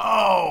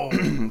 Oh!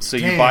 So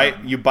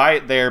damn. you buy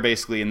it there,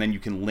 basically, and then you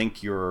can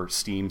link your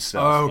Steam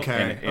stuff.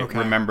 Okay. And it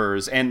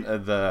remembers. And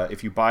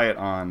if you buy it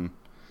on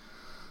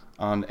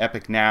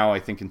Epic now, I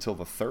think until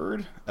the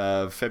 3rd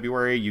of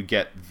February, you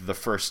get the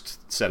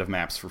first set of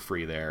maps for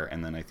free there.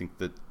 And then I think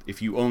that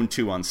if you own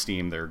 2 on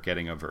Steam, they're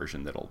getting a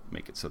version that'll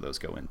make it so those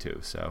go in too.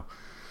 So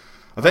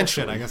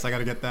eventually, I guess I got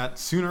to get that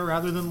sooner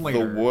rather than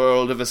later. The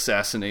World of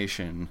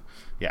Assassination.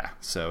 Yeah,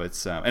 so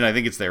it's and I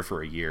think it's there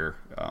for a year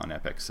on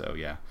Epic. So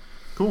yeah,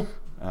 cool.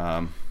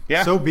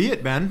 Yeah. So be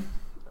it, Ben.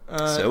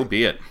 So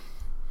be it.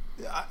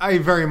 I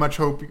very much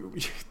hope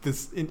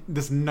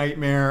this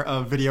nightmare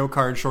of video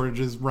card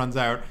shortages runs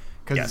out.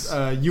 Because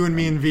you and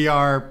me in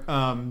VR,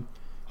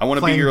 I want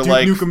to be your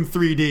Duke Nukem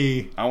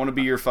 3D. I want to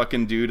be your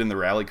fucking dude in the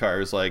rally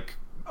cars, like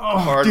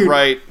hard dude.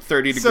 Right,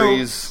 30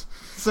 degrees.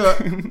 So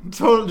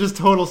total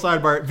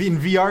sidebar. In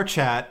VR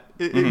chat,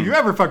 if you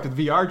ever fucked with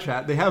VR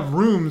chat, they have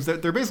rooms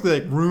that they're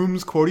basically like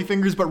rooms, quotey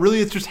fingers, but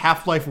really it's just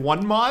Half-Life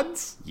 1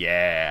 mods.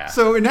 Yeah.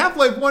 So in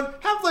Half-Life 1,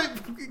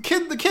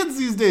 the kids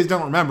these days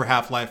don't remember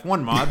Half-Life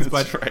 1 mods,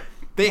 but right.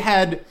 They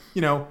had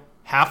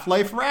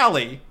Half-Life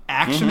Rally,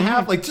 Action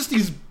Half, like just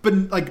these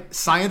like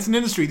science and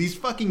industry, these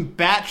fucking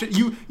batshit.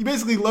 You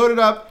basically loaded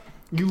up,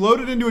 you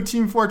loaded into a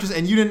Team Fortress,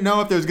 and you didn't know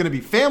if there was going to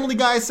be Family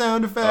Guy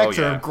sound effects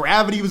or if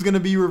gravity was going to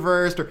be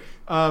reversed. Or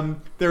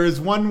there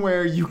is one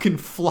where you can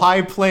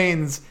fly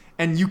planes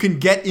and you can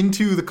get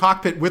into the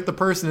cockpit with the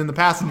person in the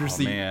passenger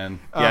seat. Man,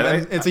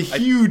 it's a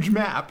huge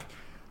map.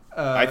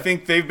 I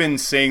think they've been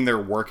saying they're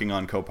working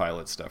on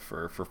Copilot stuff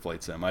for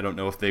Flight Sim. I don't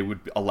know if they would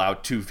allow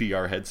 2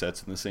 VR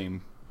headsets in the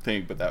same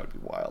thing, but that would be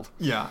wild.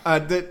 Yeah,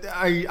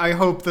 I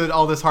hope that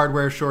all this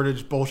hardware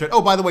shortage bullshit.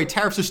 Oh, by the way,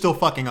 tariffs are still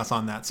fucking us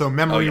on that, so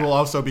memory will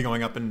also be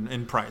going up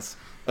in price.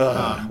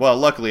 Well,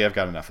 luckily I've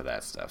got enough of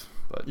that stuff.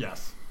 But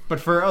yes, but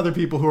for other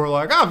people who are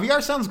like,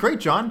 VR sounds great,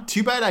 John.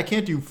 Too bad I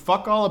can't do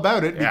fuck all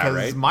about it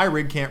because my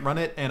rig can't run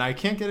it and I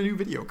can't get a new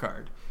video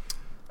card.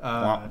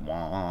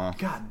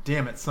 God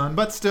damn it, son.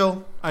 But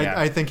still,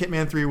 I think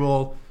Hitman 3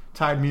 will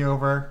tide me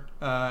over.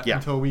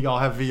 Until we all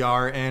have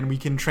VR and we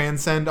can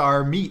transcend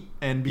our meat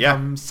and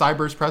become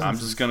cyber's presence. I'm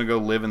just gonna go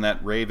live in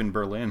that rave in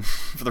Berlin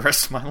for the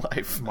rest of my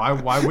life. Why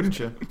wouldn't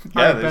you?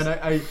 All right,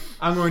 Ben,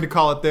 I'm going to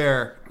call it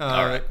there.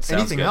 All right,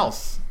 anything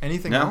else?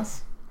 Anything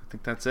else? I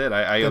think that's it.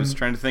 I was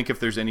trying to think if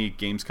there's any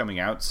games coming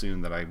out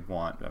soon that I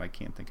want, but I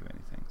can't think of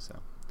anything. So,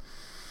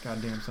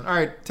 goddamn son. All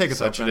right, take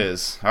us up. Such it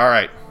is. All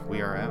right,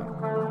 we are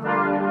out.